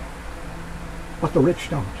 but the rich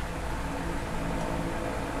don't?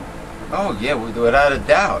 Oh yeah, without a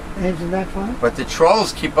doubt. Isn't that funny? But the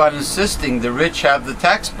trolls keep on insisting the rich have the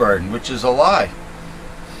tax burden, which is a lie.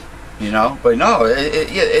 You know, but no,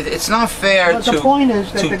 it's not fair But the point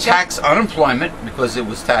is that to the tax unemployment because it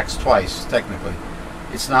was taxed twice, technically.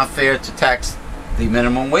 It's not fair to tax the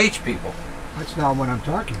minimum wage people. That's not what I'm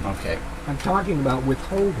talking about. Okay. I'm talking about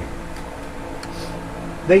withholding.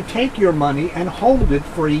 They take your money and hold it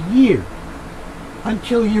for a year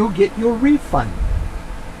until you get your refund.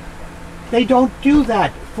 They don't do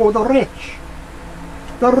that for the rich.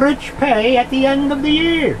 The rich pay at the end of the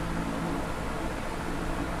year.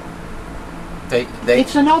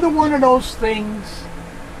 It's another one of those things,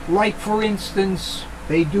 like for instance,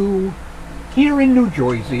 they do here in New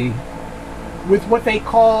Jersey with what they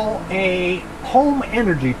call a home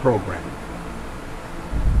energy program,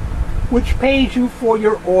 which pays you for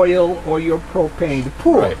your oil or your propane, the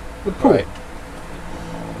poor. Right. The poor. Right.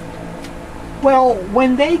 Well,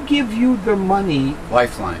 when they give you the money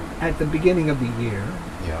Lifeline. at the beginning of the year,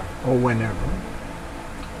 Yeah. or whenever,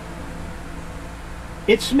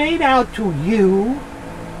 it's made out to you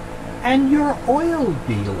and your oil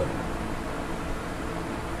dealer.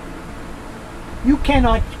 You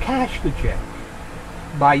cannot cash the check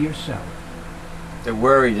by yourself. They're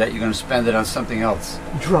worried that you're going to spend it on something else.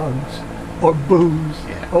 Drugs or booze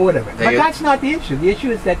or whatever. But that's not the issue. The issue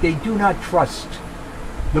is that they do not trust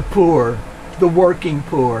the poor, the working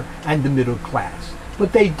poor, and the middle class.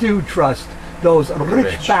 But they do trust those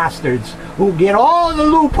rich bastards who get all the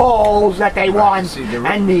loopholes that they want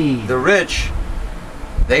and need. The rich,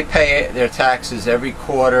 they pay their taxes every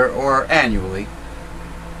quarter or annually,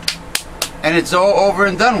 and it's all over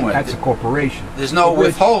and done with. That's a corporation. There's no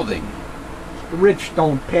withholding. The rich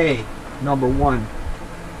don't pay, number one,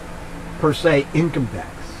 per se, income tax.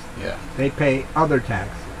 Yeah. They pay other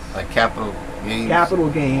taxes. Like capital gains. Capital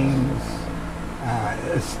gains,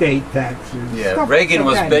 estate taxes. Yeah, Reagan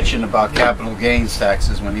was bitching about capital gains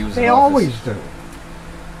taxes when he was in office. Always do.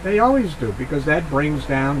 They always do, because that brings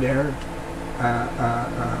down their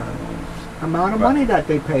amount of money that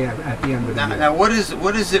they pay at the end of the year. Now, what is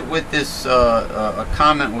it with this? A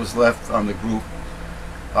comment was left on the group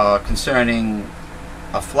concerning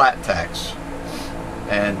a flat tax,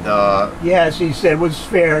 and yes, he said it was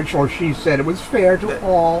fair, or she said it was fair to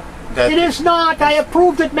all. It is not. I have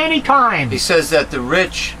proved it many times. He says that the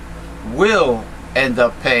rich will end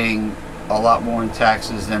up paying a lot more in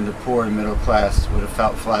taxes than the poor and middle class with a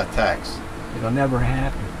flat tax. It'll never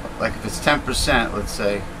happen. Like if it's 10%, let's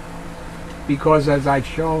say. Because as I've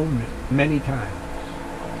shown many times,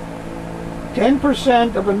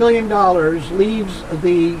 10% of $1 million leaves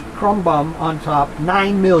the crumb bum on top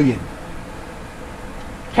 $9 million.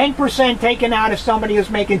 10% taken out if somebody is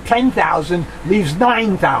making $10,000 leaves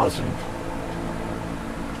 $9,000.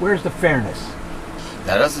 Where's the fairness?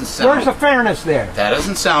 That doesn't sound. Where's the fairness there? That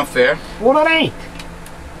doesn't sound fair. Well, it ain't.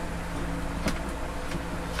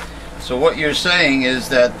 So what you're saying is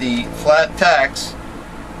that the flat tax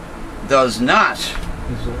does not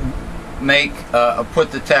make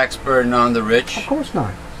put the tax burden on the rich. Of course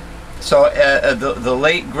not. So the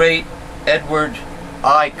late great Edward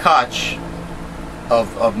I. Koch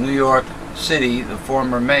of New York City, the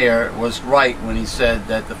former mayor, was right when he said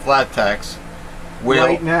that the flat tax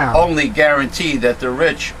will only guarantee that the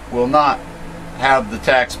rich will not have the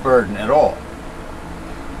tax burden at all.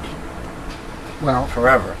 Well,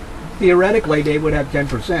 forever. Theoretically, they would have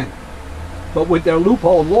 10%, but with their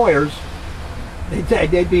loophole lawyers,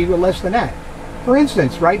 they'd be less than that. For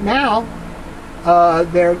instance, right now,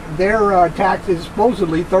 their tax is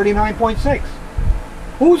supposedly 39.6.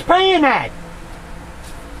 Who's paying that?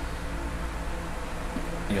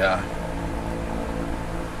 Yeah.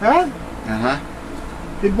 Huh? Uh-huh.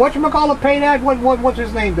 Did whatchamacallit pay that? What's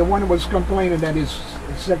his name? The one that was complaining that his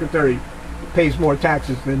secretary pays more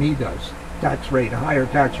taxes than he does. Tax rate, a higher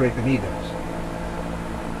tax rate than he does.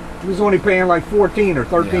 He was only paying like 14 or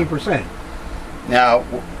 13%. Now,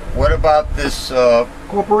 what about this?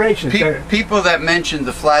 Corporations. People that mentioned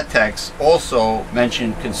the flat tax also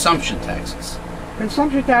mentioned consumption taxes.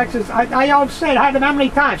 Consumption taxes, I've said how many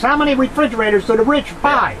times? How many refrigerators do the rich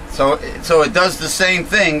buy? Yeah. So it does the same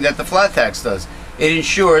thing that the flat tax does. It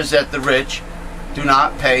ensures that the rich do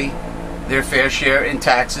not pay their fair share in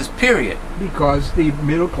taxes, period. Because the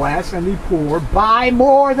middle class and the poor buy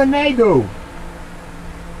more than they do.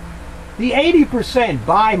 The 80%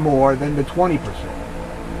 buy more than the 20%.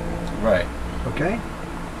 Right. Okay?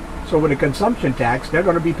 So with a consumption tax, they're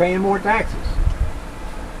going to be paying more taxes.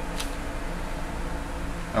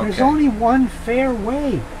 Okay. There's only one fair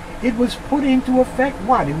way. It was put into effect,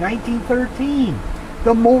 what, in 1913?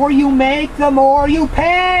 The more you make, the more you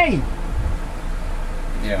pay.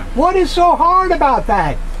 Yeah. What is so hard about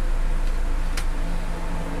that?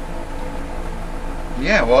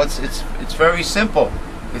 Yeah, well, it's very simple.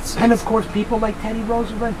 And of course, people like Teddy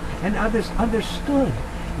Roosevelt and others understood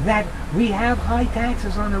that we have high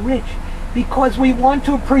taxes on the rich because we want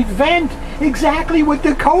to prevent exactly what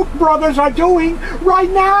the Koch brothers are doing right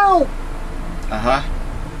now. Uh-huh.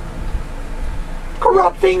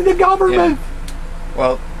 Corrupting the government. Yeah.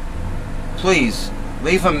 Well, please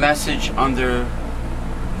leave a message under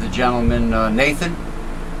the gentleman, Nathan.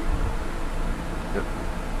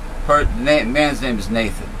 The man's name is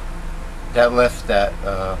Nathan. That left that.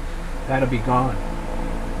 That'll be gone.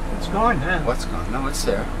 It's gone now. What's gone? No, it's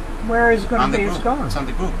there. Where is it going to be? Group. It's gone. It's on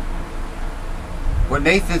the group. What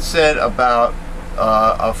Nathan said about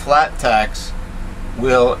a flat tax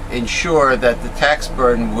will ensure that the tax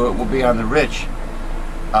burden will be on the rich.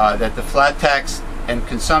 That the flat tax and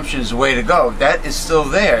consumption is the way to go. That is still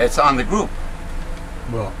there. It's on the group.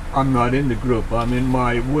 Well, I'm not in the group. I'm in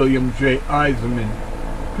my William J. Eisenman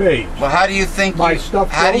page. Well, how do you think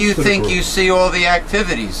you see all the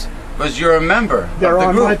activities? Because you're a member They're of the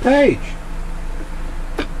on group. my page.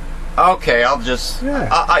 Okay, I'll just.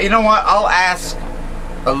 Yeah. You know what? I'll ask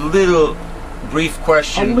a little brief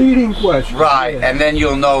question. A leading question. Right, yeah. and then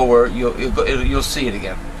you'll know where you'll see it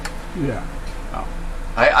again. Yeah. Oh.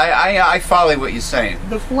 I follow what you're saying.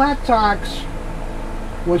 The flat tax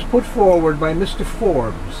was put forward by Mr.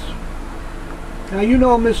 Forbes. Now you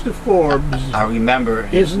know Mr. Forbes I remember.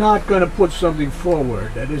 is not going to put something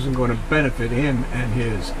forward that isn't going to benefit him and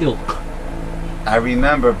his ilk. I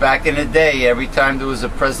remember back in the day, every time there was a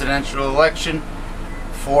presidential election,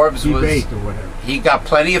 Forbes Debate or whatever. he got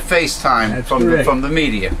plenty of face time from the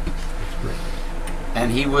media. That's correct.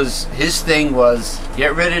 And his thing was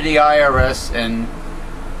get rid of the IRS and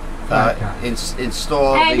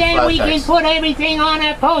install And the then flat we tax. can put everything on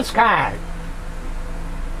a postcard.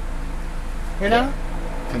 You know?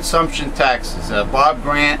 Consumption taxes. Bob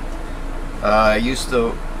Grant used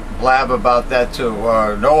to blab about that too.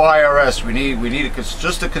 No IRS. We need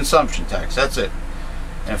just a consumption tax. That's it.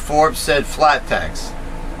 And Forbes said flat tax,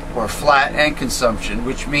 or flat and consumption,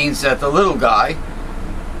 which means that the little guy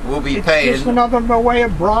will be paying. It's just another way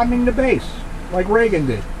of broadening the base, like Reagan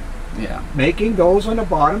did. Yeah. Making those on the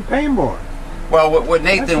bottom pay more. Well, what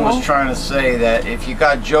Nathan That's was all. trying to say, that if you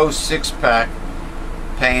got Joe's six-pack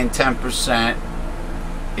paying 10%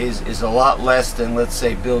 is a lot less than, let's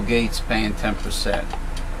say, Bill Gates paying 10%.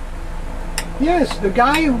 Yes, the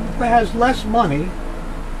guy who has less money,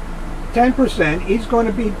 10%, he's going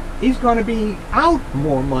to be out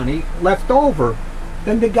more money left over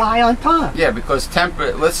than the guy on top. Yeah, because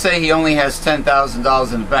let's say he only has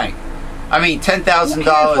 $10,000 in the bank. I mean,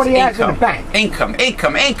 $10,000 what he has in income. the bank.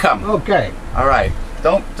 Income. Okay. All right.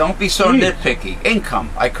 Don't be so Jeez. nitpicky.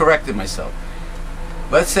 Income. I corrected myself.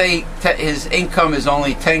 Let's say his income is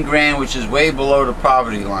only 10 grand, which is way below the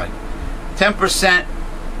poverty line. 10%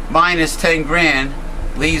 minus 10 grand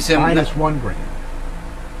leaves him Minus 1 grand.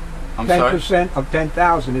 I'm sorry. 10% of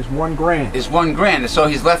 10,000 is 1 grand. Is 1 grand, so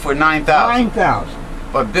he's left with 9,000. 9,000.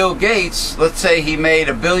 But Bill Gates, let's say he made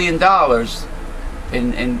 $1 billion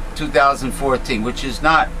in 2014, which is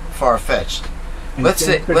not far-fetched. And Let's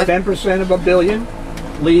say 10% of $1 billion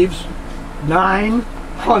leaves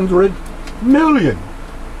 900 million.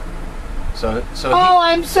 so Oh,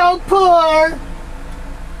 I'm so poor.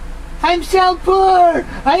 I'm so poor.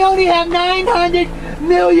 I only have 900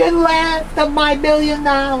 million left of my $1 billion.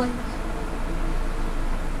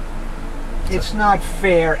 It's not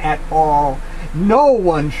fair at all. No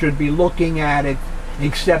one should be looking at it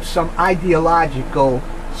except some ideological,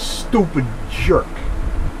 stupid jerk.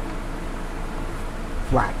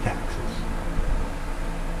 Flat taxes.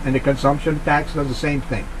 And the consumption tax does the same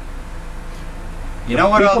thing. you know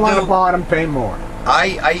what People I'll on the do? bottom pay more.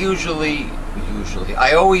 I usually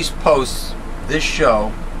I always post this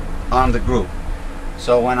show on the group.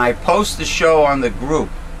 So when I post the show on the group,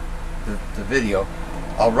 the video,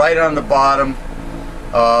 I'll write on the bottom,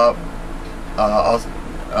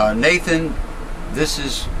 Nathan, this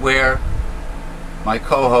is where my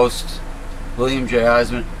co-host William J.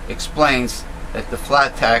 Eisman explains that the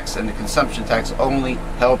flat tax and the consumption tax only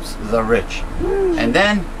helps the rich. And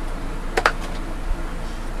then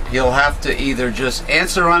he'll have to either just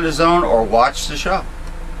answer on his own or watch the show.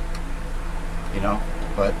 You know,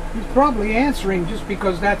 but He's probably answering just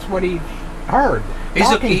because that's what he heard.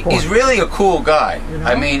 he's really a cool guy. You know?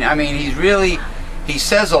 I mean he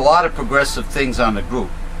says a lot of progressive things on the group.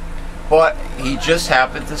 But he just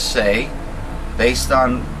happened to say, based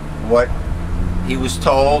on what he was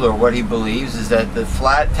told or what he believes, is that the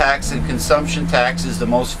flat tax and consumption tax is the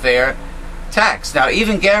most fair tax. Now,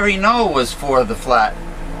 even Gary Noe was for the flat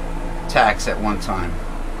tax at one time.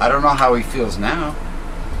 I don't know how he feels now.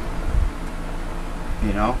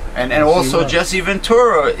 You know, and also Jesse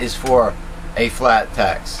Ventura is for a flat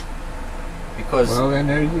tax because then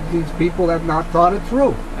these people have not thought it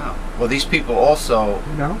through. No. Well, these people also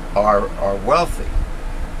are wealthy.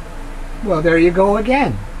 Well, there you go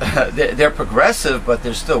again. They're progressive, but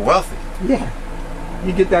they're still wealthy. Yeah,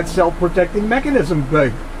 you get that self-protecting mechanism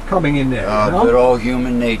coming in there. Good old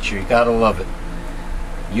human nature. You gotta love it.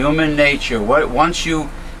 Human nature. Once you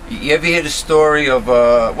ever hear the story of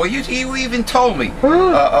you even told me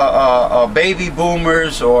baby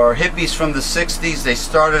boomers or hippies from the 60s, they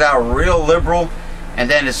started out real liberal, and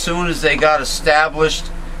then as soon as they got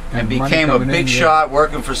established and became a big shot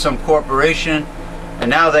working for some corporation, and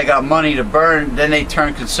now they got money to burn, then they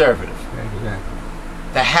turn conservative. Exactly.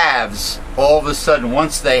 The haves, all of a sudden,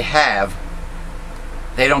 once they have,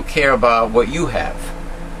 they don't care about what you have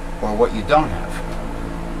or what you don't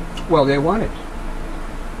have. Well, they want it.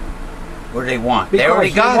 What do they want? Because they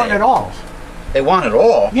already got it. They want it all. They want it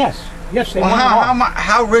all? Yes, they want it all.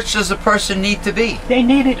 How rich does a person need to be? They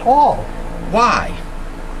need it all. Why?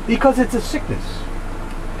 Because it's a sickness.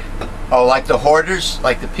 Oh, like the hoarders?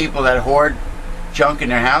 Like the people that hoard junk in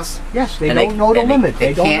their house? Yes, they don't know the limit.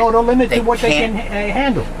 They don't know the limit to what they can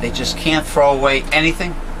handle. They just can't throw away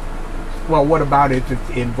anything? Well, what about if it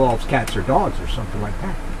involves cats or dogs or something like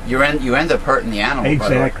that? You end up hurting the animal.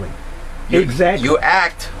 Exactly. Exactly. You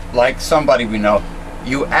act like somebody we know.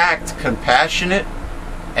 You act compassionate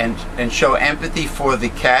and show empathy for the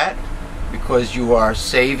cat because you are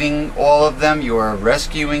saving all of them. You are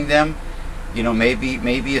rescuing them. You know, maybe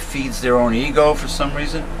it feeds their own ego for some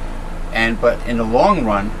reason. But in the long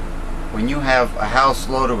run, when you have a house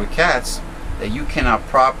loaded with cats that you cannot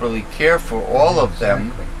properly care for all of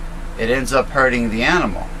them, it ends up hurting the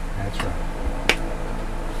animal. That's right.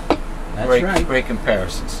 That's right. Great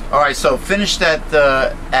comparisons. All right, so finish that,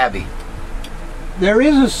 Abby. There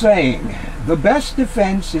is a saying, the best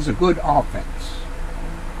defense is a good offense.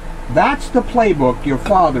 That's the playbook your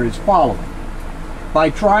father is following by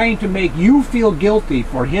trying to make you feel guilty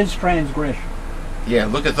for his transgression. Yeah,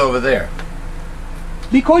 look at over there.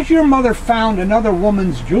 Because your mother found another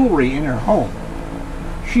woman's jewelry in her home,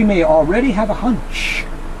 she may already have a hunch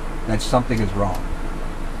that something is wrong.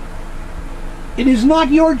 It is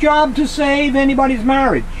not your job to save anybody's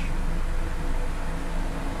marriage.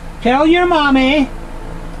 Tell your mommy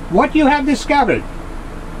what you have discovered,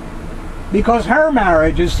 because her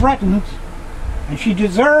marriage is threatened and she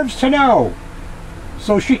deserves to know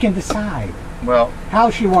so she can decide how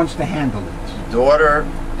she wants to handle it. Daughter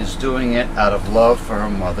is doing it out of love for her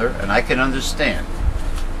mother, and I can understand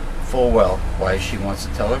full well why she wants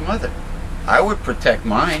to tell her mother. I would protect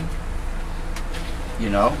mine. You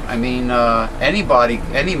know, I mean, any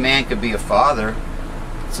man could be a father.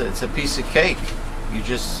 It's a piece of cake. You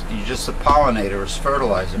just a pollinator, it's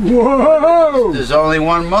fertilizer. Whoa! There's only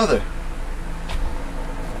one mother.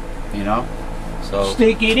 You know, so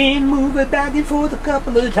stick it in, move it back and forth a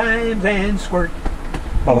couple of times, and squirt.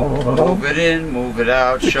 Move it in, move it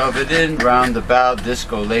out, shove it in, roundabout,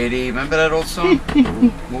 disco lady. Remember that old song?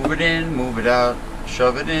 Move it in, move it out,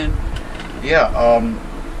 shove it in. Yeah.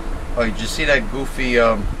 Oh, did you see that goofy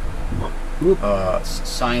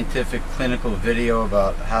scientific clinical video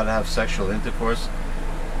about how to have sexual intercourse?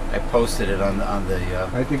 I posted it on the.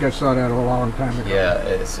 I think I saw that a long time ago. Yeah,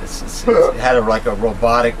 it had like a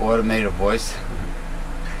robotic automated voice.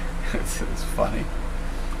 It's funny.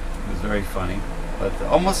 It was very funny, but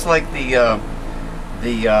almost like the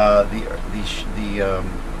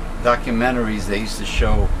documentaries they used to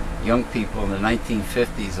show young people in the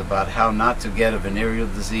 1950s about how not to get a venereal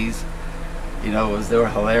disease. You know, they were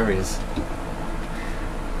hilarious.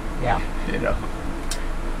 Yeah. You know.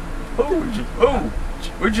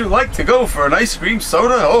 Would you like to go for an ice cream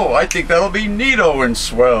soda? Oh, I think that'll be neato and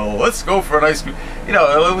swell. Let's go for an ice cream. You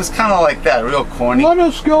know, it was kind of like that, real corny. Let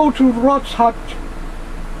us go to Rot's Hut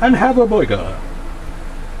and have a burger.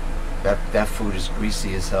 That food is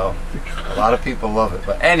greasy as hell. A lot of people love it.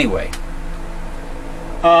 But anyway.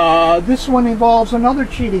 This one involves another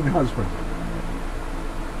cheating husband.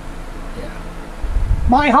 Yeah.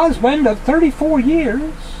 My husband of 34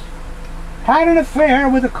 years had an affair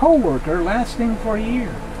with a co-worker lasting for a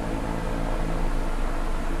year.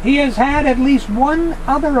 He has had at least one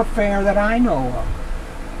other affair that I know of.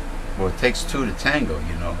 Well, it takes two to tango,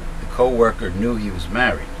 you know. The co-worker knew he was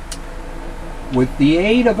married. With the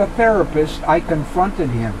aid of a therapist, I confronted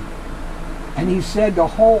him, and he said the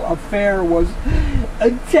whole affair was a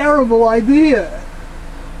terrible idea.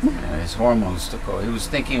 Yeah, his hormones took over. He was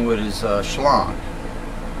thinking with his schlong.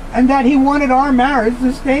 And that he wanted our marriage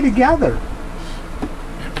to stay together.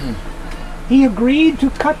 He agreed to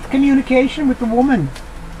cut communication with the woman.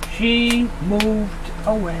 She moved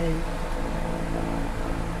away.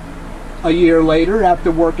 A year later,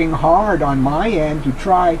 after working hard on my end to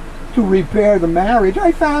try to repair the marriage,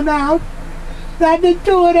 I found out that the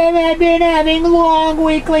two of them had been having long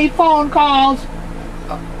weekly phone calls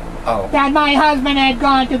that my husband had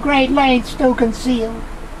gone to great lengths to conceal.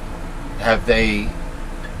 Have they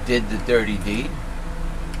did the dirty deed?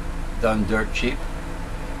 Done dirt cheap?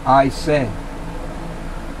 I said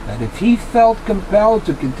that if he felt compelled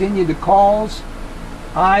to continue the calls,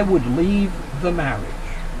 I would leave the marriage.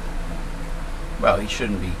 Well, he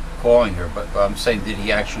shouldn't be calling her, but I'm saying, did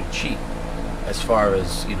he actually cheat? As far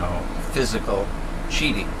as, you know, physical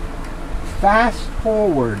cheating. Fast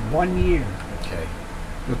forward 1 year. Okay.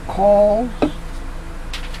 The calls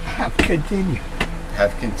have continued.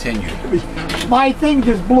 Have continued. My thing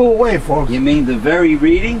just blew away, folks. You mean the very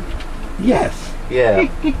reading? Yes. Yeah.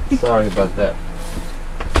 Sorry about that.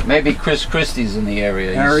 Maybe Chris Christie's in the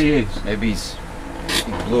area. There he is. Maybe he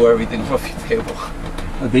blew everything off your table.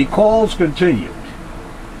 The calls continued,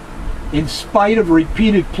 in spite of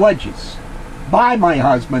repeated pledges by my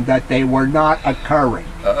husband that they were not occurring.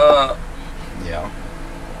 Yeah.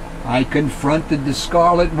 I confronted the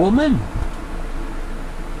Scarlet Woman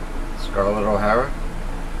Scarlett O'Hara?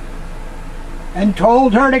 and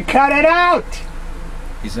told her to cut it out,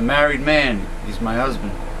 He's a married man. He's my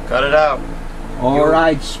husband. Cut it out. or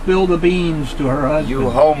I'd spill the beans to her husband. You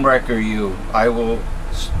homewrecker, you. I will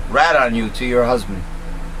rat on you to your husband.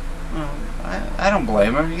 Well, I don't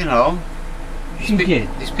blame her, you know. She did.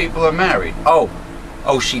 These people are married. Oh,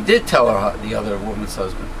 she did tell her the other woman's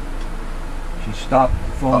husband. She stopped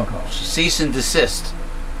the phone call. Cease and desist.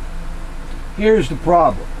 Here's the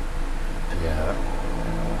problem. Yeah.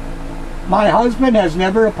 My husband has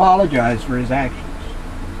never apologized for his actions.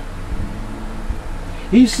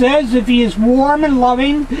 He says if he is warm and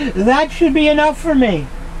loving, that should be enough for me.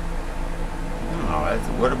 Oh,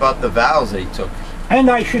 what about the vows they took? And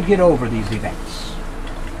I should get over these events.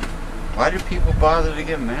 Why do people bother to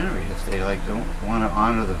get married if they don't want to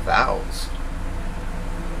honor the vows?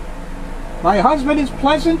 My husband is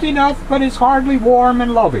pleasant enough, but is hardly warm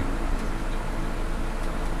and loving.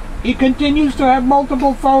 He continues to have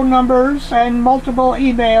multiple phone numbers and multiple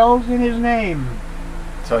emails in his name.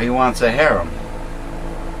 So he wants to harem.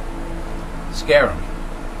 Scare him.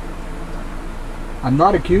 I'm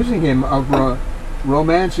not accusing him of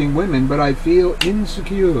romancing women, but I feel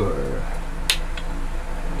insecure.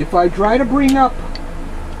 If I try to bring up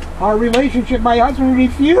our relationship, my husband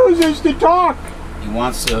refuses to talk. He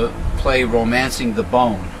wants to play romancing the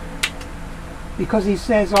bone. Because he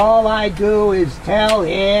says all I do is tell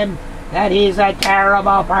him that he's a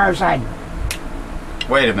terrible person.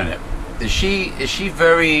 Wait a minute. Is she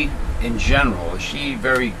very, in general, is she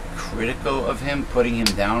very critical of him, putting him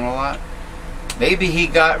down a lot? Maybe he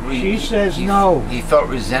got... She says no. He felt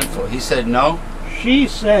resentful. He said no? She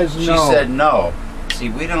says no. She said no. See,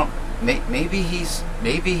 we don't... Maybe he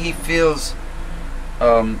feels...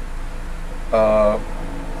 you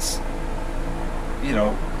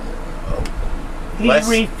know... He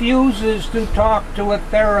refuses to talk to a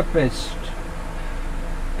therapist.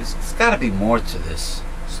 There's got to be more to this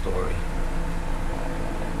story.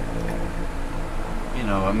 You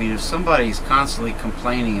know, I mean, if somebody's constantly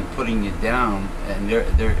complaining and putting you down, and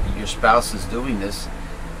your spouse is doing this,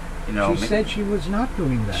 you know... She said she was not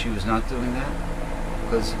doing that. She was not doing that?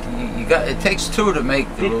 Because it takes two to make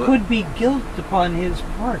the... It could be guilt upon his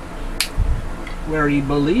part, where he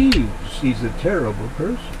believes he's a terrible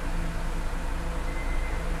person.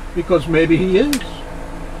 Because maybe he is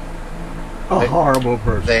a horrible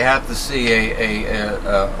person. They have to see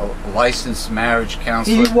a licensed marriage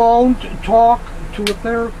counselor. He won't talk to a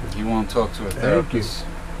therapist. You won't talk to a therapist.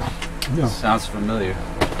 No. Sounds familiar.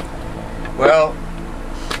 Well,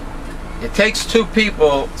 it takes two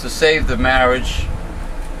people to save the marriage.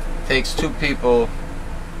 It takes two people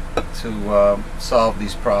to solve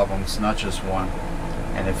these problems, not just one.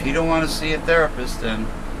 And if you don't want to see a therapist, then...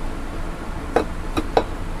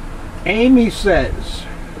 Amy says,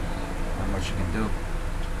 not much you can do.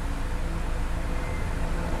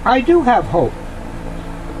 I do have hope.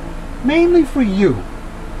 Mainly for you.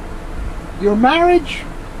 Your marriage?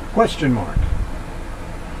 Question mark.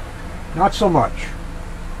 Not so much.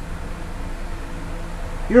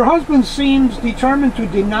 Your husband seems determined to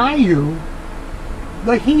deny you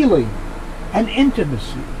the healing and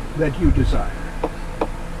intimacy that you desire.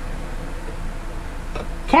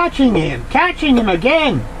 Catching him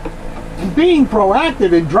again, and being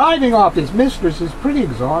proactive in driving off his mistress is pretty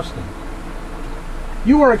exhausting.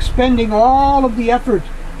 You are expending all of the effort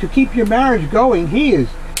to keep your marriage going. He is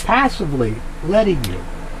passively letting you.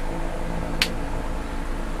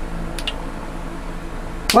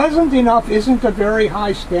 Pleasant enough isn't a very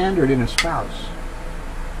high standard in a spouse.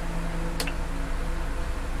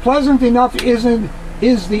 Pleasant enough is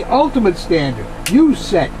the ultimate standard you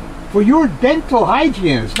set for your dental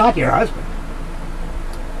hygienist, not your husband.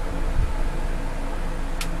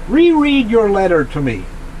 Reread your letter to me.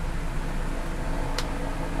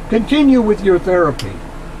 Continue with your therapy.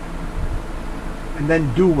 And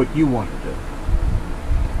then do what you want to do.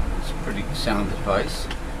 It's pretty sound advice.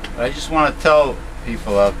 But I just want to tell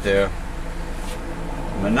people out there,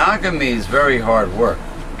 monogamy is very hard work.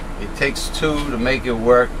 It takes two to make it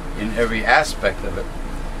work in every aspect of it.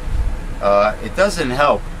 It doesn't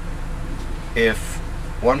help if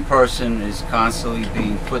one person is constantly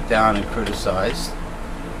being put down and criticized.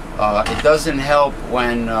 It doesn't help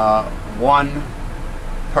when one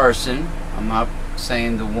person, I'm not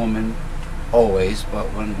saying the woman always,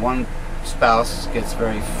 but when one spouse gets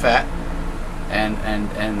very fat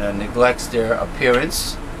and neglects their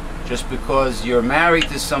appearance, just because you're married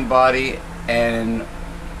to somebody and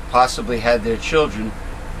possibly had their children,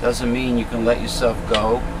 doesn't mean you can let yourself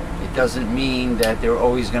go. It doesn't mean that they're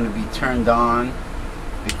always going to be turned on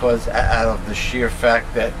because out of the sheer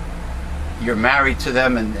fact that you're married to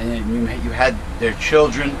them and you had their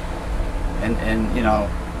children, and you know,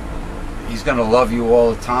 he's going to love you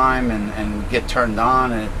all the time and get turned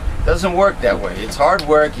on. And it doesn't work that way. It's hard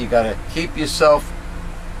work. You got to keep yourself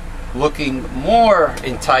looking more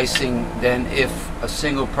enticing than if a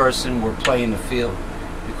single person were playing the field,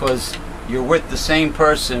 because you're with the same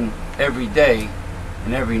person every day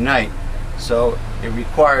and every night, so it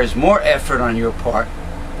requires more effort on your part.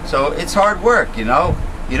 So it's hard work, you know.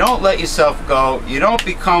 You don't let yourself go. You don't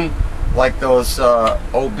become like those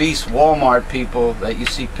obese Walmart people that you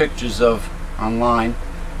see pictures of online.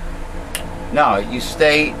 No, you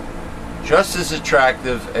stay just as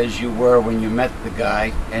attractive as you were when you met the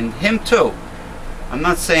guy, and him too. I'm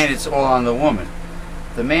not saying it's all on the woman.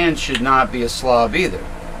 The man should not be a slob either.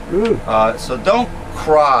 So don't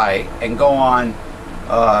cry and go on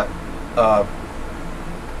what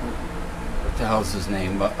the hell's his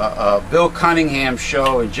name? Bill Cunningham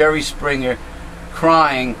show and Jerry Springer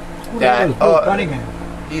crying that Bill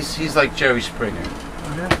Cunningham. He's like Jerry Springer.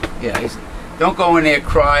 Yeah, don't go in there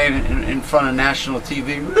crying in front of national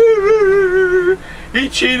TV. He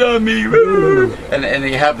cheated on me. And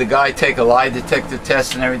you have the guy take a lie detector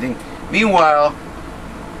test and everything. Meanwhile,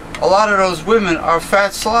 a lot of those women are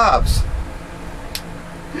fat slobs.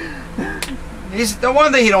 He's no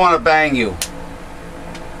wonder he don't want to bang you.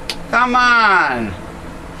 Come on,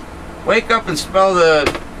 wake up and smell the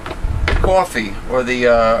coffee or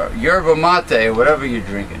the yerba mate or whatever you're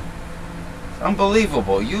drinking. It's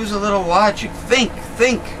unbelievable. Use a little logic.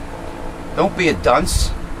 Think. Don't be a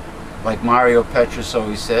dunce, like Mario Petrus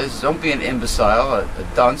always says. Don't be an imbecile, a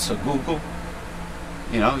dunce, a Google.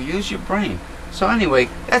 You know, use your brain. So anyway,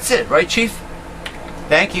 that's it, right, Chief?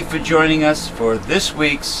 Thank you for joining us for this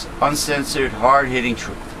week's Uncensored, Hard-Hitting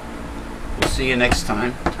Truth. We'll see you next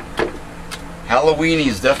time. Halloween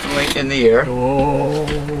is definitely in the air.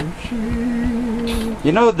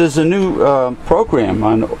 You know, there's a new program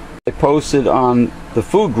I posted on the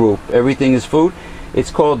food group, Everything is Food.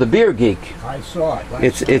 It's called The Beer Geek. I saw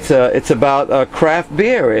it. It's about craft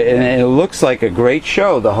beer, and it looks like a great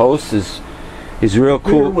show. The host is real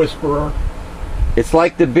cool. Beer Whisperer. It's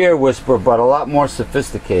like the Beer Whisperer, but a lot more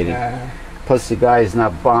sophisticated. Plus, the guy is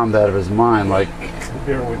not bombed out of his mind like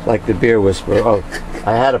the Beer Whisperer. Oh,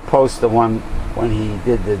 I had to post the one when he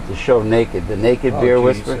did the show Naked, the Naked Beer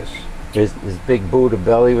Whisperer. His big Buddha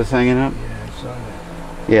belly was hanging up. Yeah, I saw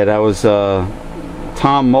that. Yeah, that was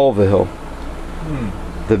Tom Mulvihill,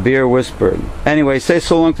 the Beer Whisperer. Anyway, say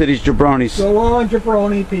so long to these jabronis. So long,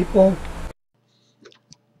 jabroni people.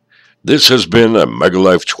 This has been a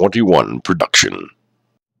Megalife 21 production.